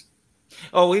choices.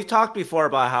 Oh, we've talked before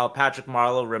about how Patrick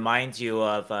Marleau reminds you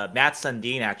of Matt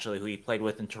Sundin, actually, who he played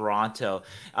with in Toronto,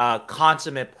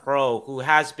 consummate pro who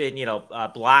has been,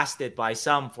 blasted by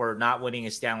some for not winning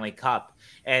a Stanley Cup.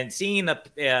 And seeing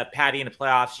Patty in the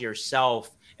playoffs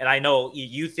yourself, and I know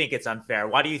you think it's unfair.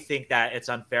 Why do you think that it's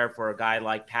unfair for a guy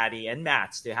like Patty and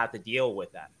Matt's to have to deal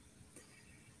with that?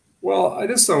 Well, I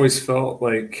just always felt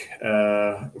like,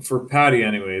 for Patty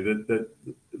anyway, that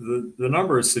the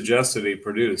numbers suggested he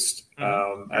produced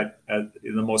at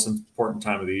the most important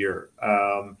time of the year.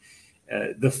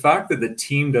 The fact that the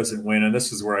team doesn't win, and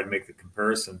this is where I'd make the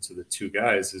comparison to the two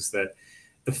guys, is that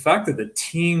the fact that the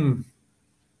team,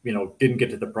 didn't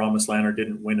get to the promised land or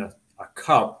didn't win a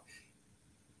cup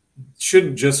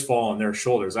shouldn't just fall on their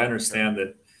shoulders. I understand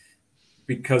that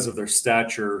because of their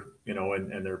stature,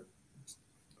 and their,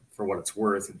 for what it's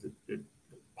worth,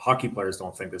 hockey players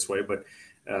don't think this way, but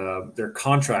their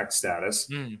contract status,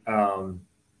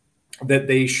 that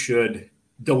they should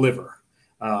deliver.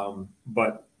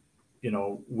 But,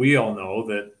 we all know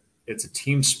that it's a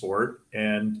team sport,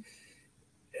 and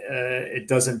it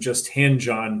doesn't just hinge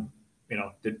on,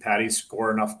 did Patty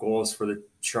score enough goals for the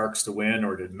Sharks to win,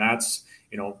 or did Matt's,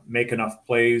 make enough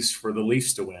plays for the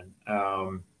Leafs to win?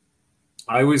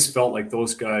 I always felt like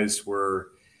those guys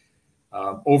were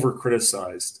over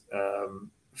criticized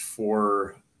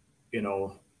for,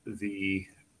 the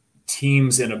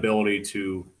team's inability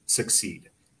to succeed.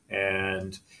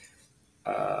 And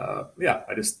I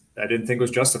didn't think it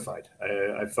was justified.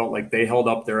 I felt like they held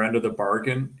up their end of the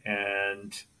bargain,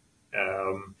 and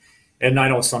I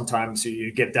know sometimes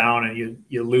you get down and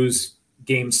you lose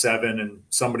game 7 and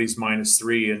somebody's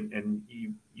 -3, and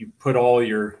you put all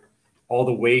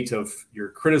the weight of your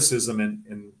criticism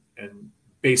and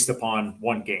based upon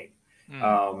one game.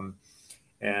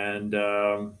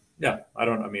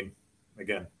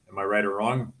 Again, am I right or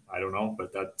wrong? I don't know,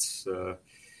 but that's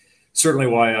certainly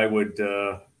why I would,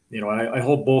 I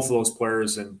hold both of those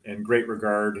players in great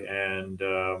regard, and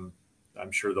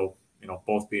I'm sure they'll,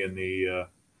 both be in the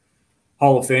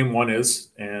Hall of Fame. One is,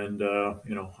 and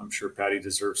I'm sure Patty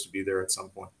deserves to be there at some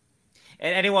point.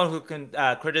 And anyone who can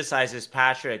criticizes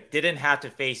Patrick didn't have to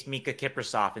face Mika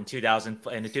Kiprusoff in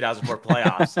the 2004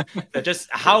 playoffs. So just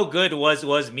how good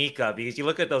was Mika? Because you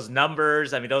look at those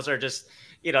numbers. I mean, those are just,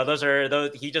 he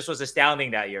just was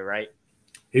astounding that year, right?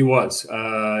 He was.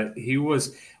 And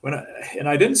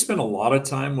I didn't spend a lot of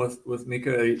time with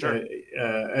Mika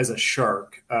as a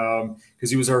Shark, because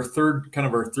he was our third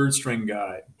string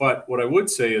guy. But what I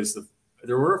would say is that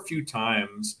there were a few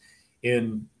times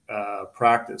in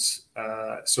practice.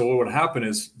 So what would happen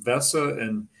is Vesa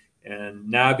and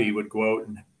Nabi would go out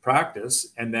and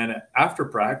practice, and then after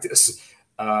practice,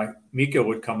 Mika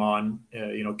would come on.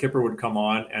 Kipper would come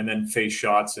on and then face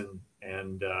shots,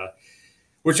 and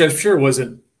which I'm sure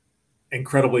wasn't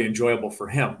incredibly enjoyable for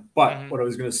him. But what I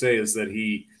was going to say is that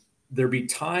there'd be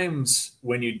times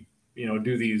when you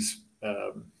do these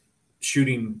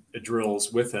shooting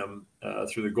drills with him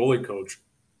through the goalie coach,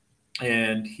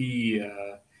 and he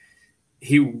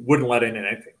wouldn't let in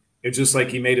anything. It's just like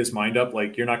he made his mind up,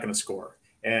 like, you're not going to score.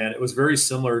 And it was very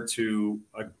similar to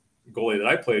a goalie that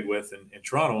I played with in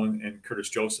Toronto, and Curtis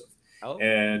Joseph. Oh.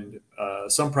 And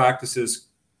some practices,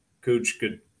 coach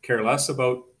could care less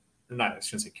about. I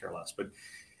shouldn't say care less, but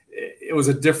it was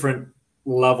a different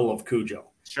level of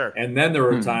Cujo. Sure. And then there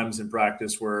were times in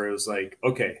practice where it was like,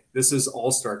 okay, this is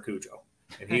all-star Cujo,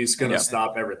 and he's going to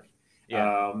stop everything.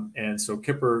 Yeah. And so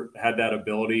Kipper had that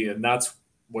ability, and that's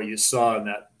what you saw in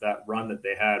that run that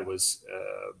they had was,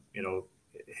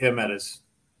 him at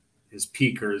his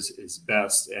peak or his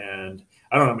best. And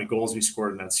I don't know how many goals he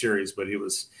scored in that series, but it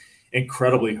was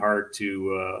incredibly hard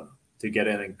to get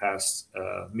anything past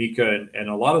Mika. And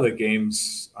a lot of the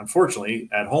games, unfortunately,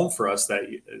 at home for us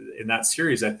in that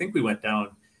series, I think we went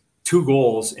down 2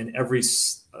 goals in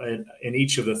in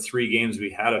each of the 3 games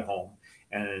we had at home,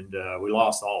 and we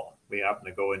lost all. We happened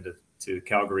to go into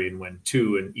Calgary and win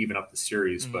 2 and even up the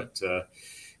series, but it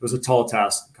was a tall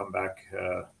task to come back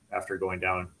after going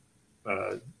down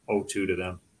 0-2 to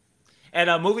them.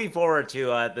 And moving forward to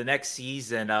the next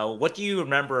season, what do you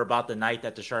remember about the night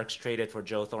that the Sharks traded for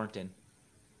Joe Thornton?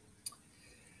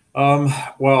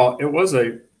 Well, it was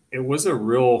a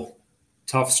real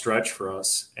tough stretch for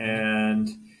us, and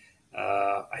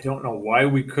I don't know why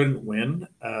we couldn't win.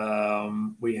 I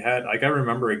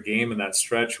remember a game in that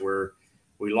stretch where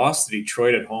we lost to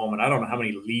Detroit at home, and I don't know how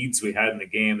many leads we had in the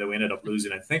game that we ended up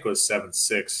losing. I think it was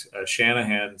 7-6.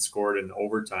 Shanahan scored in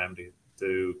overtime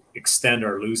to extend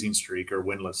our losing streak or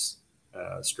winless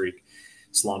streak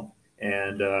slump.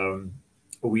 And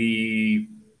we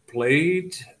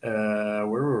played, where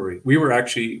were we? We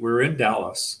were in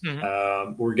Dallas. We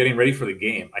were getting ready for the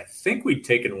game. I think we'd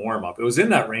taken warm up. It was in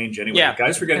that range anyway. Yeah. The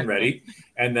guys were getting ready.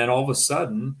 And then all of a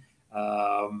sudden,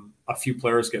 a few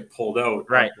players get pulled out.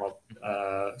 Right.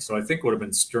 So I think it would have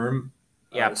been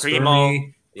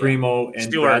Primo, and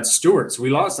Stewart. Brad Stewart. So we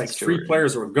lost like 3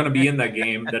 players that were going to be in that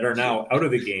game that are now out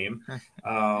of the game.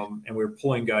 And we were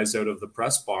pulling guys out of the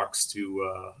press box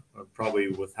to probably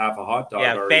with half a hot dog.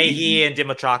 Yeah, Fahey and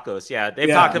Dimitrakos. Yeah, they've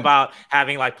talked about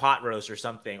having like pot roast or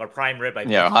something, or prime rib. I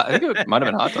think. Yeah, I think it might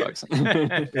have been hot dogs.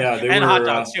 And hot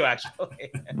dogs too,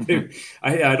 actually.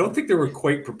 I don't think they were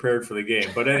quite prepared for the game,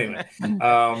 but anyway.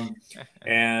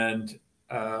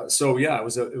 So yeah, it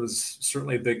was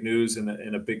certainly big news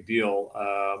and a big deal.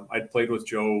 I'd played with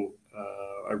Joe.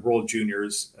 I rolled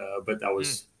juniors, but that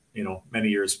was many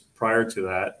years prior to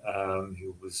that. He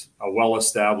was a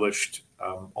well-established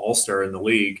all-star in the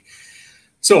league.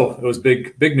 So it was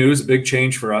big news, a big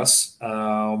change for us.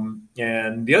 And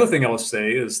And the other thing I'll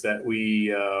say is that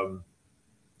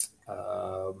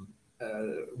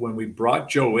when we brought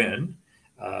Joe in,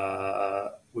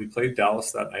 we played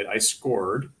Dallas that night. I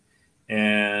scored,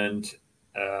 and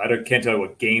can't tell you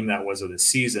what game that was of the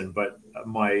season, but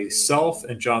myself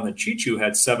and Jonathan Chichu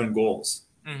had 7 goals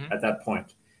at that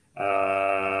point.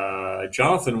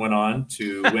 Jonathan went on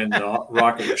to win the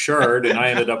Rocket Richard, and I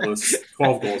ended up with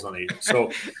 12 goals on the year.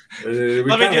 So we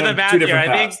let me do the math here.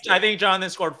 I think Jonathan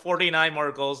scored 49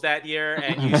 more goals that year,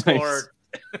 and you scored.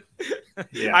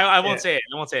 I won't say it.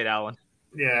 I won't say it, Alyn.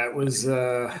 Yeah, it was.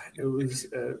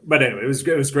 But anyway,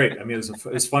 it was great. I mean, it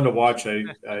was fun to watch.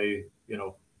 I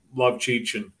love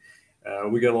Cheech, and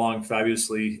we got along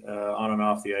fabulously on and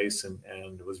off the ice,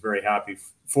 and was very happy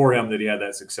for him that he had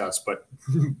that success.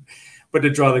 But to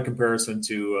draw the comparison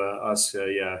to us,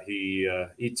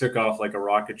 he took off like a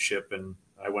rocket ship, and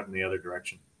I went in the other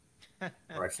direction,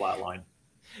 or I flatlined.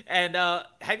 And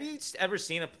have you ever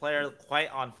seen a player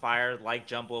quite on fire like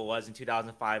Jumbo was in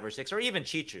 2005 or 6, or even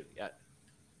Chichu yet?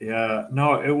 Yeah,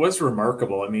 no, it was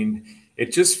remarkable. I mean,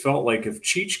 it just felt like if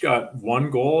Cheech got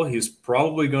 1 goal, he's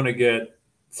probably going to get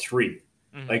 3.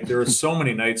 Like there were so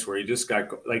many nights where he just got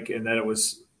and then it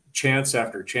was chance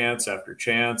after chance after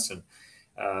chance, and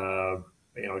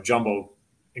Jumbo,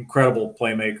 incredible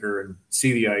playmaker, and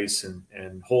see the ice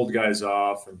and hold guys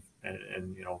off and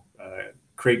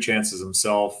create chances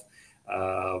himself.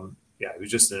 It was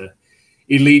just an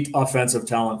elite offensive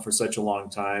talent for such a long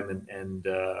time, and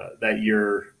that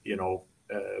year,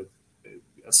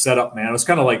 a setup man. It was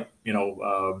kind of like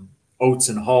Oates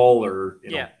and Hull, or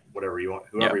whatever you want,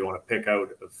 whoever you want to pick out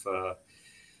of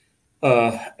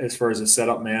as far as a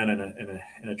setup man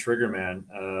and a trigger man.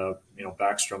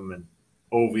 Backstrom and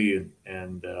Ovi,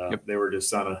 and they were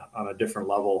just on a different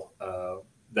level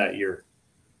that year.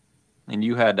 And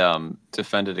you had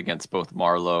defended against both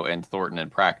Marleau and Thornton in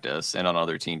practice and on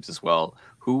other teams as well.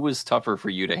 Who was tougher for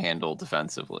you to handle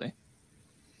defensively?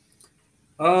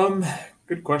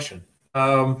 Good question.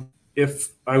 If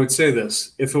I would say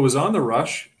this, if it was on the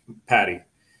rush, Patty,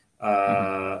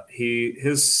 the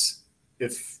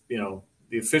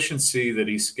efficiency that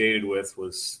he skated with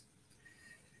was,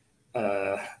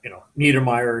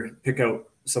 Niedermeyer, pick out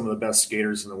some of the best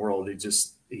skaters in the world.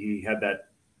 He had that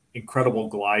incredible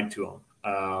glide to him,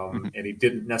 and he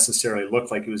didn't necessarily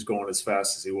look like he was going as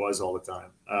fast as he was all the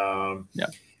time.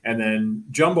 And then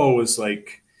Jumbo was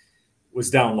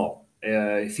down low.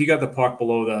 If he got the puck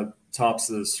below the tops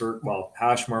of the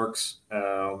hash marks,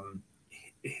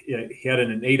 he had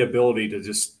an innate ability to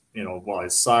just, while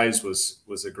his size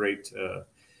was a great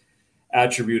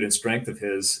attribute and strength of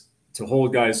his, to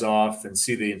hold guys off and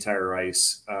see the entire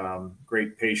ice.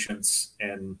 Great patience,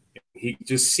 and he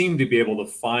just seemed to be able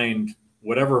to find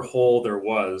whatever hole there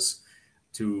was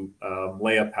to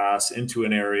lay a pass into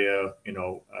an area, and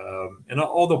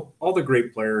all the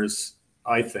great players,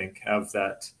 I think, have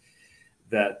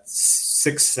that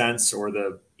sixth sense or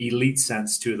the elite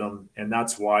sense to them, and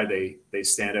that's why they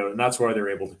stand out, and that's why they're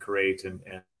able to create and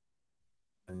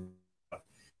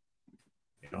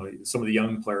some of the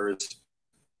young players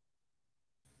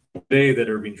today that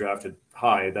are being drafted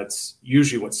high, that's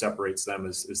usually what separates them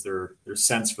is their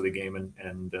sense for the game.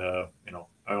 And I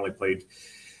only played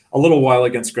a little while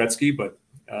against Gretzky, but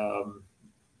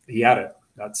he had it.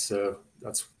 That's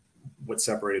what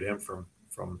separated him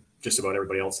from just about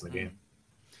everybody else in the game.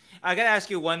 I got to ask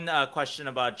you one question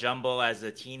about Jumbo as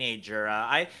a teenager.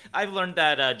 I've learned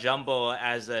that Jumbo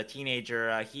as a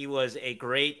teenager, he was a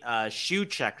great shoe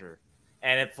checker.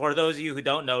 And for those of you who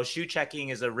don't know, shoe checking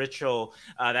is a ritual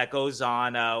that goes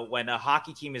on when a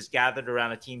hockey team is gathered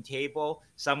around a team table.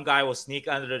 Some guy will sneak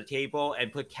under the table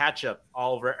and put ketchup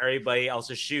all over everybody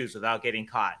else's shoes without getting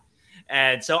caught.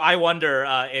 And so I wonder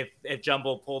if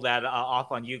Jumbo pulled that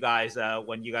off on you guys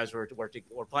when you guys were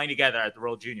playing together at the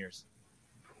World Juniors.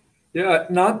 Yeah,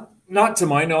 not to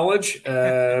my knowledge.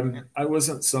 I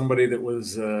wasn't somebody that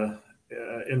was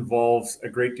involved a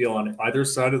great deal on either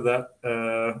side of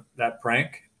that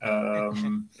prank,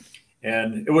 and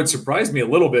it would surprise me a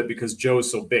little bit because Joe is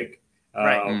so big.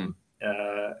 And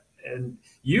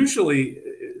usually,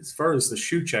 as far as the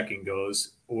shoe checking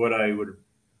goes, what I would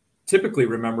typically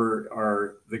remember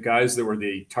are the guys that were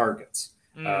the targets.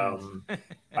 I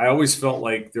always felt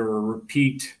like there were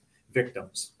repeat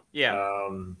victims.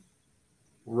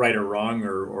 Right or wrong,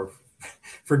 or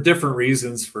for different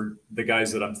reasons for the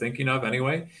guys that I'm thinking of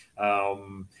anyway.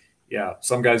 Some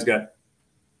guys got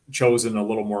chosen a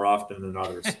little more often than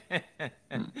others.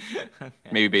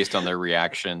 Maybe based on their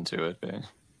reaction to it.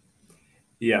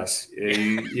 Yes.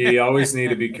 You always need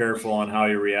to be careful on how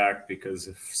you react, because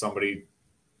if somebody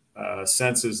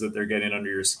senses that they're getting under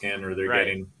your skin or they're Right.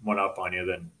 getting one up on you,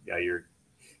 then yeah,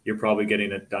 you're probably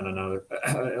getting it done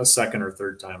a second or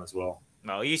third time as well.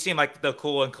 No, you seem like the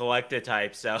cool and collected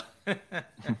type. So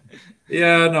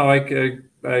Yeah, no, I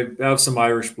have some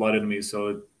Irish blood in me,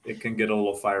 so it can get a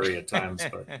little fiery at times,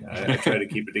 but I try to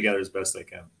keep it together as best I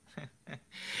can.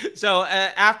 So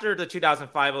after the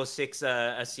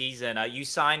 2005-06 season, you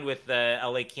signed with the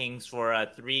LA Kings for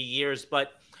 3 years,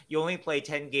 but you only played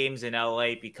 10 games in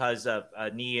LA because of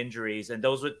knee injuries, and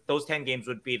those 10 games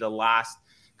would be the last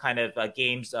kind of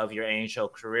games of your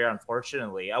NHL career,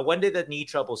 unfortunately. When did the knee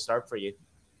trouble start for you?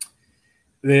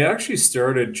 They actually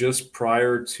started just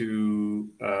prior to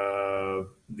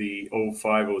the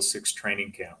 05-06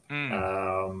 training camp.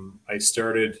 I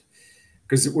started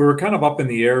because we were kind of up in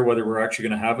the air whether we're actually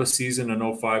going to have a season in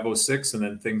 05-06, and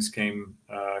then things came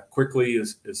quickly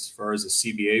as far as the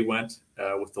CBA went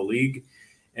with the league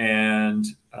and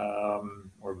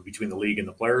or between the league and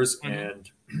the players. And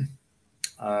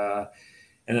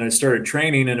then I started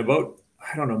training, and about,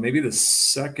 I don't know, maybe the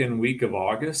second week of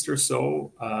August or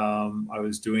so, I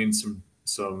was doing some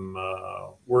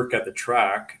work at the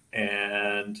track,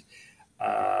 and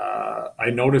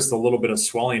I noticed a little bit of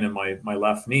swelling in my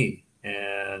left knee,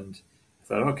 and I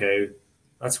thought, okay,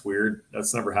 that's weird.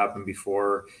 That's never happened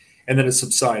before. And then it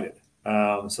subsided. So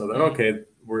I thought, okay,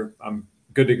 I'm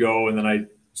good to go. And then I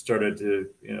started to,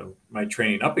 my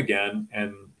training up again,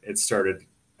 and it started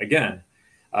again.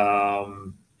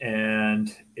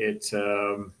 And it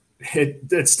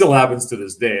still happens to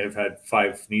this day. I've had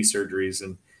 5 knee surgeries,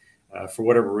 and for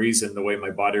whatever reason, the way my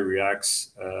body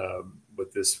reacts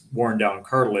with this worn down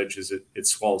cartilage is it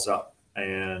swells up.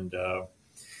 And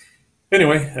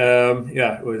anyway,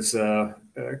 it was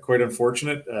quite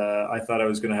unfortunate. I thought I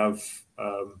was going to have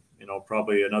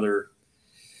probably another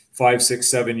 5, 6,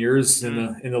 7 years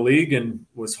in the league, and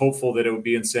was hopeful that it would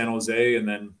be in San Jose, and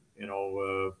then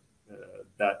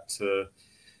that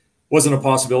wasn't a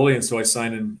possibility, and so I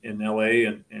signed in LA,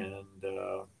 and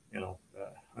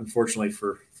unfortunately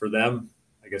for them,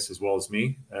 I guess, as well as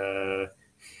me,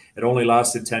 it only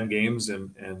lasted 10 games,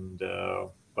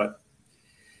 but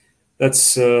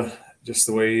that's just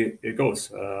the way it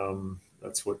goes.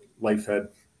 That's what life had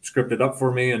scripted up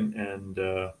for me, and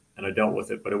I dealt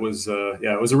with it. But it was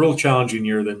it was a real challenging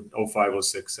year. Then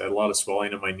 05-06, I had a lot of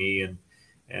swelling in my knee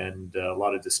and a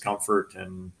lot of discomfort,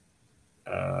 and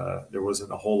there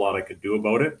wasn't a whole lot I could do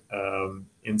about it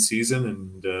in season,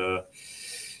 and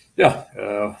it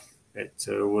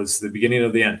was the beginning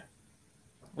of the end.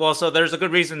 Well, so there's a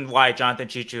good reason why Jonathan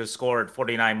Cheechoo scored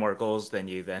 49 more goals than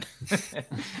you then.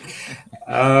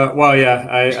 Well,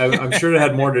 yeah, I'm sure it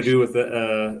had more to do with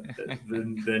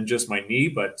than just my knee,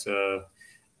 but yeah,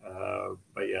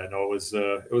 no, it was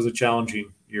a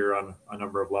challenging year on a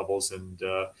number of levels, and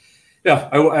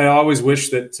I always wish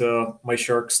that my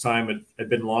Sharks time had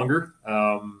been longer.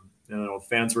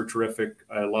 Fans were terrific.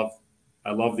 I love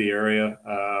the area.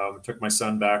 Took my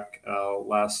son back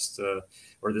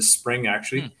this spring,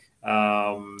 actually.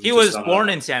 He was born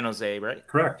in San Jose, right?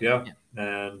 Correct, yeah.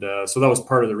 And so that was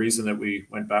part of the reason that we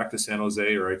went back to San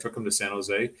Jose, or I took him to San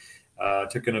Jose.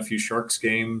 Took in a few Sharks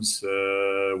games,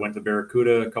 went to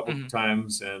Barracuda a couple of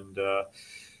times, and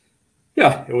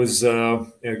it was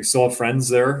we still have friends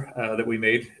there that we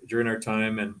made during our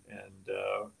time, and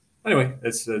anyway,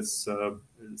 it's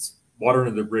water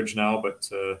under the bridge now, but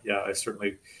I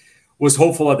certainly was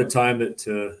hopeful at the time that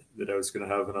I was going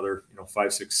to have another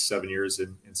 5, 6, 7 years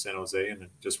in San Jose, and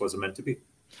it just wasn't meant to be.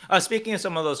 Speaking of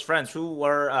some of those friends, who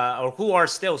are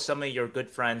still some of your good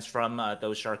friends from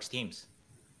those Sharks teams?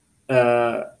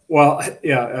 I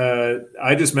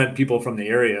just meant people from the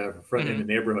area, in the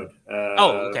neighborhood.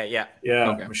 Okay.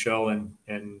 Michelle and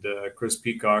Chris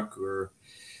Peacock were,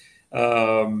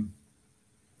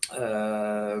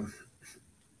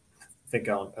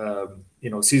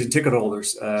 season ticket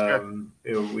holders. Sure.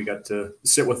 We got to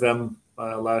sit with them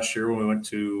last year when we went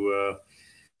to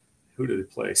who did they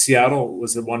play? Seattle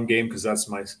was the one game, because that's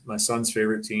my son's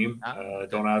favorite team.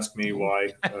 Don't ask me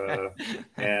why.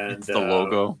 And it's the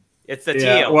logo. It's the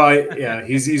teal. Well,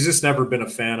 he's just never been a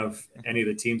fan of any of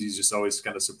the teams. He's just always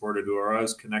kind of supported who I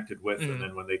was connected with, and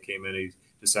then when they came in, he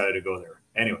decided to go there.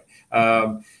 Anyway,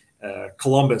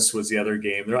 Columbus was the other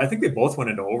game. I think they both went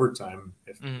into overtime.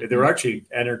 They were actually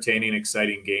entertaining,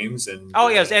 exciting games. And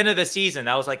it was end of the season.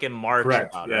 That was like in March.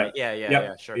 Correct. Right?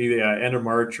 Yeah, sure. End of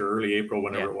March or early April,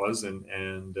 whenever it was,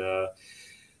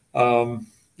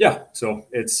 so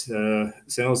it's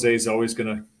San Jose is always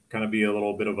going to kind of be a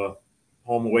little bit of a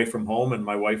home away from home, and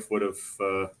my wife would have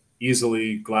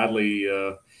gladly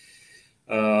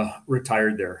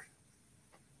retired there.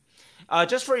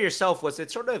 Just for yourself, was it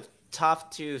sort of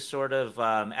tough to sort of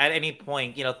at any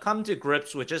point, come to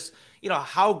grips with just,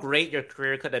 how great your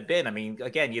career could have been. I mean,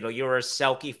 again, you were a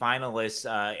Selke finalist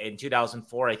in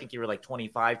 2004. I think you were like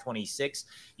 25, 26.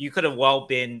 You could have well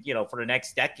been, for the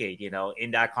next decade,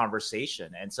 in that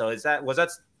conversation. And so was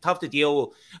that tough for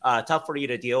you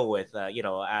to deal with,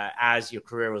 as your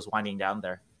career was winding down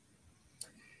there?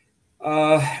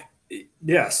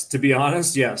 Yes, to be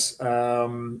honest, yes.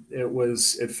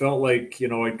 It felt like,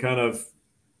 I kind of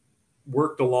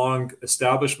worked along,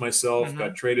 established myself,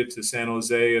 got traded to San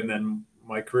Jose, and then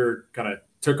my career kind of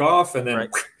took off and then,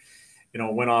 right.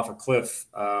 Went off a cliff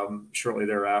shortly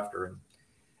thereafter.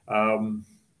 And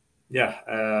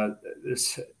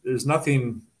there's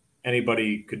nothing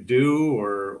anybody could do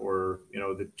or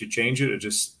to change it. It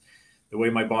just the way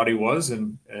my body was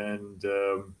and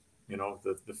the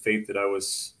fate that I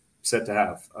was set to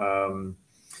have.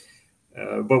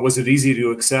 But was it easy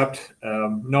to accept?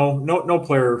 No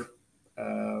player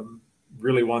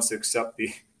really wants to accept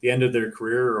the end of their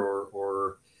career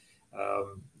or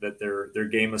that their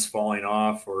game is falling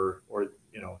off or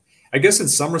I guess in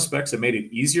some respects it made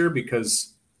it easier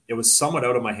because it was somewhat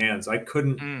out of my hands. I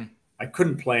couldn't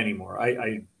play anymore.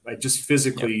 I just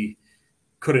physically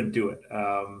couldn't do it.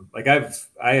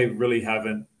 I really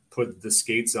haven't put the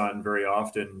skates on very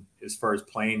often as far as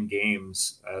playing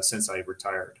games since I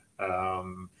retired.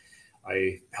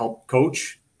 I helped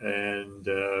coach and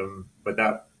but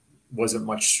that wasn't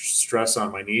much stress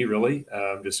on my knee really.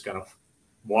 Just kind of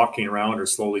walking around or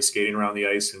slowly skating around the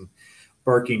ice and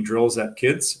barking drills at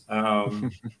kids.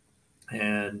 There's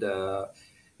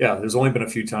only been a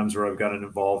few times where I've gotten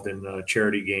involved in a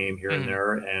charity game here and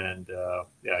there. And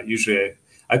usually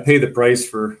I pay the price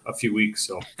for a few weeks.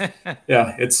 So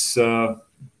it's at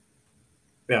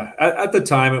the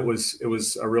time it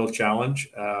was a real challenge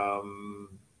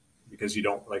because you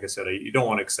don't, like I said, you don't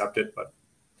want to accept it, but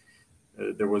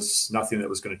there was nothing that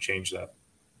was going to change that.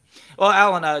 Well,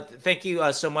 Alyn, thank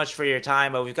you so much for your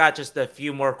time. We've got just a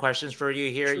few more questions for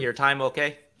you here. Sure. Your time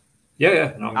okay?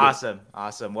 Yeah. No, Awesome.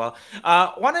 Well,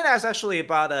 wanted to ask actually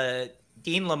about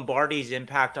Dean Lombardi's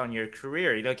impact on your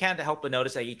career. Can't help but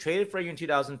notice that he traded for you in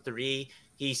 2003.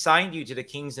 He signed you to the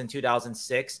Kings in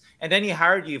 2006, and then he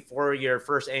hired you for your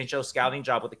first NHL scouting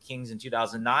job with the Kings in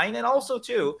 2009. And also,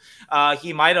 too,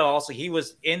 he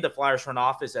was in the Flyers front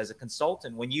office as a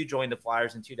consultant when you joined the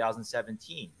Flyers in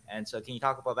 2017. And so, can you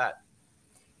talk about that?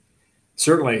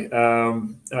 Certainly.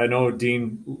 I know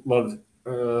Dean loves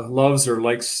or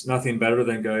likes nothing better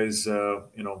than guys,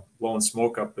 blowing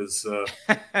smoke up his,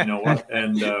 what,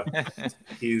 and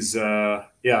he's, I've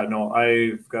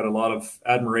got a lot of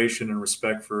admiration and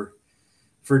respect for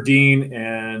Dean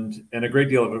and a great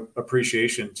deal of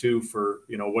appreciation too for,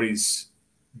 what he's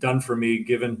done for me,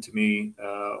 given to me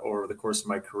over the course of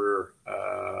my career.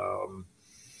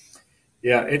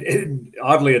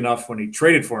 Oddly enough, when he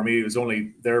traded for me, he was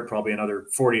only there probably another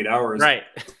 48 hours right.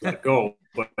 to let go.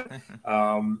 But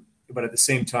at the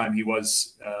same time, he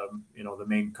was, the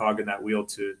main cog in that wheel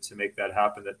to make that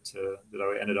happen. That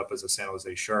I ended up as a San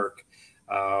Jose Shark.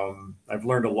 I've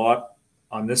learned a lot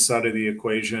on this side of the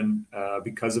equation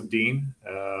because of Dean.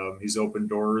 He's opened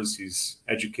doors. He's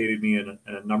educated me in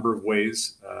a number of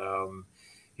ways.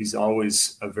 He's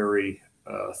always a very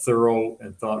thorough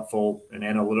and thoughtful and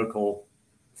analytical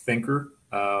thinker,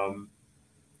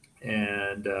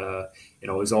 and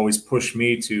has always pushed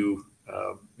me to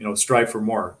strive for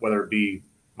more, whether it be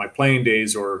my playing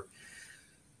days or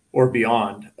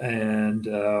beyond. And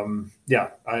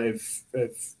I've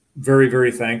very,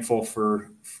 very thankful for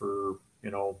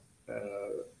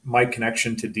my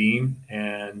connection to Dean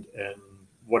and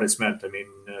what it's meant. I mean,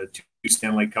 2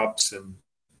 Stanley Cups and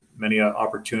many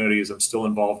opportunities. I'm still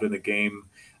involved in the game.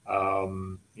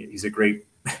 He's a great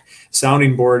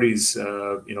sounding board. He's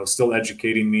still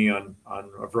educating me on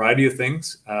a variety of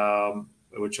things,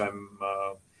 which I'm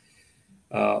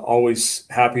always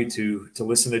happy to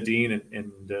listen to Dean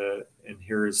and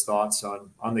hear his thoughts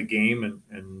on the game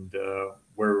and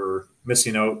where we're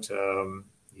missing out.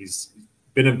 He's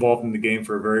been involved in the game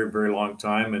for a very, very long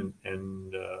time and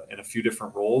in a few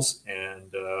different roles.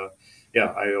 And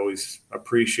I always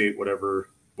appreciate whatever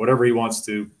he wants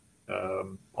to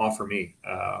offer me.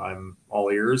 I'm all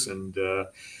ears, and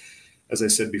as I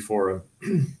said before,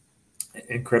 I'm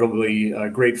incredibly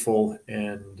grateful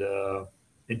and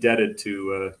indebted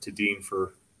to Dean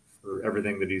for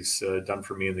everything that he's done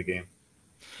for me in the game.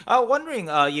 Wondering,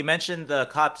 you mentioned the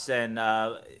Cups and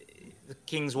the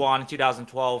Kings won in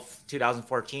 2012,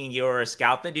 2014. You were a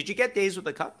scout then. Did you get days with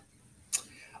the Cup?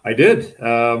 I did.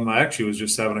 I actually was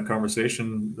just having a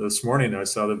conversation this morning. I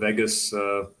saw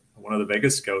one of the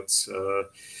Vegas scouts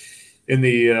in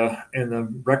the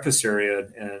breakfast area,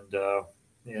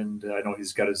 and I know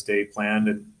he's got his day planned.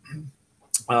 And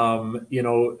you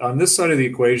know, on this side of the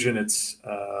equation, it's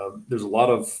there's a lot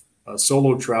of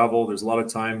solo travel. There's a lot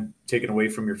of time taken away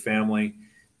from your family,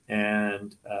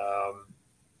 and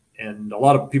a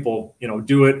lot of people, you know,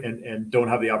 do it and don't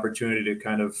have the opportunity to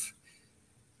kind of,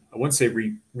 I wouldn't say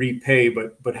repay,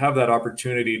 but have that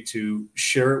opportunity to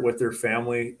share it with their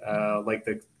family, like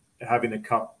having the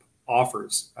cup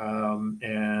offers.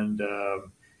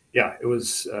 Yeah, it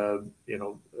was, you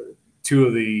know, two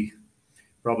of the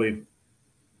probably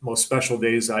most special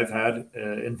days I've had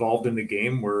involved in the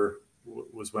game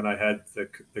was when I had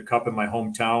the cup in my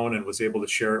hometown and was able to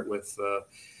share it with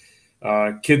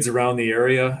kids around the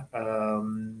area,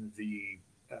 the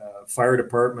fire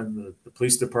department, the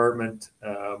police department,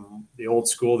 the old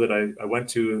school that I went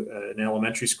to, an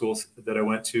elementary school that I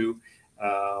went to,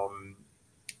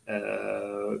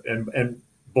 and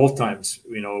both times,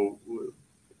 you know,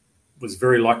 was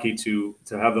very lucky to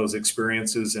have those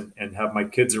experiences and have my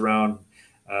kids around,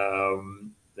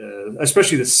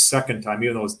 especially the second time,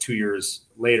 even though it was 2 years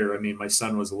later. I mean, my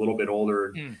son was a little bit older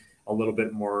and a little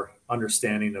bit more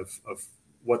understanding of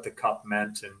what the cup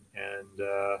meant, and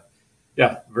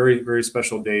yeah, very, very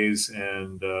special days,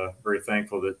 and very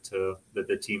thankful that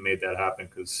the team made that happen.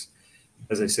 Because,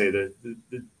 as I say,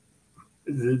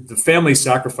 the family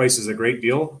sacrifice is a great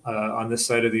deal on this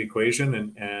side of the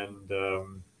equation, and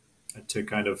to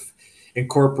kind of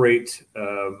incorporate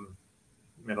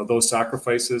you know, those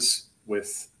sacrifices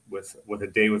with a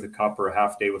day with a cup or a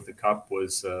half day with the cup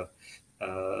was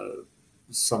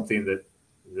something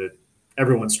that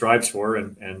everyone strives for,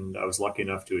 and I was lucky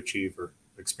enough to achieve or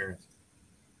experience.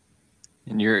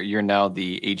 And you're now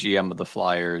the AGM of the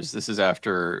Flyers. This is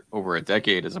after over a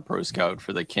decade as a pro scout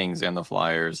for the Kings and the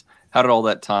Flyers. How did all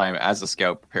that time as a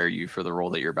scout prepare you for the role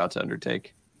that you're about to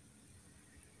undertake?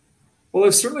 Well,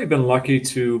 I've certainly been lucky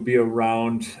to be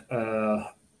around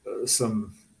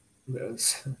some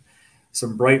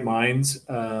bright minds,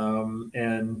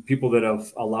 and people that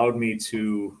have allowed me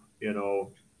to, you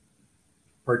know,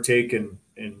 partake in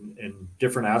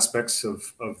different aspects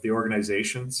of the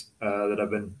organizations that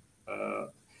I've been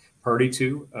party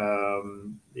to.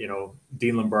 You know,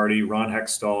 Dean Lombardi, Ron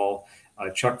Hextall,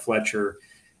 Chuck Fletcher,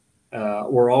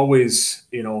 were always,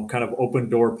 you know, kind of open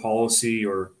door policy,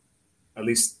 or at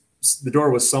least the door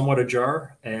was somewhat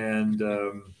ajar. And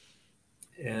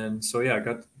so, yeah, I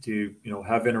got to, you know,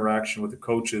 have interaction with the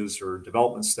coaches or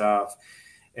development staff,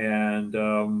 and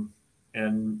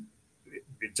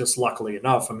it just luckily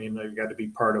enough, I mean, I got to be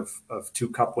part of two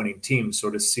cup winning teams. So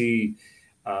to see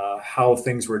how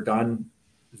things were done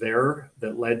there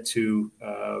that led to,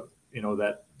 you know,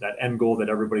 that end goal that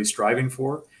everybody's striving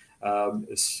for,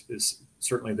 is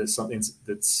certainly something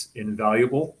that's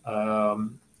invaluable.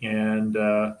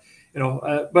 You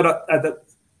know, but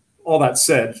all that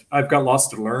said, I've got lots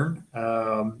to learn.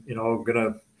 You know, I'm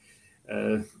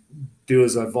gonna do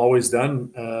as I've always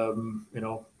done. You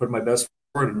know, put my best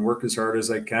forward and work as hard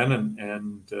as I can,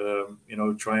 and you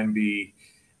know, try and be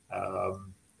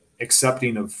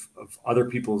accepting of other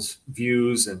people's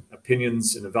views and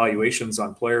opinions and evaluations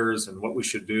on players and what we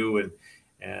should do.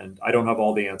 And I don't have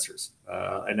all the answers.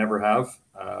 I never have.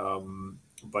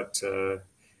 But to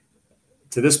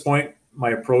this point,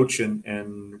 my approach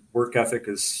and work ethic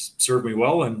has served me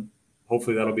well, and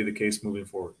hopefully that'll be the case moving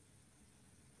forward.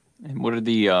 And what are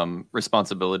the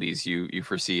responsibilities you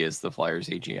foresee as the Flyers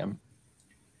AGM?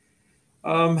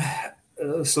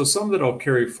 So some that I'll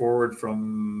carry forward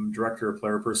from director of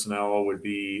player personnel would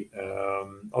be,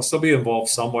 I'll still be involved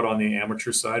somewhat on the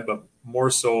amateur side, but more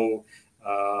so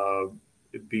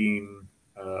being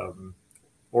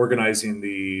organizing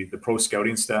the pro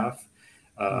scouting staff,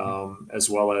 as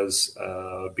well as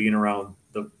being around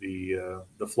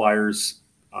the Flyers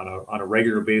on a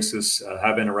regular basis,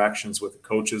 have interactions with the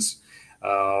coaches,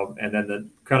 and then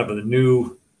the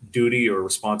new duty or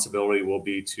responsibility will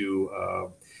be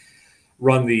to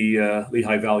run the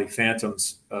Lehigh Valley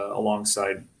Phantoms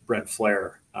alongside Brent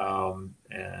Flair,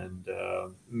 and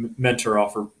mentor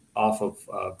off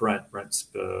of Brent. Brent's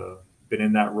been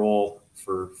in that role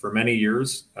for many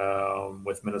years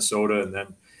with Minnesota, and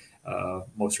then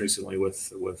most recently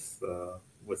with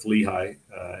Lehigh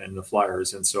and the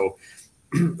Flyers. And so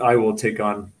I will take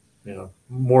on, you know,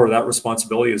 more of that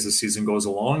responsibility as the season goes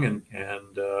along,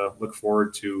 and look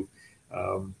forward to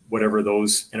whatever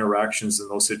those interactions and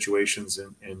those situations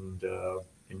and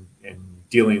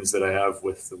dealings that I have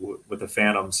with the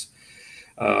Phantoms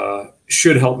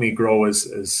should help me grow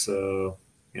as you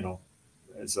know,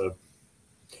 as a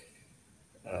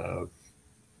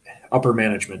upper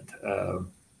management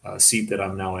seat that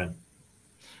I'm now in.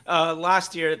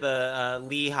 Last year, the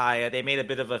Lehigh, they made a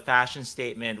bit of a fashion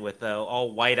statement with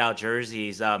all whiteout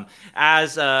jerseys.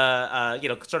 As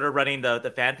sort of running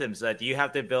the Phantoms, do you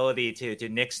have the ability to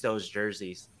nix those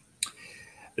jerseys?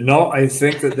 No, I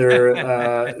think that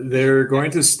they're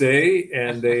going to stay,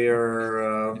 and they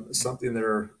are something that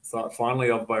are thought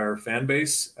fondly of by our fan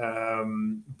base.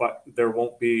 But there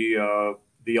won't be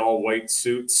the all white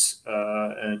suits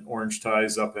and orange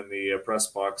ties up in the press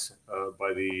box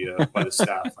by the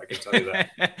staff. I can tell you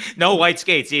that. No white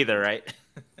skates either, right?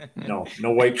 No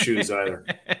white shoes either.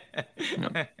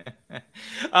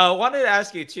 Wanted to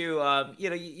ask you too.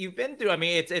 You've been through. I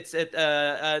mean, it's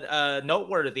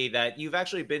noteworthy that you've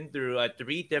actually been through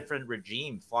 3 different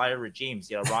Flyer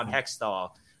regimes. Ron Hextall,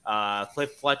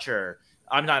 Cliff Fletcher.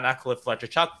 I'm not Cliff Fletcher.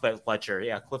 Chuck Fletcher.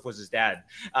 Yeah, Cliff was his dad.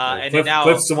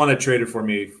 Cliff's the one that traded for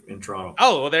me in Toronto.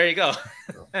 Oh, well, there you go.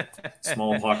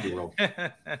 Small hockey world.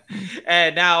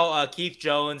 And now Keith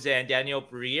Jones and Daniel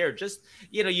Briere. Just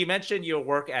you mentioned your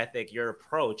work ethic, your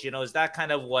approach. Is that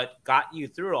kind of what got you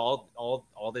through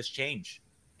all this change?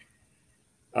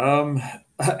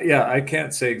 Yeah, I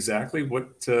can't say exactly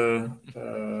what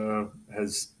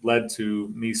has led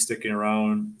to me sticking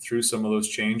around through some of those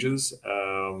changes.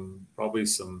 Probably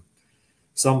some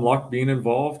luck being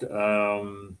involved.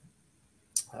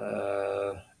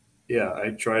 Yeah,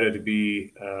 I try to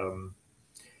be,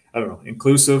 I don't know,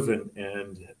 inclusive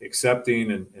and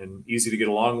accepting and easy to get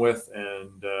along with,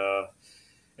 and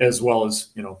as well as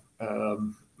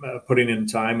putting in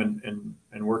time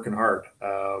and working hard.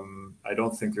 I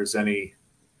don't think there's any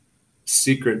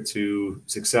secret to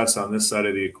success on this side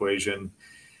of the equation.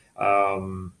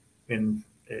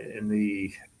 In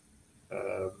the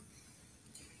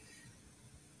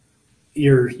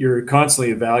you're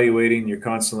constantly evaluating, you're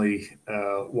constantly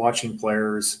watching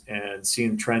players and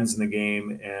seeing trends in the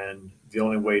game, and the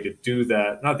only way to do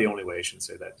that, not the only way, I shouldn't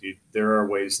say that, there are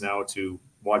ways now to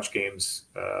watch games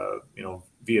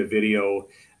via video.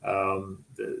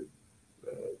 The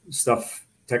stuff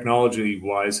technology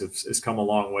wise has come a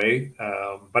long way,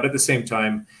 but at the same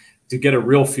time, to get a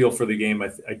real feel for the game,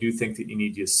 I do think that you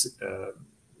need to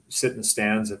sit in the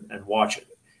stands and watch it.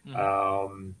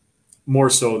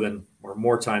 More so than, or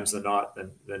more times than not,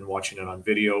 than watching it on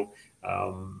video.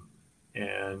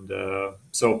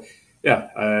 So yeah,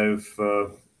 I've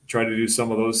tried to do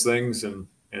some of those things and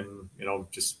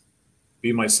just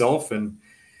be myself. And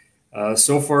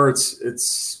so far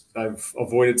I've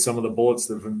avoided some of the bullets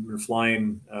that have been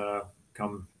flying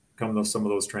come some of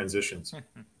those transitions.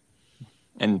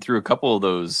 And through a couple of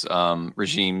those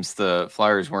regimes, the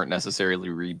Flyers weren't necessarily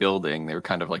rebuilding; they were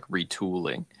kind of like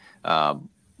retooling.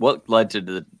 What led to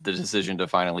the decision to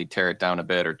finally tear it down a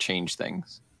bit or change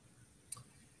things?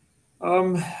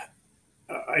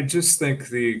 I just think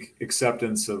the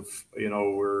acceptance of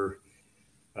where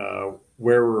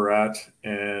we're at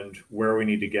and where we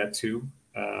need to get to,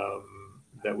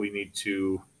 that we need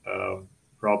to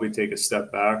probably take a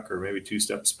step back or maybe 2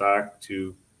 steps back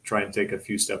to try and take a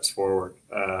few steps forward.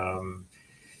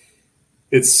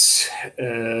 It's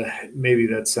maybe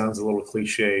that sounds a little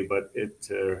cliche, but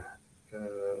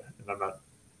and I'm not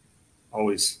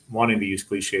always wanting to use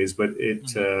cliches, but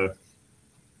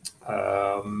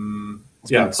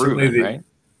certainly right?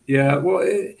 Yeah, well,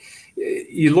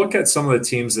 you look at some of the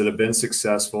teams that have been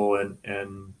successful, and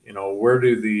where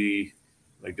do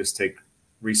just take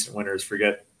recent winners,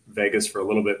 forget Vegas for a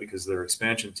little bit because they're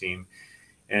expansion team,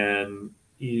 and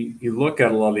you look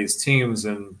at a lot of these teams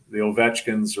and the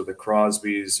Ovechkins or the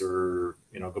Crosbys, or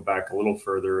go back a little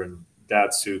further, and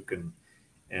Datsuk and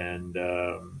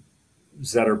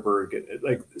Zetterberg,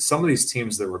 like some of these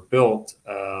teams that were built,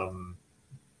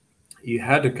 you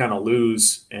had to kind of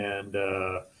lose. And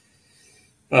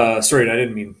sorry, I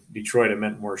didn't mean Detroit, I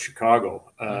meant more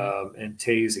Chicago, and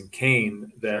Taves and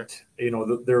Kane, that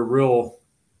they're real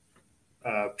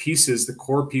pieces, the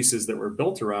core pieces that were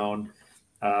built around,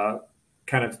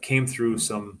 kind of came through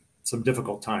some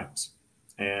difficult times.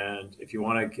 And if you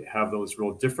want to have those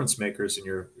real difference makers in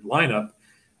your lineup,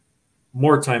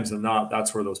 more times than not,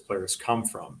 that's where those players come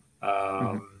from.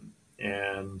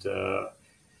 And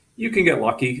you can get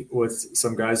lucky with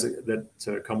some guys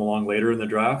that come along later in the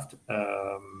draft.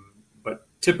 But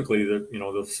typically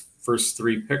the first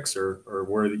 3 picks are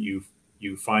where that you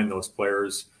find those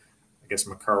players. I guess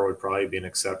McCarr would probably be an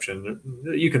exception.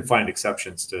 You can find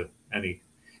exceptions to any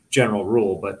general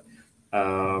rule, but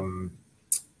and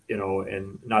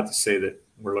not to say that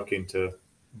we're looking to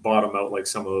bottom out like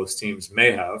some of those teams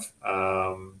may have,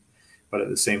 but at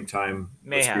the same time,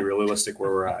 let's be realistic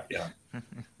where we're at. Yeah.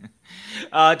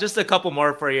 Just a couple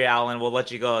more for you, Alyn. We'll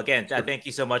let you go. Again, thank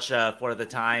you so much for the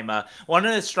time. One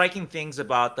of the striking things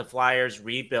about the Flyers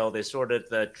rebuild is sort of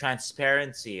the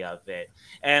transparency of it.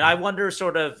 And I wonder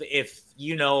sort of if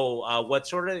what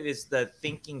sort of is the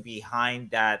thinking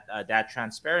behind that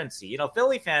transparency.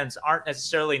 Philly fans aren't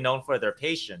necessarily known for their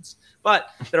patience, but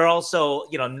they're also,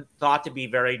 thought to be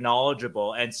very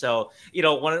knowledgeable. And so,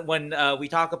 when we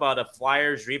talk about a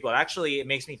Flyers rebuild, actually, it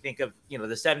makes me think of, the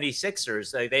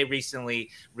 76ers. They recently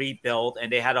rebuilt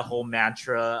and they had a whole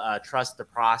mantra, trust the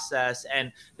process.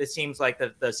 And it seems like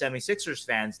the 76ers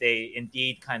fans, they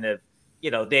indeed kind of,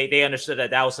 they understood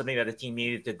that was something that the team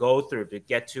needed to go through to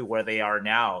get to where they are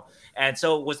now. And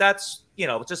so was that,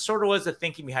 just sort of was the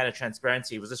thinking behind the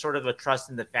transparency? Was it sort of a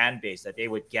trust in the fan base that they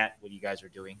would get what you guys are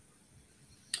doing?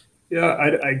 Yeah,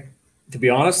 I to be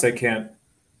honest, I can't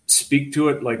speak to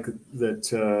it like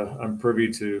that. I'm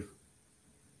privy to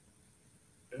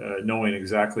knowing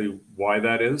exactly why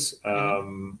that is.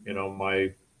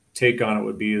 My take on it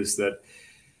would be is that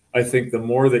I think the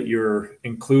more that you're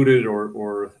included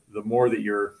or the more that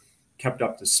you're kept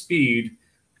up to speed,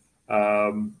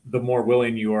 the more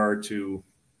willing you are to,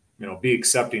 be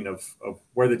accepting of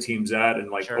where the team's at and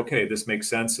like, okay, this makes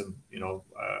sense. And,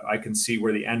 I can see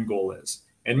where the end goal is.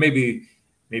 And maybe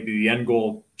the end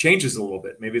goal changes a little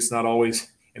bit. Maybe it's not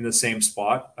always in the same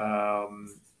spot.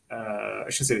 I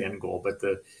shouldn't say the end goal, but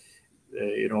the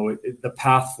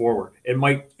path forward. It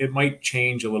might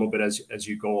change a little bit as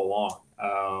you go along.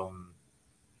 I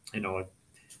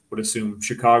would assume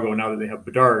Chicago, now that they have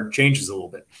Bedard, changes a little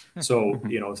bit. So,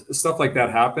 stuff like that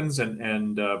happens.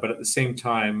 But at the same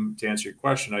time, to answer your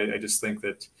question, I just think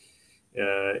that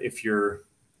if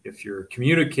you're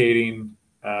communicating,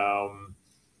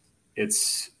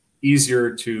 it's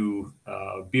easier to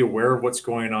be aware of what's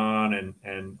going on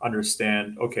and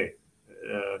understand, okay,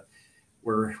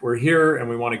 we're here and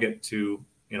we want to get to,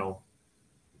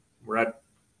 we're at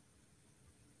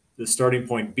the starting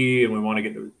point B and we want to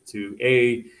get to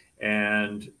A,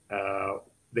 and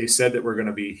they said that we're going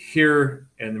to be here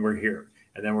and we're here,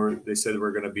 and then they said that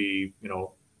we're going to be,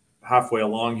 halfway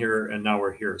along here and now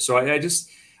we're here. So I just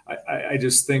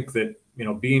think that,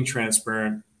 being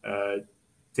transparent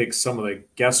takes some of the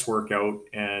guesswork out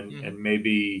and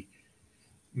maybe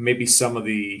some of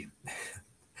the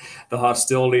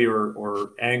hostility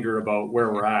or anger about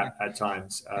where we're at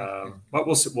times. But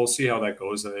we'll see how that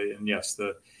goes. And yes,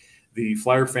 the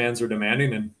Flyer fans are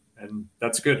demanding, and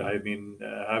that's good. I mean,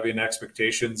 having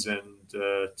expectations and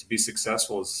to be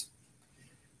successful is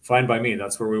fine by me.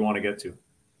 That's where we want to get to.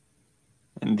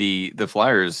 And the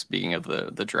Flyers, speaking of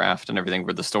the draft and everything,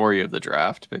 were the story of the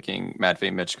draft, picking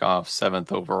Matvei Michkov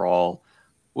 7th overall.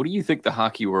 What do you think the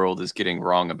hockey world is getting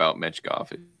wrong about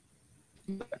Michkov?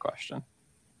 That question.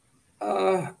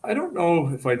 I don't know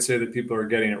if I'd say that people are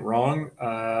getting it wrong.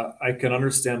 I can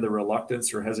understand the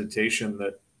reluctance or hesitation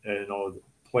that, the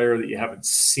player that you haven't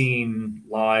seen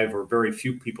live, or very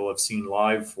few people have seen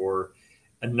live for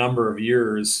a number of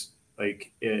years.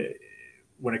 Like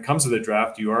when it comes to the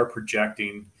draft, you are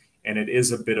projecting, and it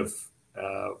is a bit of,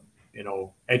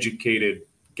 educated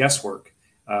guesswork.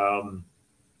 And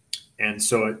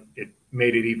so it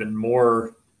made it even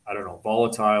more,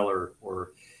 volatile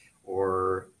or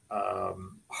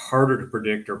harder to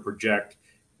predict or project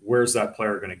where's that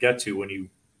player going to get to when you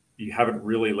haven't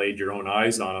really laid your own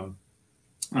eyes on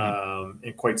him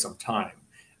in quite some time.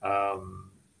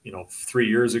 3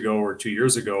 years ago or 2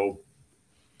 years ago,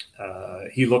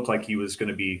 he looked like he was going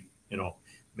to be,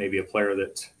 maybe a player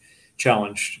that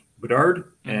challenged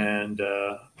Bedard. And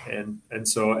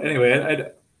so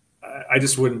anyway, I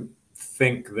just wouldn't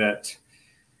think that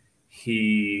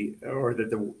the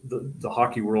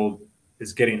hockey world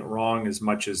is getting it wrong as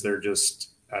much as they're just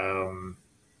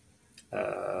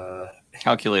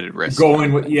calculated risk.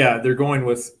 They're going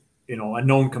with a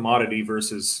known commodity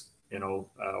versus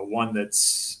one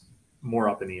that's more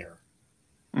up in the air.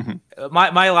 Mm-hmm.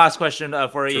 My last question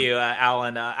for you,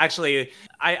 Alyn. Actually,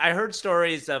 I heard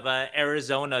stories of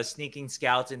Arizona sneaking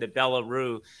scouts into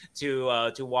Belarus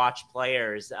to watch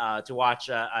players, to watch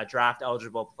draft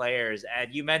eligible players,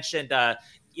 and you mentioned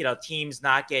teams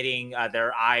not getting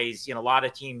their eyes. A lot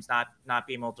of teams not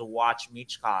being able to watch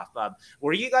Michkov.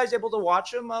 Were you guys able to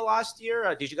watch him last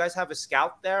year? Did you guys have a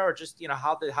scout there, or just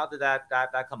how did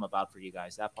that come about for you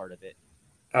guys? That part of it.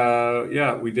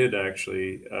 Yeah, we did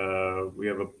actually. We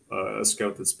have a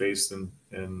scout that's based in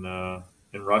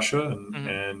Russia,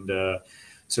 and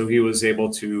so he was able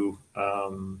to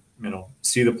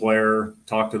see the player,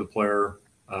 talk to the player,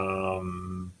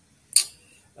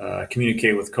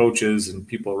 communicate with coaches and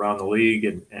people around the league,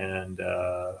 and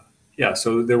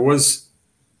so there was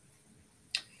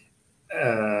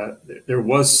there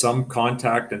was some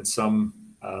contact and some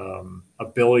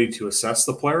ability to assess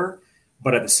the player,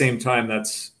 but at the same time,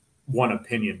 that's one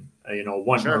opinion.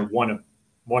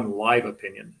 One live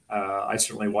opinion. I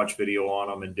certainly watched video on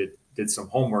them and did some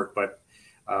homework, but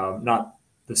not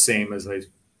the same as I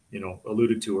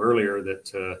alluded to earlier.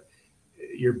 That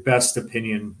your best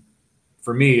opinion,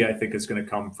 for me, I think is going to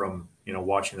come from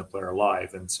watching the player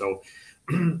live, and so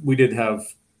we did have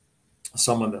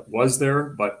someone that was there,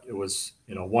 but it was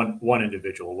one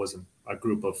individual. It wasn't a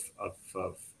group of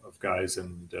guys,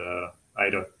 and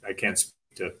I can't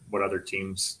speak to what other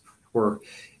teams were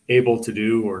able to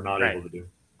do or not able to do.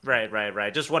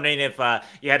 Right. Just wondering if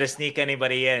you had to sneak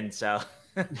anybody in. So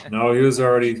no, he was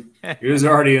already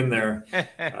in there.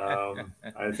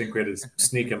 I think we had to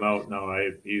sneak him out.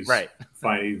 No, he's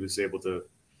fine. He was able to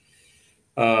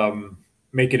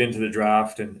make it into the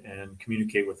draft and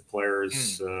communicate with the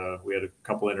players. We had a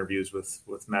couple interviews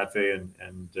with Matvey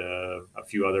and a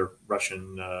few other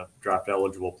Russian draft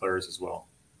eligible players as well.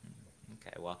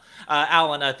 Okay, well,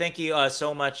 Alyn, thank you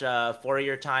so much for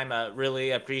your time.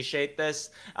 Really appreciate this.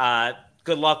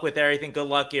 Good luck with everything. Good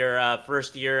luck your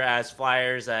first year as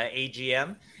Flyers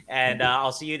AGM, and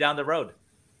I'll see you down the road.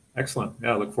 Excellent.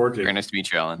 Yeah, look forward to it. Very nice to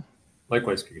meet you, Alyn.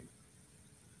 Likewise, Keegan.